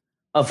perfect.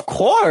 Of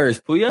course,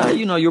 Puya,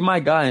 you know, you're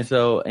my guy. And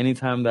so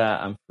anytime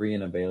that I'm free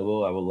and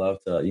available, I would love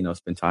to, you know,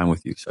 spend time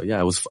with you. So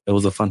yeah, it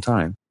was a fun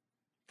time.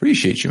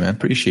 Appreciate you, man.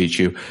 Appreciate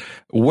you.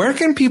 Where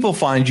can people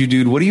find you,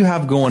 dude? What do you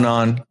have going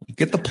on?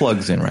 Get the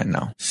plugs in right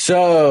now.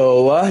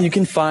 So you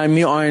can find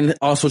me on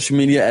all social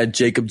media at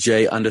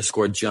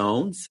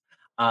JacobJ_Jones,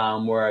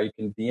 where you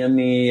can DM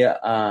me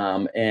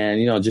and,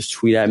 you know, just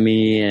tweet at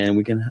me and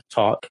we can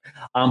talk.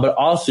 But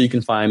also you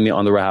can find me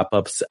on the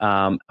wrap-ups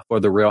for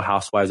the Real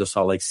Housewives of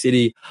Salt Lake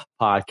City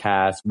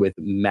podcast with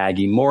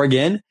Maggie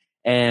Morgan.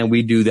 And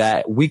we do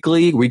that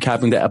weekly,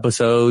 recapping the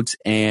episodes.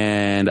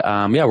 And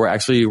yeah, we're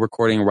actually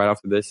recording right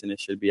after this, and it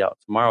should be out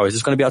tomorrow. Is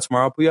this going to be out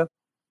tomorrow, Puya?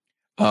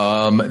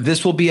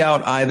 This will be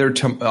out either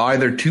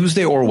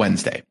Tuesday or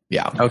Wednesday.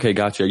 Yeah. Okay,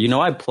 gotcha. You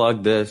know, I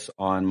plugged this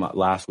on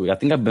last week. I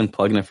think I've been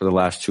plugging it for the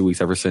last 2 weeks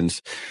ever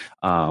since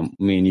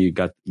me and you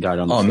got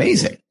on the show.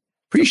 Amazing.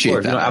 Appreciate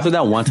that. You know, after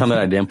that one time that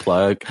I didn't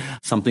plug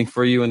something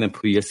for you and then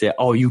Puya said,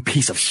 oh, you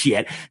piece of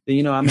shit. Then,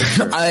 you know, I'm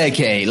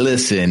okay,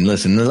 listen.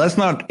 Let's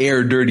not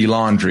air dirty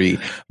laundry.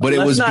 But it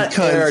was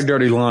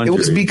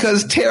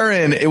because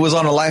Taryn, it was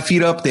on a live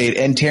feed update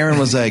and Taryn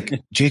was like,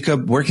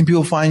 Jacob, where can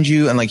people find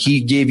you? And like, he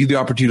gave you the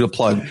opportunity to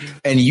plug.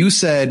 And you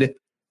said,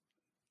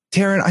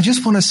 Taryn, I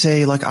just want to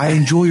say, like, I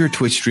enjoy your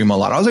Twitch stream a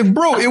lot. I was like,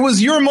 bro, it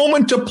was your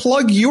moment to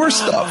plug your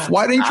stuff.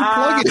 Why didn't you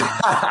plug it?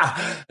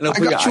 No, I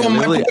got you on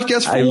my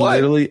podcast for what?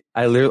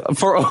 I literally,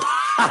 for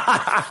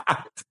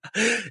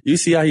you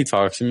see how he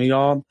talks to me,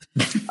 y'all?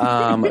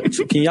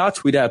 Can y'all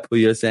tweet at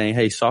Puya saying,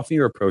 hey, soften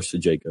your approach to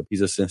Jacob. He's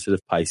a sensitive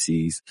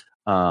Pisces.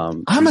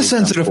 I'm a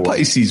sensitive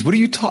Pisces. What are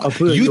you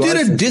talking? You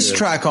did a diss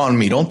track on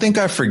me. Don't think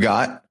I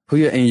forgot.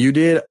 Puya, and you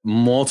did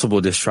multiple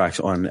diss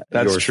tracks on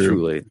yours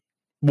truly.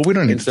 But we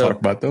don't need to talk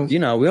about those. You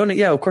know,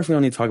 of course we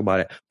don't need to talk about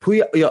it.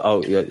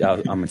 I'll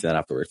mention that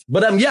afterwards.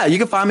 But yeah, you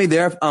can find me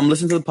there.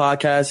 Listen to the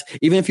podcast.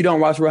 Even if you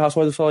don't watch Real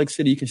Housewives of Salt Lake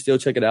City, you can still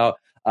check it out.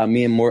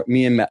 Me and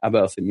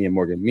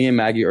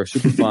Maggie are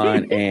super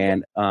fun,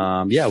 and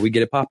yeah, we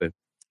get it popping.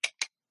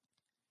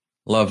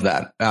 Love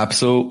that.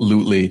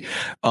 Absolutely.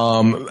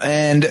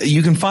 And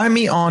you can find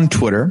me on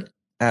Twitter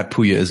at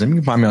Puyaism. You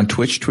can find me on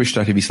Twitch,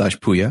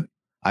 twitch.tv/Puya.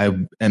 I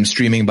am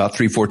streaming about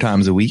 3-4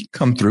 times a week.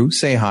 Come through,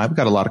 say hi. We've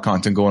got a lot of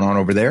content going on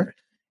over there.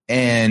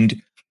 And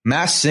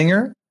Masked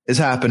Singer is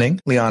happening.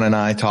 Leon and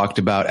I talked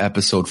about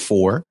episode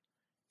 4,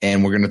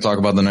 and we're going to talk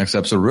about the next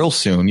episode real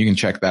soon. You can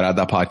check that out.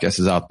 That podcast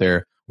is out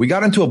there. We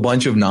got into a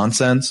bunch of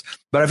nonsense,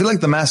 but I feel like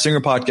the Masked Singer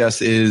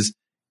podcast is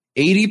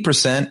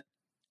 80%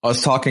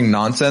 us talking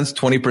nonsense,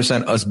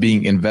 20% us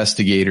being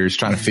investigators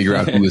trying to figure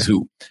out who is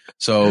who.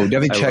 So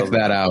definitely check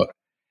that out.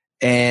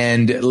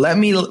 And let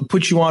me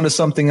put you on to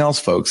something else,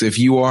 folks. If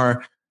you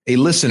are a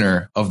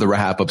listener of the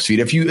Rahap Ups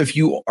feed, if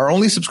you are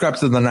only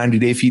subscribed to the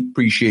 90-day feed,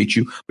 appreciate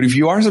you. But if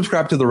you are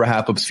subscribed to the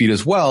Rahap Ups feed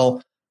as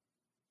well,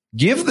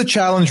 give the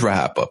Challenge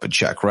Rahap Up a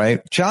check,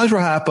 right? Challenge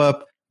Rahap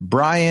Up.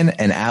 Brian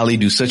and Ali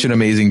do such an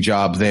amazing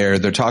job there.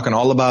 They're talking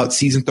all about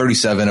season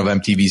 37 of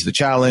MTV's The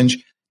Challenge,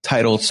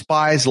 titled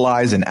Spies,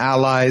 Lies, and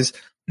Allies.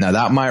 Now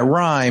that might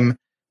rhyme.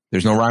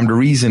 There's no rhyme to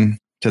reason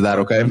to that,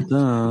 okay?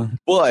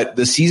 But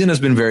the season has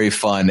been very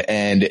fun,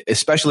 and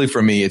especially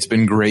for me, it's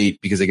been great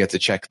because I get to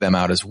check them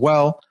out as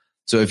well.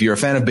 So if you're a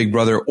fan of Big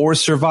Brother or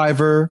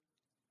Survivor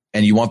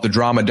and you want the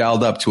drama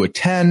dialed up to a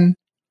 10,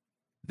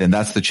 then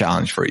that's the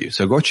challenge for you.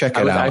 So go check it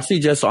out. I was actually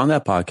just on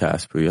that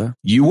podcast, Puya.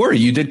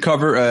 You did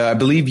cover, I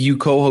believe you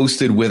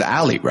co-hosted with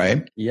Ali,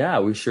 right? Yeah,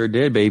 we sure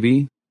did,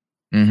 baby.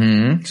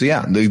 Mm-hmm. So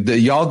yeah,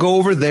 y'all go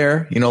over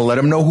there, let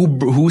them know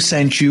who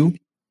sent you.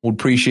 We'll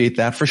appreciate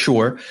that for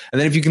sure. And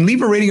then if you can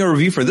leave a rating or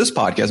review for this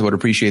podcast, I would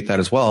appreciate that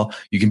as well.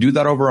 You can do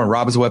that over on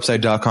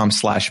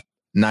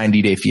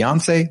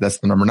robbinswebsite.com/90dayfiance. That's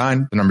the number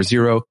 9, the number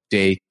 0,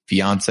 day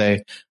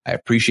fiance. I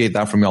appreciate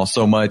that from y'all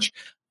so much.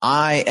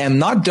 I am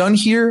not done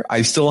here.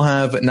 I still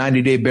have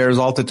 90 Day Bears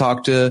all to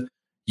talk to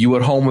you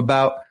at home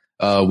about.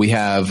 We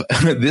have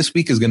this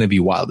week is going to be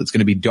wild. It's going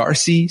to be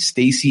Darcy,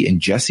 Stacey,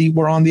 and Jesse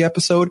were on the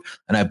episode.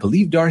 And I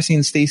believe Darcy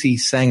and Stacey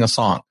sang a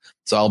song.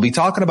 So I'll be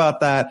talking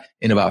about that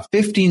in about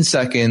 15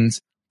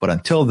 seconds. But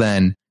until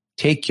then,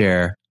 take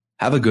care.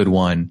 Have a good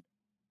one.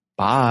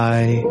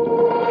 Bye.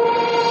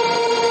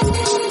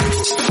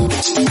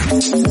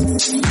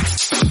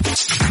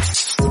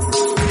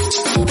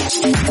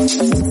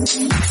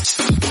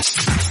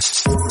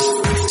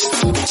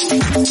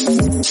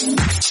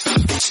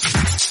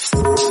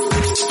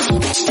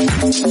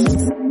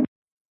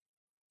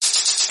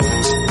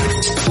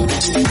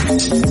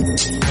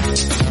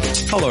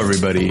 Hello,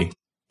 everybody.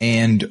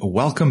 and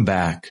welcome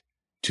back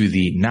to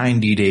the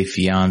 90 Day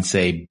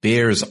Fiancé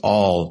Bears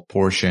All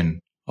portion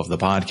of the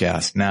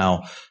podcast.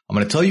 Now, I'm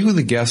going to tell you who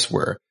the guests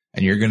were,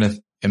 and you're going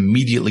to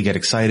immediately get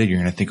excited. You're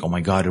going to think, oh my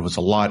God, it was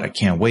a lot. I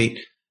can't wait.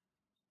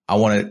 I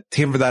want to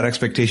temper that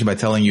expectation by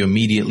telling you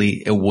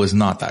immediately it was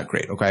not that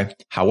great, okay?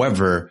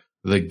 However,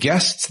 the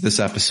guests this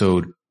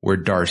episode were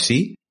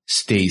Darcy,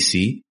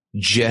 Stacy,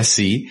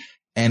 Jesse,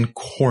 and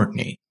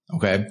Courtney.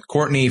 Okay.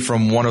 Courtney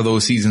from one of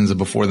those seasons of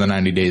Before the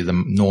 90 Days that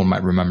no one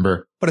might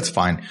remember, but it's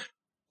fine.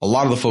 A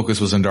lot of the focus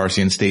was on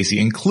Darcy and Stacy,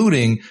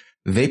 including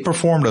they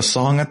performed a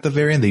song at the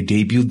very end. They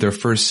debuted their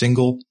first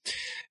single.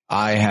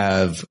 I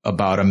have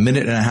about a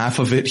minute and a half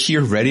of it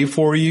here ready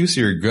for you.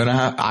 So you're going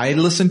to I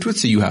listened to it,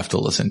 so you have to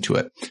listen to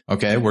it.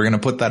 Okay. We're going to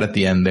put that at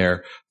the end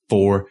there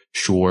for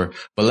sure.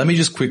 But let me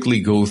just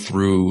quickly go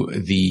through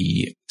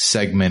the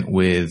segment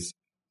with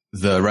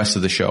the rest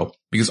of the show,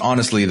 because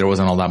honestly, there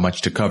wasn't all that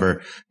much to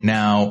cover.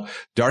 Now,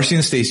 Darcy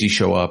and Stacy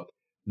show up.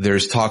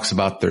 There's talks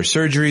about their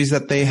surgeries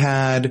that they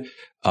had.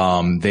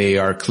 They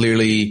are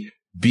clearly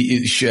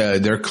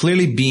they're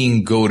clearly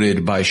being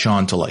goaded by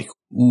Sean to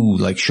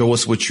show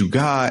us what you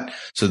got.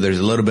 So there's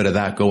a little bit of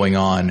that going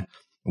on.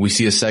 We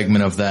see a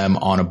segment of them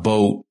on a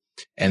boat,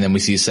 and then we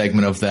see a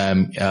segment of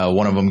them,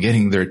 one of them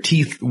getting their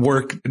teeth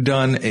work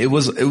done.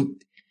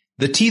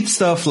 The teeth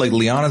stuff, like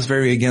Liana's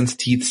very against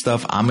teeth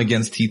stuff. I'm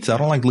against teeth. So I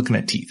don't like looking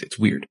at teeth. It's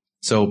weird.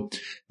 So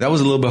that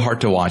was a little bit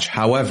hard to watch.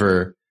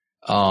 However,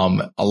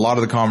 a lot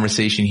of the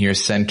conversation here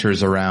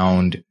centers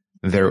around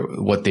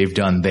what they've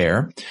done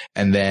there.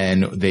 And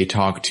then they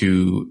talk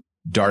to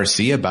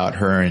Darcy about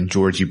her and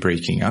Georgie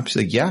breaking up. She's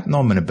like, yeah, no,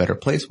 I'm in a better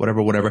place,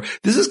 whatever.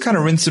 This is kind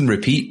of rinse and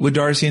repeat with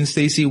Darcy and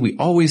Stacy. We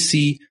always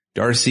see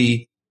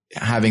Darcy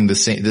having the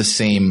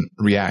same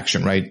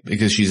reaction, right?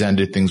 Because she's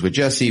ended things with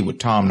Jesse, with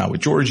Tom, now with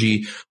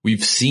Georgie.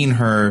 We've seen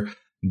her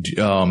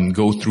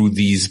go through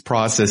these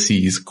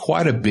processes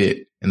quite a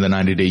bit in the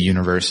 90 Day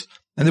universe.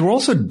 And they were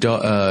also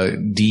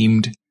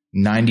deemed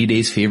 90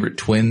 Day's favorite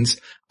twins.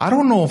 I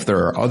don't know if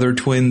there are other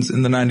twins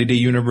in the 90 Day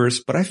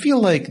universe, but I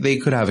feel like they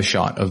could have a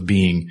shot of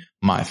being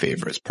my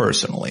favorites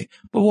personally.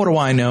 But what do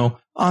I know?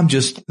 I'm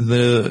just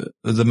the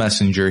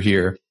messenger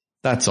here.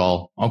 That's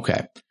all.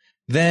 Okay.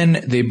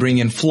 Then they bring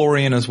in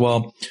Florian as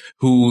well,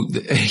 there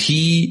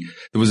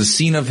was a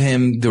scene of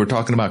him, they were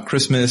talking about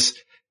Christmas,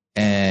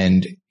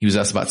 and he was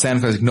asked about Santa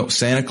Claus. Like, no,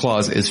 Santa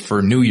Claus is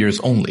for New Year's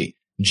only.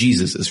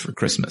 Jesus is for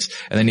Christmas.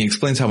 And then he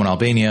explains how in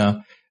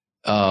Albania,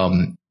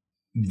 the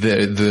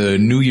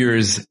New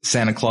Year's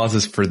Santa Claus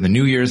is for the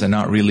New Year's and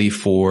not really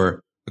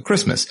for the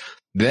Christmas.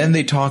 Then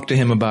they talk to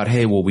him about,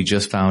 hey, well, we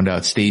just found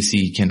out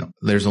Stacy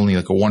there's only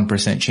like a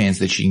 1% chance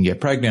that she can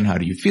get pregnant. How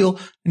do you feel?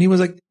 And he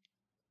was like,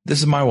 this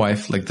is my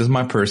wife. Like, this is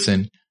my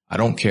person. I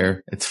don't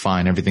care. It's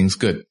fine. Everything's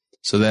good.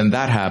 So then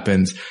that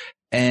happens.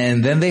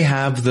 And then they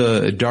have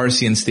the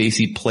Darcy and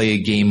Stacy play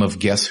a game of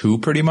Guess Who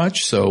pretty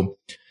much. So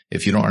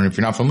if you're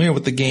not familiar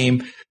with the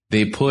game,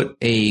 they put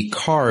a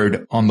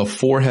card on the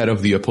forehead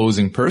of the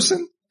opposing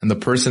person, and the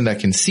person that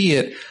can see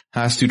it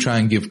has to try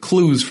and give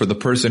clues for the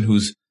person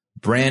who's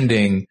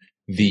branding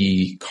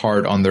the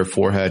card on their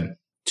forehead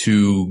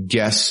to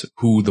guess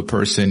who the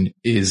person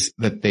is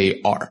that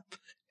they are.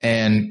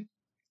 And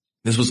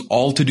this was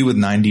all to do with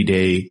 90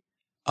 Day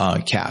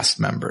cast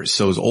members.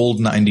 So it was old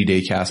 90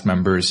 Day cast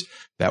members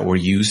that were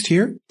used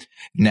here.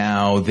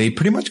 Now, they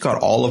pretty much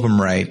got all of them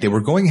right. They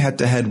were going head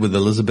to head with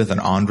Elizabeth and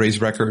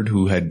Andre's record,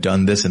 who had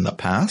done this in the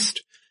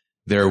past.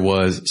 There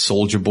was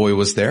Soldier Boy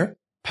was there.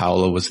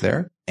 Paola was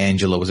there.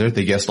 Angela was there.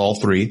 They guessed all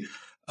three.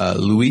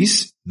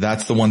 Luis,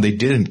 that's the one they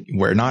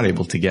were not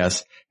able to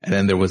guess. And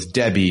then there was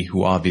Debbie,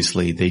 who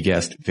obviously they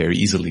guessed very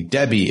easily.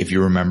 Debbie, if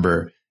you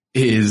remember,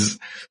 is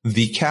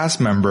the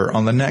cast member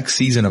on the next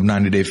season of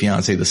 90 Day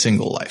Fiancé, The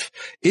Single Life.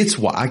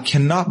 I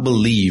cannot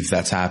believe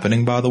that's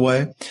happening, by the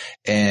way.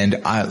 And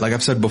like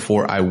I've said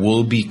before, I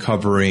will be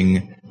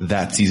covering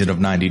that season of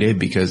 90 Day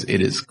because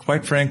it is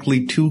quite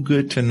frankly too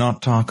good to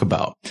not talk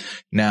about.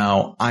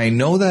 Now, I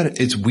know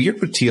that it's weird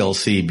with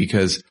TLC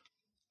because,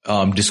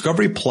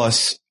 Discovery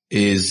Plus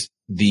is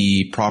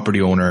the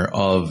property owner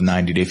of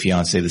 90 Day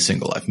Fiancé, The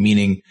Single Life,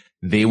 meaning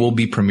they will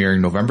be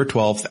premiering November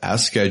 12th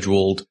as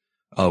scheduled.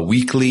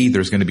 Weekly,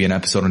 there's going to be an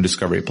episode on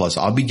Discovery Plus.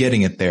 I'll be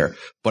getting it there.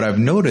 But I've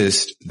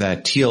noticed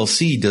that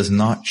TLC does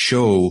not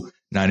show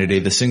 90 Day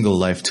The Single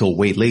Life till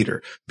way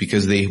later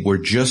because they were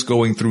just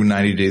going through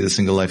 90 Day The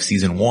Single Life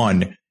season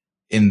 1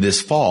 in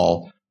this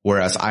fall,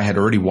 whereas I had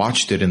already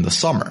watched it in the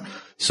summer.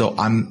 So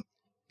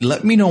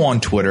let me know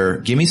on Twitter.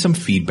 Give me some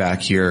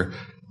feedback here.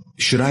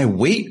 Should I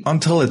wait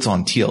until it's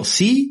on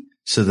TLC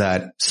so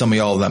that some of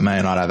y'all that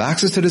may not have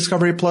access to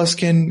Discovery Plus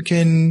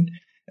can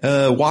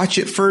watch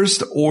it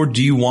first, or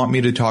do you want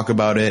me to talk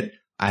about it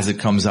as it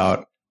comes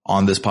out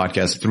on this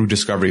podcast through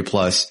Discovery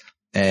Plus?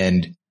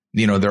 And,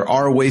 there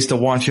are ways to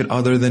watch it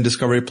other than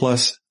Discovery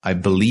Plus, I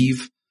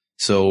believe.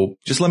 So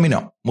just let me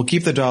know. We'll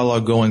keep the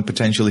dialogue going,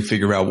 potentially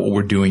figure out what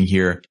we're doing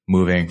here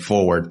moving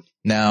forward.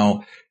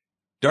 Now,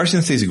 Darcy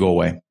and Stacey go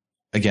away.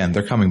 Again,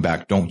 they're coming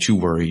back. Don't you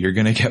worry. You're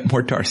going to get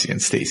more Darcy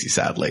and Stacey,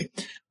 sadly.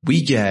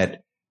 We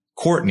get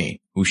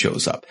Courtney, who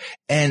shows up.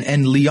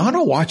 And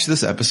Liana watched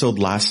this episode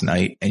last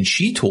night and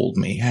she told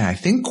me, hey, I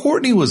think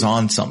Courtney was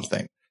on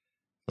something.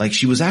 Like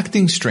she was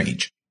acting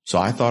strange. So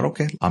I thought,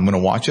 okay, I'm going to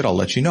watch it. I'll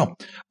let you know.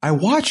 I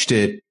watched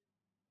it.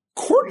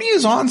 Courtney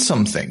is on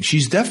something.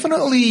 She's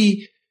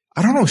definitely,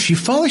 I don't know. She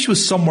felt like she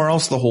was somewhere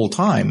else the whole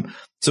time.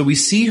 So we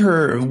see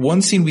her,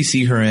 one scene we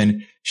see her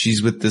in,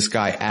 she's with this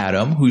guy,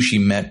 Adam, who she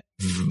met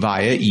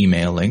via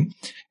emailing.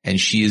 And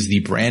she is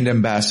the brand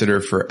ambassador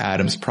for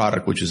Adam's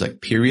product, which is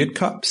like period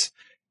cups.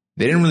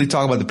 They didn't really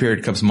talk about the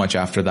period cups much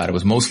after that. It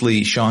was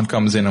mostly Sean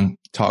comes in and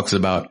talks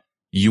about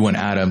you and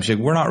Adam. She's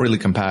like, we're not really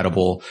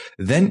compatible.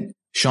 Then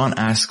Sean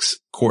asks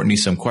Courtney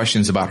some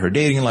questions about her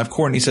dating life.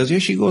 Courtney says, yeah,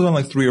 she goes on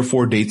like 3 or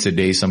 4 dates a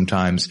day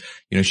sometimes.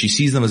 You know, she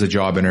sees them as a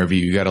job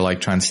interview. You got to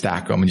like try and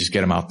stack them and just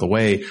get them out the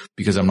way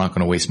because I'm not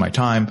going to waste my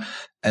time.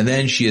 And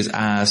then she is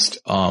asked,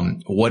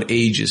 what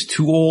age is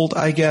too old,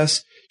 I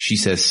guess. She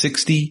says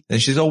 60.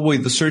 And she says, oh,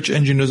 wait, the search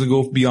engine doesn't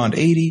go beyond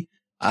 80.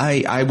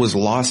 I was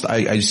lost.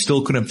 I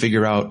still couldn't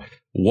figure out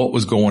what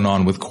was going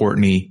on with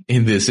Courtney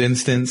in this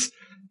instance.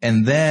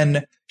 And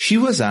then she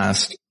was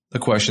asked a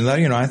question that,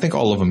 you know, I think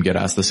all of them get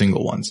asked, the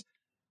single ones.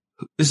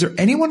 Is there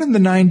anyone in the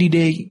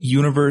 90-day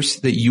universe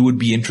that you would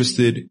be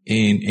interested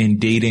in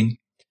dating?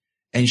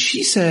 And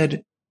she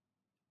said,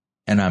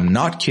 and I'm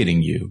not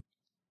kidding you,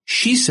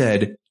 she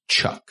said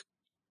Chuck.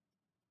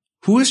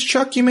 Who is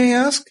Chuck, you may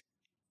ask?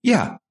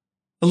 Yeah,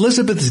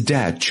 Elizabeth's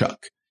dad,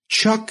 Chuck.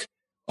 Chuck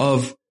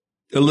of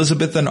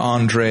Elizabeth and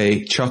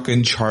Andre, Chuck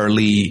and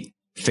Charlie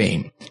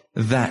fame.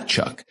 That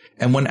Chuck.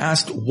 And when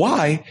asked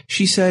why,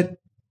 she said,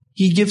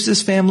 he gives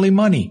his family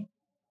money.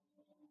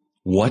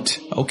 What?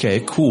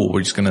 Okay, cool.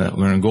 We're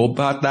gonna go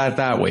about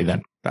that way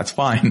then. That's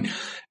fine.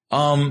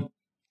 And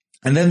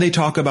then they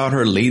talk about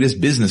her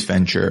latest business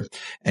venture,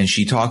 and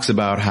she talks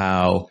about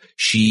how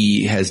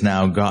she has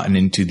now gotten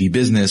into the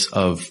business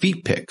of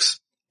feet pics.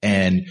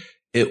 And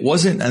it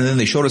wasn't, and then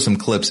they showed us some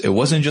clips. It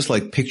wasn't just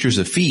like pictures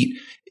of feet.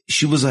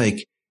 She was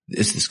like,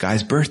 it's this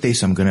guy's birthday,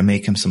 so I'm going to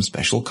make him some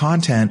special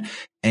content.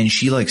 And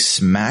she like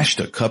smashed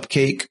a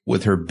cupcake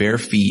with her bare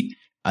feet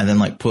and then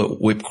like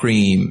put whipped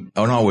cream,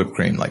 oh, not whipped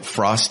cream, like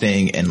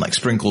frosting and like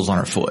sprinkles on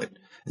her foot.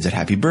 Is it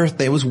happy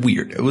birthday? It was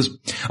weird. It was,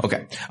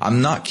 okay.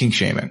 I'm not kink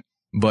shaming,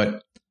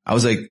 but I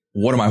was like,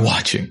 what am I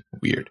watching?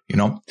 Weird, you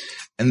know?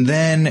 And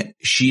then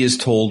she is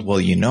told,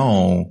 well, you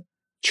know,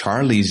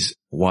 Charlie's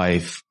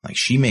wife, like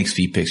she makes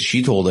feet pics.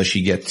 She told us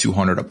she gets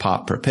 $200 a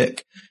pop per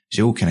pic. She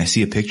said, oh, can I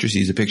see a picture?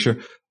 Sees a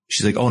picture.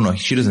 She's like, oh no,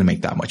 she doesn't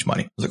make that much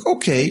money. I was like,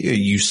 okay,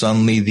 you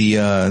suddenly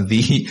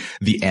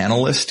the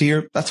analyst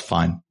here. That's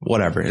fine.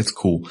 Whatever. It's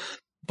cool.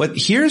 But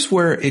here's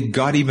where it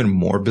got even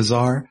more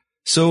bizarre.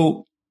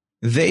 So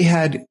they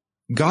had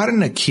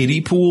gotten a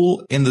kiddie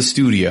pool in the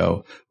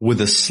studio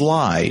with a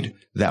slide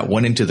that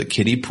went into the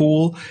kiddie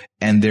pool.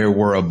 And there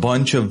were a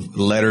bunch of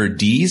letter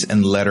D's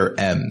and letter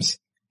M's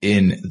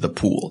in the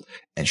pool.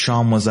 And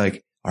Sean was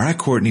like, all right,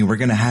 Courtney, we're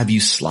going to have you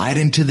slide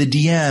into the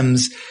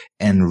DMs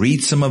and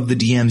read some of the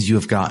DMs you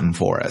have gotten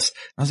for us.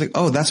 I was like,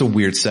 oh, that's a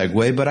weird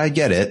segue, but I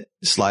get it.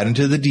 Slide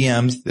into the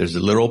DMs. There's a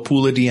little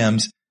pool of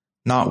DMs.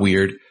 Not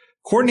weird.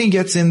 Courtney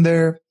gets in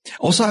there.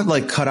 Also, I've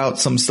like cut out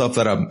some stuff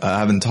that I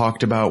haven't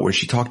talked about where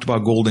she talked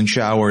about golden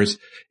showers.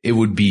 It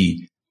would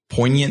be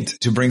poignant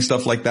to bring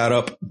stuff like that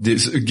up,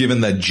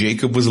 given that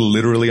Jacob was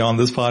literally on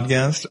this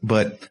podcast,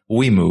 but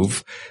we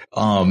move.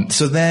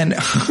 So then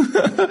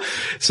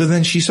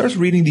she starts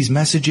reading these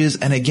messages.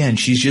 And again,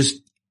 she's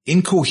just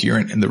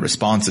incoherent in the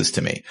responses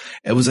to me.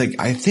 It was like,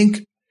 I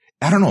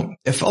don't know.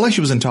 It felt like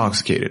she was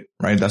intoxicated,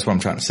 right? That's what I'm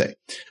trying to say.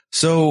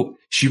 So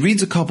she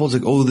reads a couple. It's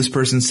like, oh, this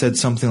person said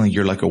something like,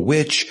 you're like a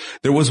witch.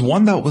 There was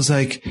one that was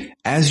like,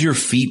 as your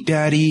feet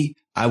daddy,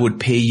 I would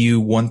pay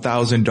you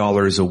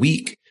 $1,000 a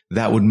week.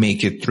 That would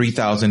make it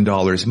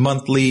 $3,000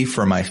 monthly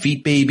for my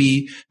feet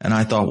baby. And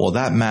I thought, well,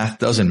 that math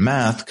doesn't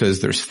math because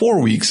there's 4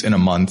 weeks in a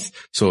month.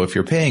 So if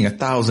you're paying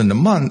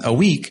 $1,000 a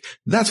week,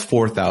 that's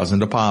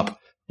 $4,000 a pop.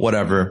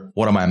 Whatever.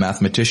 What am I, a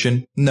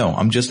mathematician? No,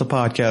 I'm just a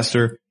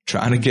podcaster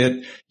trying to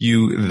get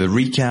you the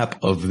recap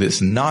of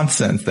this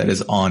nonsense that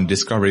is on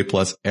Discovery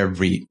Plus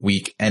every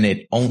week. And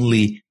it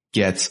only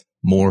gets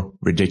more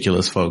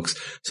ridiculous, folks.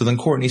 So then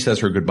Courtney says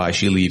her goodbye.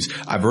 She leaves.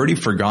 I've already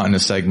forgotten a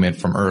segment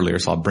from earlier,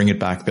 so I'll bring it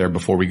back there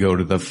before we go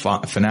to the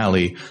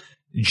finale.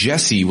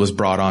 Jesse was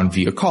brought on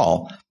via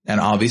call. And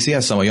obviously,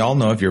 as some of y'all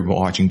know, if you're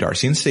watching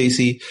Darcy and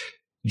Stacey,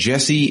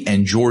 Jesse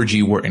and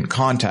Georgie were in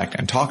contact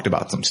and talked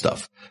about some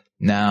stuff.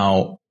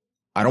 Now,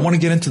 I don't want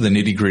to get into the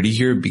nitty gritty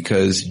here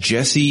because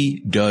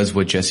Jesse does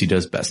what Jesse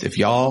does best. If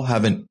y'all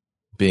haven't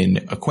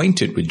been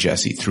acquainted with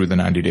Jesse through the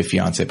 90 Day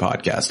Fiancé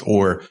podcast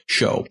or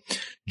show,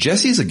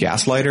 Jesse is a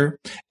gaslighter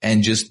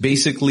and just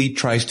basically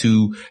tries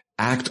to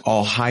act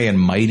all high and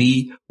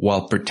mighty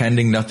while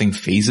pretending nothing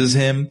phases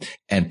him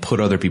and put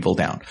other people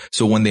down.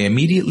 So when they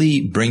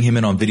immediately bring him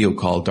in on video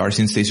call,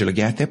 Darcy and Stacey are like,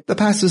 yeah, the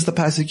past is the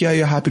past. Like, yeah,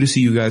 happy to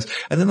see you guys.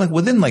 And then like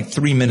within like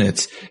 3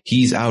 minutes,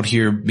 he's out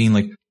here being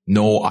like,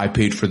 no, I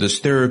paid for this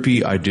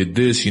therapy. I did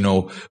this, you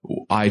know,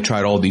 I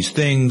tried all these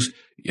things.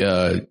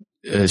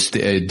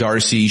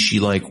 Darcy,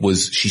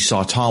 she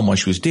saw Tom while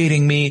she was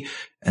dating me.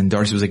 And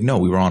Darcy was like, no,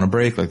 we were on a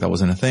break. Like that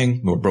wasn't a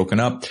thing. We were broken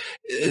up.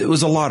 It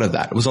was a lot of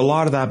that. It was a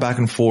lot of that back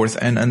and forth.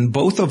 And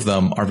both of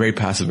them are very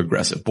passive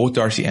aggressive, both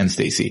Darcy and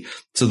Stacey.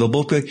 So they'll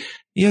both be like,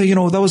 yeah,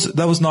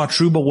 that was not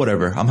true, but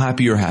whatever. I'm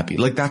happy you're happy.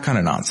 Like that kind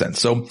of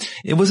nonsense. So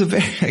it was a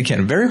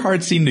very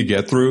hard scene to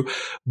get through,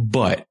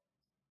 but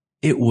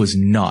it was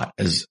not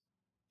as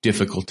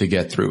difficult to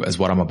get through as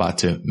what I'm about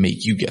to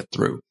make you get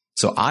through.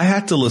 So I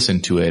had to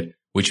listen to it,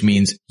 which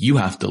means you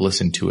have to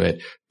listen to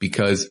it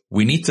because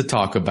we need to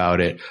talk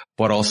about it.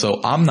 But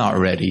also, I'm not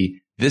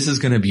ready. This is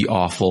going to be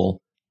awful,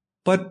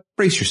 but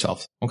brace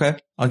yourself. Okay.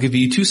 I'll give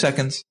you 2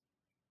 seconds.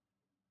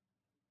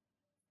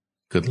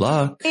 Good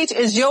luck. Each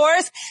is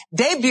yours,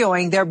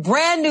 debuting their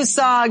brand new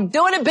song,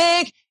 Doing It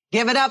Big.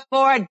 Give it up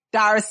for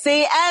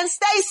Darcy and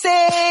Stacey.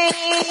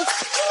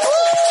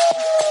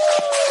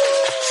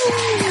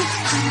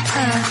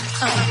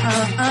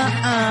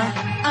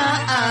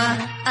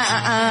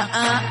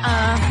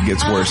 It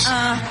gets worse.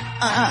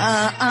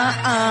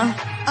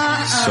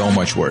 So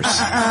much worse.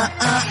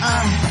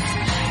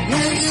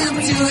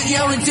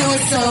 Yeah, we do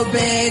it so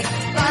big.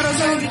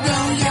 Bottles over the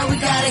go, yeah, we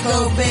gotta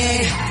go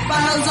big.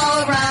 Bottles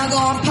all around,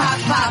 going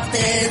pop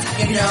this.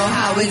 You know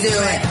how we do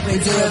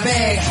it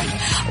big.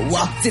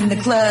 Walked in the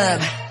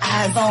club,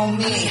 eyes on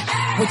me.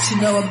 What you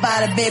know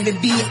about it, baby,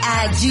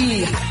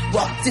 B.I.G.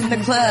 Walked in the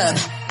club,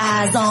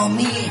 eyes on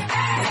me.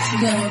 What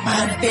you know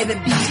about it, baby,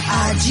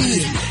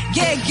 B.I.G.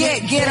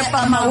 Get up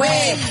on my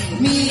way.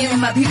 Me and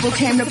my people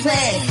came to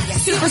play.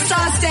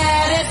 Superstar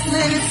status,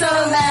 living so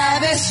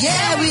lavish.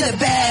 Yeah, we the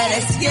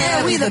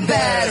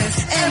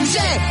baddest. MJ,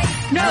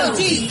 no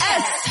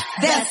DS,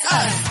 that's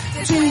us.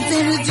 Twins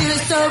in the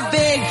juice so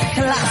big,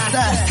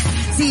 Colossus.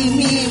 See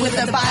me with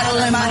a bottle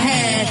in my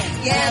hand.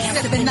 Yeah,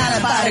 sipping out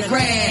about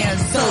 $1,000.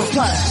 So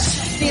plush.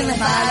 Feeling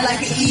high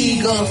like an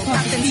eagle.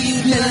 Pumping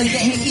these millions,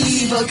 getting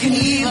evil,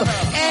 Knievel.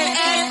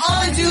 And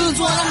all the dudes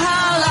wanna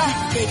holler.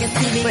 They can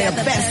see me for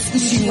the best,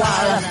 Uchi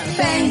Walla.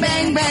 Bang,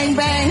 bang, bang,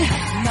 bang.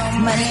 No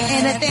money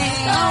in a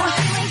thing.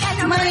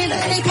 No money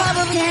that they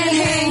probably can't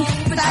hang.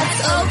 But that's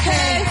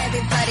okay.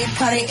 Everybody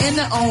party in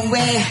their own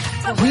way.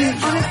 We're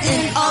on it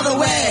in all the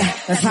way.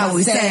 That's how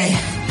we say.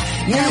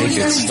 Yeah, Make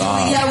it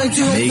stop. Yeah, we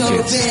do it Make so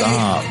it big.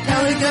 stop.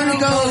 Now we're gonna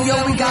go,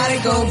 yo, we gotta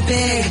go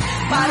big.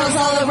 Bottles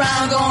all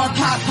around, going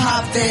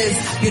pop this.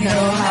 You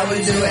know how we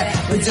do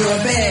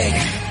it big.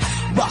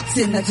 Walks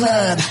in the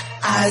club,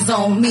 eyes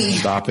on me.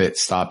 Stop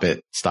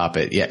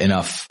it. Yeah,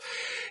 enough.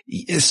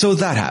 So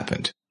that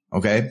happened.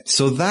 Okay.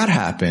 So that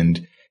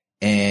happened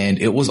and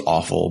it was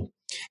awful.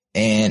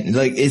 And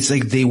it's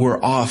like they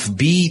were off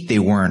beat. They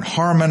weren't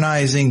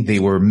harmonizing. They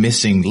were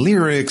missing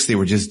lyrics. They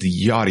were just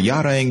yada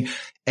yadaing.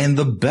 And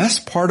the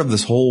best part of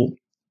this whole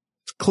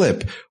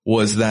clip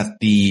was that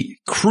the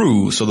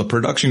crew, so the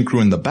production crew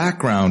in the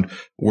background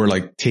were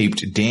like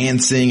taped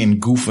dancing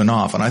and goofing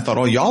off. And I thought,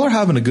 oh, y'all are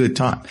having a good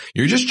time.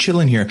 You're just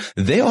chilling here.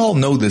 They all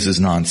know this is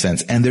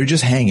nonsense and they're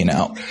just hanging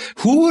out.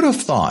 Who would have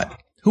thought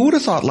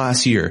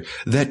last year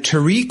that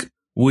Tariq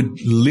would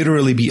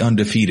literally be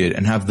undefeated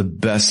and have the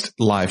best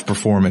live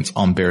performance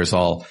on Bears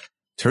Hall?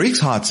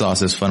 Tariq's Hot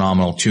Sauce is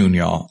phenomenal tune,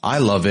 y'all. I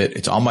love it.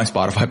 It's on my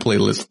Spotify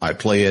playlist. I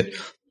play it.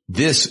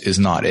 This is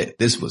not it.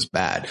 This was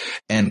bad.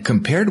 And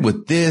compared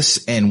with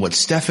this and what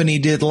Stephanie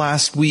did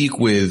last week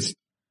with,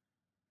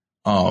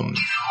 Erica,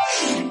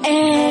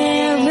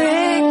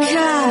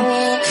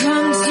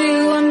 come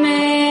to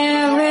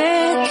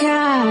America.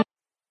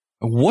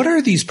 What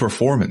are these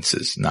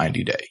performances,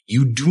 90 Day?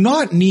 You do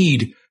not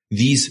need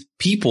these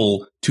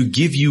people to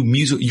give you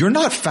music. You're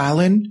not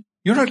Fallon.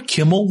 You're not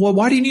Kimmel. Well,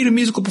 why do you need a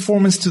musical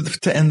performance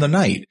to end the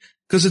night?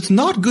 Because it's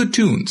not good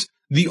tunes.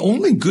 The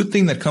only good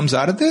thing that comes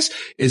out of this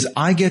is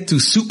I get to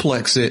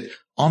suplex it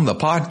on the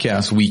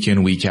podcast week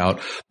in, week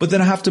out, but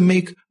then I have to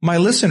make my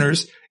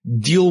listeners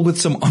deal with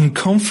some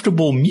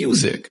uncomfortable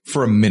music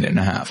for a minute and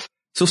a half.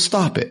 So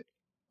stop it.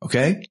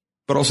 Okay.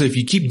 But also if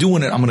you keep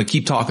doing it, I'm going to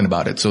keep talking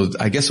about it. So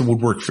I guess it would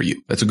work for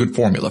you. That's a good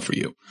formula for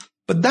you.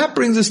 But that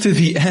brings us to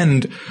the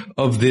end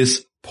of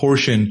this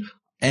portion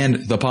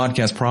and the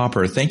podcast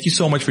proper. Thank you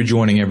so much for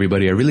joining,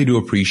 everybody. I really do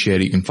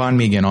appreciate it. You can find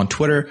me again on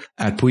Twitter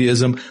at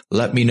Puyaism.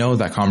 Let me know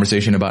that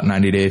conversation about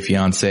 90 Day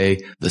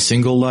Fiancé, the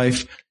single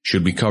life.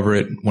 Should we cover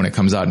it when it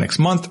comes out next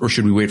month or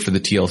should we wait for the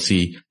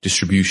TLC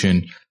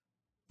distribution?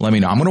 Let me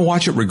know. I'm going to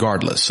watch it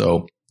regardless.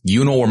 So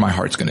you know where my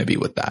heart's going to be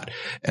with that.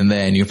 And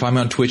then you can find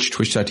me on Twitch,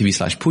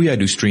 twitch.tv/Puya. I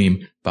do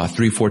stream about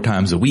 3-4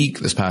 times a week.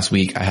 This past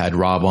week, I had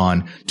Rob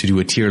on to do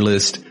a tier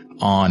list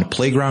on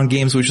Playground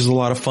games, which is a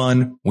lot of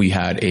fun. We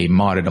had a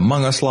modded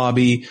Among Us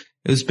lobby.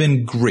 It's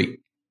been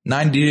great.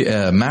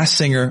 Masked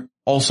Singer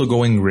also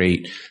going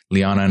great.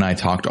 Liana and I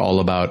talked all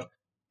about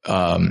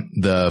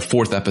the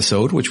 4th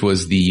episode, which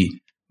was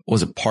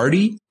was it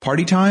party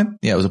time?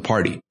 Yeah, it was a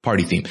party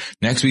theme.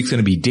 Next week's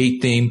going to be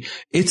date theme.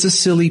 It's a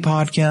silly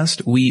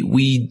podcast.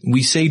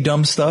 We say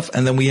dumb stuff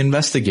and then we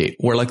investigate.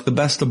 We're like the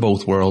best of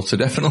both worlds. So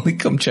definitely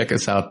come check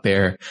us out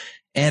there.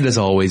 And as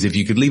always, if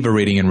you could leave a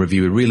rating and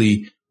review, it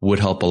really would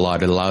help a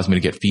lot. It allows me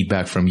to get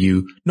feedback from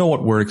you, know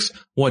what works,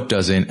 what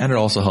doesn't, and it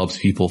also helps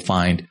people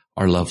find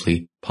our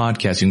lovely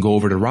podcast. You can go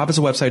over to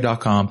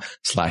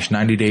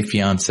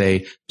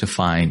robinsonwebsite.com/90dayfiance to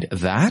find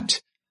that.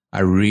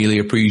 I really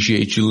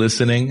appreciate you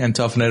listening and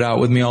toughing it out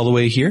with me all the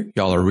way here.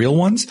 Y'all are real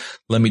ones.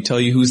 Let me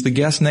tell you who's the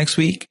guest next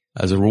week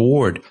as a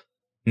reward.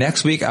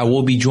 Next week, I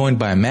will be joined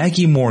by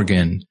Maggie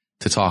Morgan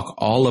to talk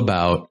all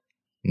about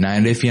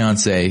 90 Day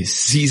Fiancé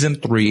Season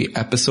 3,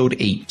 Episode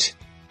 8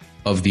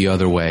 of The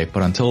Other Way.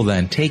 But until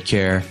then, take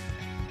care.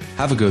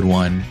 Have a good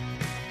one.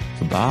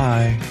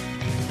 Goodbye.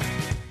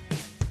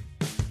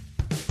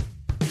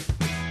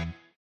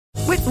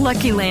 With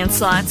Lucky Land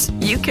Slots,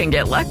 you can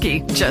get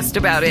lucky just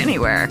about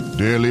anywhere.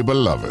 Dearly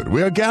beloved,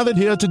 we are gathered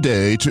here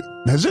today to...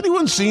 Has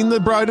anyone seen the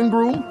bride and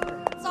groom?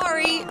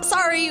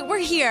 Sorry, we're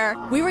here.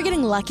 We were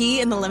getting lucky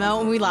in the limo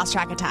and we lost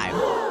track of time.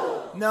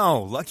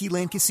 No, Lucky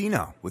Land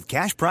Casino, with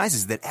cash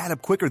prizes that add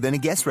up quicker than a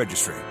guest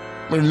registry.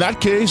 In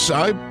that case,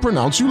 I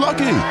pronounce you lucky.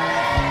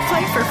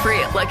 Play for free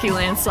at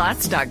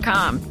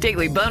LuckyLandSlots.com.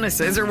 Daily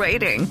bonuses are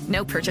waiting.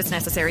 No purchase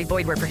necessary.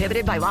 Void where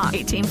prohibited by law.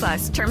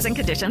 18+. Terms and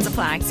conditions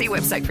apply. See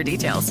website for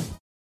details.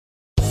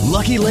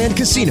 Lucky Land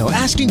Casino,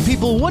 asking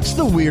people, what's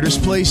the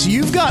weirdest place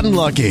you've gotten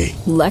lucky?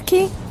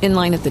 Lucky? In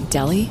line at the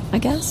deli, I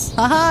guess?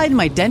 Aha, in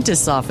my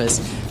dentist's office.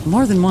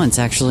 More than once,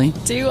 actually.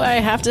 Do I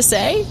have to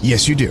say?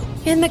 Yes, you do.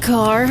 In the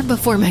car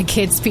before my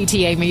kids'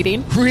 PTA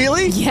meeting.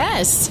 Really?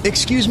 Yes.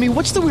 Excuse me,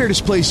 what's the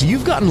weirdest place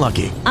you've gotten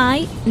lucky?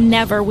 I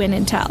never win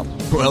and tell.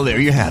 Well, there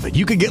you have it.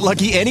 You can get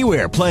lucky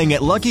anywhere, playing at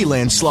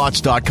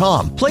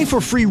LuckyLandSlots.com. Play for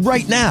free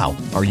right now.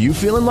 Are you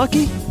feeling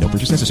lucky? No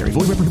purchase necessary.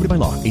 Void where prohibited by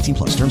law.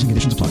 18+. Terms and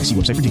conditions apply. See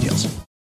website for details.